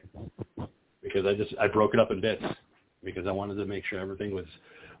Tuesday because I broke it up in bits because I wanted to make sure everything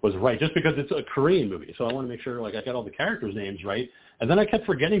was right. Just because it's a Korean movie, so I want to make sure like I got all the characters' names right. And then I kept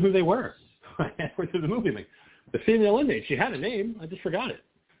forgetting who they were halfway through the movie. Like, the female inmate, she had a name. I just forgot it.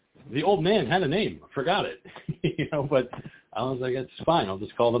 The old man had a name. I forgot it. But I was like, it's fine. I'll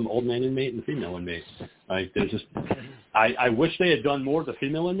just call them old man inmate and female inmate. Like, there's just, I wish they had done more with the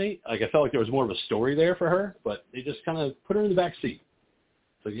female inmate. Like, I felt like there was more of a story there for her, but they just kind of put her in the back seat.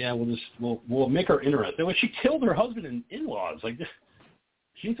 So yeah, we'll make her interesting. Like, she killed her husband and in-laws. Like,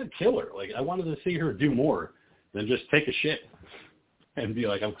 she's a killer. Like, I wanted to see her do more than just take a shit and be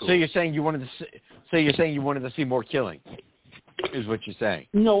like, I'm cool. So you're saying you wanted to see more killing, is what you're saying?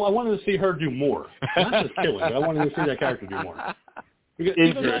 No, I wanted to see her do more. Not just killing. But I wanted to see that character do more. Because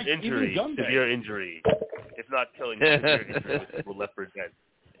Injury, severe injury. If not killing, severe injury will left for dead.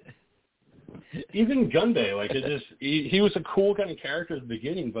 Even Gunday, like, he was a cool kind of character at the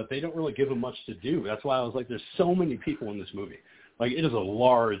beginning, but they don't really give him much to do. That's why I was like, there's so many people in this movie. Like, it is a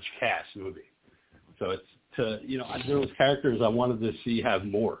large cast movie. So it's there was characters I wanted to see have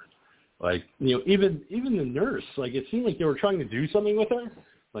more. Like, even the nurse, like, it seemed like they were trying to do something with her,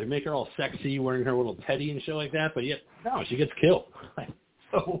 like make her all sexy, wearing her little teddy and shit like that, but yet, no, she gets killed.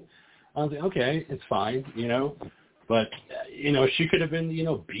 So I was like, okay, it's fine, But, she could have been,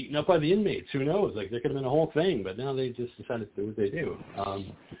 beaten up by the inmates. Who knows? Like, there could have been a whole thing, but now they just decided to do what they do.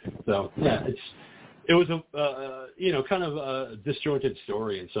 So, yeah, it was a, kind of a disjointed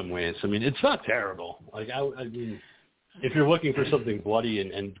story in some ways. I mean, it's not terrible. Like, I mean, if you're looking for something bloody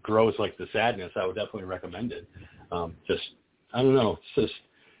and gross like The Sadness, I would definitely recommend it. I don't know. It's just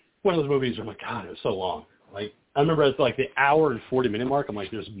one of those movies where I'm like, God, it was so long. Like, I remember at like the hour and 40-minute mark, I'm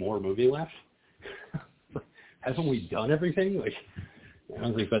like, there's more movie left? Haven't we done everything? Like, I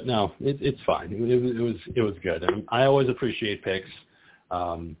was like, but no, it's fine. It was good. And I always appreciate picks,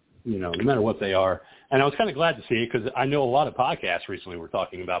 no matter what they are. And I was kind of glad to see it because I know a lot of podcasts recently were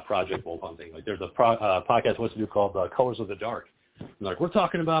talking about Project Wolf Hunting. Like, there's a podcast what's to do called Colors of the Dark. And like, we're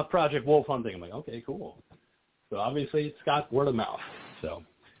talking about Project Wolf Hunting. I'm like, okay, cool. So obviously it's got word of mouth. So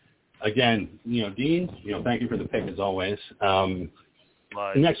again, Dean, thank you for the pick as always.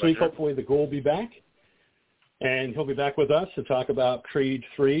 Next week, hopefully the Ghoul will be back. And he'll be back with us to talk about Creed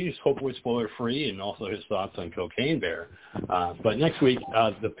 3, hopefully spoiler-free, and also his thoughts on Cocaine Bear. But next week,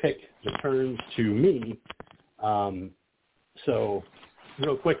 the pick returns to me. So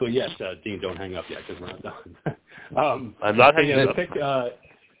real quickly, yes, Dean, don't hang up yet because we're not done. I'm not hanging up.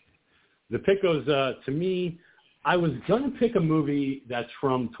 The pick goes to me. I was going to pick a movie that's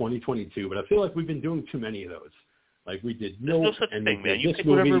from 2022, but I feel like we've been doing too many of those. Like, we did no such thing, man. You pick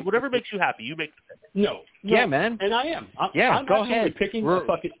whatever makes you happy. You make the pick. No. Yeah, man. And I am. I'm go ahead. Picking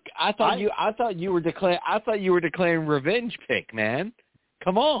I thought you were declaring revenge pick, man.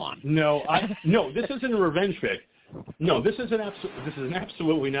 Come on. No, this isn't a revenge pick. No, this is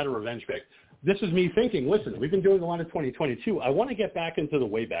absolutely not a revenge pick. This is me thinking, listen, we've been doing a lot of 2022. I want to get back into the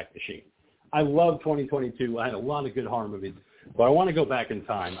Wayback Machine. I love 2022. I had a lot of good horror movies, but I want to go back in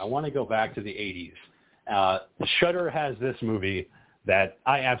time. I want to go back to the 80s. Shudder has this movie that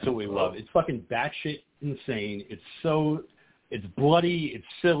I absolutely love. It's fucking batshit insane. It's bloody, it's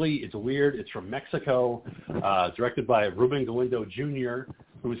silly, it's weird. It's from Mexico, directed by Ruben Galindo Jr.,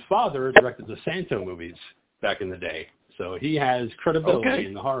 whose father directed the Santo movies back in the day. So he has credibility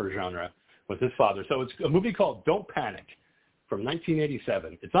in the horror genre with his father. So it's a movie called Don't Panic from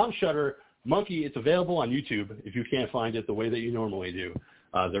 1987. It's on Shudder. Monkey, it's available on YouTube if you can't find it the way that you normally do.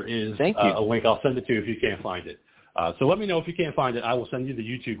 There is a link. I'll send it to you if you can't find it. So let me know if you can't find it. I will send you the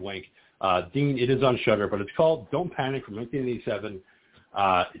YouTube link. Dean, it is on Shudder, but it's called Don't Panic from 1987.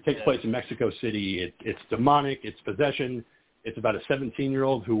 It takes place in Mexico City. It's demonic. It's possession. It's about a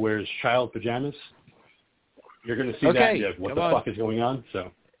 17-year-old who wears child pajamas. You're going to see that. What the fuck is going on?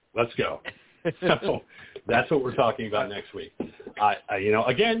 So let's go. So that's what we're talking about next week.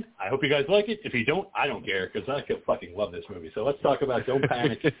 Again, I hope you guys like it. If you don't, I don't care because I could fucking love this movie. So let's talk about Don't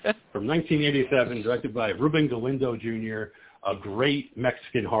Panic from 1987, directed by Ruben Galindo Jr., a great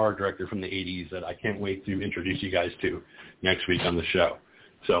Mexican horror director from the 80s that I can't wait to introduce you guys to next week on the show.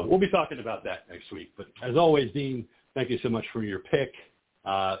 So we'll be talking about that next week. But as always, Dean, thank you so much for your pick.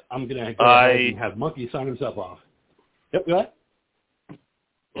 I'm going to go ahead and have Monkey sign himself off. Yep, go ahead.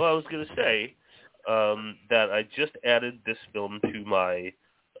 Well, I was going to say that I just added this film to my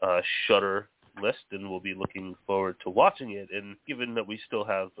Shudder list, and we'll be looking forward to watching it. And given that we still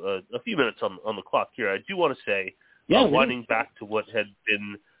have a few minutes on the clock here, I do want to say winding back to what had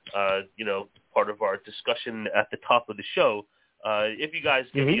been, part of our discussion at the top of the show, if you guys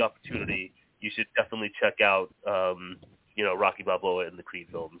get the opportunity, you should definitely check out, Rocky Balboa and the Creed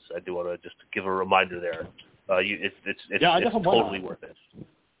films. I do want to just give a reminder there. It's totally worth it.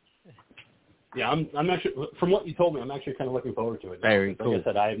 Yeah, I'm actually, from what you told me, I'm actually kind of looking forward to it. Very cool. Like I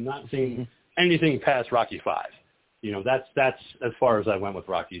said, I have not seen anything past Rocky 5. That's as far as I went with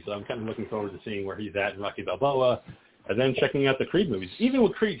Rocky. So I'm kind of looking forward to seeing where he's at in Rocky Balboa, and then checking out the Creed movies. Even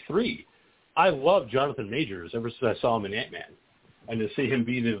with Creed 3, I love Jonathan Majors ever since I saw him in Ant-Man. And to see him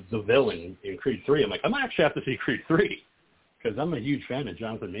be the villain in Creed 3, I'm like, I might actually have to see Creed 3 because I'm a huge fan of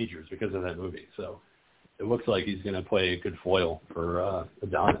Jonathan Majors because of that movie. So it looks like he's going to play a good foil for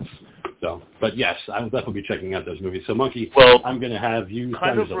Adonis. So, but yes, I will definitely be checking out those movies. So, Monkey, I'm going to have you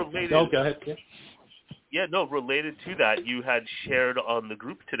kind of related. Oh, go ahead. Yeah, no, related to that, you had shared on the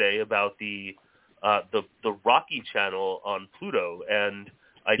group today about the Rocky channel on Pluto, and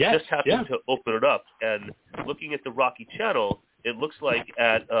I just happened to open it up, and looking at the Rocky channel, it looks like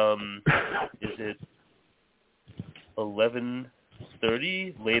at is it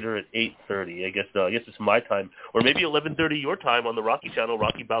 11:30, later at 8:30. I guess it's my time, or maybe 11:30 your time on the Rocky channel.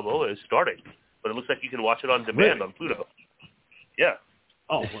 Rocky Balboa is starting, but it looks like you can watch it on demand on Pluto. Yeah.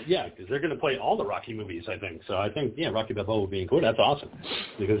 Oh, well, yeah, because they're going to play all the Rocky movies, I think. So I think, Rocky Balboa will be included. That's awesome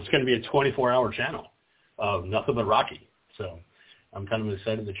because it's going to be a 24-hour channel of nothing but Rocky. So I'm kind of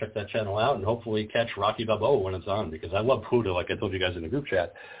excited to check that channel out and hopefully catch Rocky Balboa when it's on because I love Pluto, like I told you guys in the group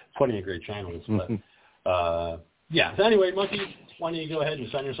chat. Plenty of great channels. But, So anyway, Monkey, why don't you go ahead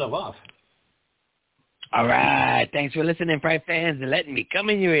and sign yourself off? All right. Thanks for listening, Fright fans, and letting me come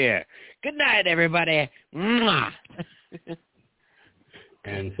in your ear. Good night, everybody. Mwah.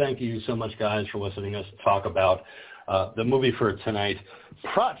 And thank you so much, guys, for listening to us talk about the movie for tonight,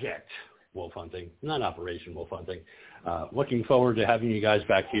 Project Wolf Hunting, not Operation Wolf Hunting. Looking forward to having you guys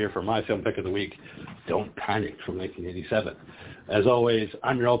back here for my film pick of the week, Don't Panic from 1987. As always,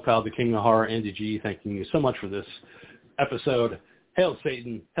 I'm your old pal, the King of Horror, Andy G. Thanking you so much for this episode. Hail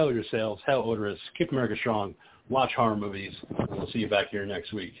Satan, hail yourselves, hail Odorous, keep America strong, watch horror movies, and we'll see you back here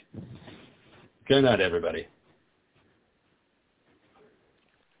next week. Good night, everybody.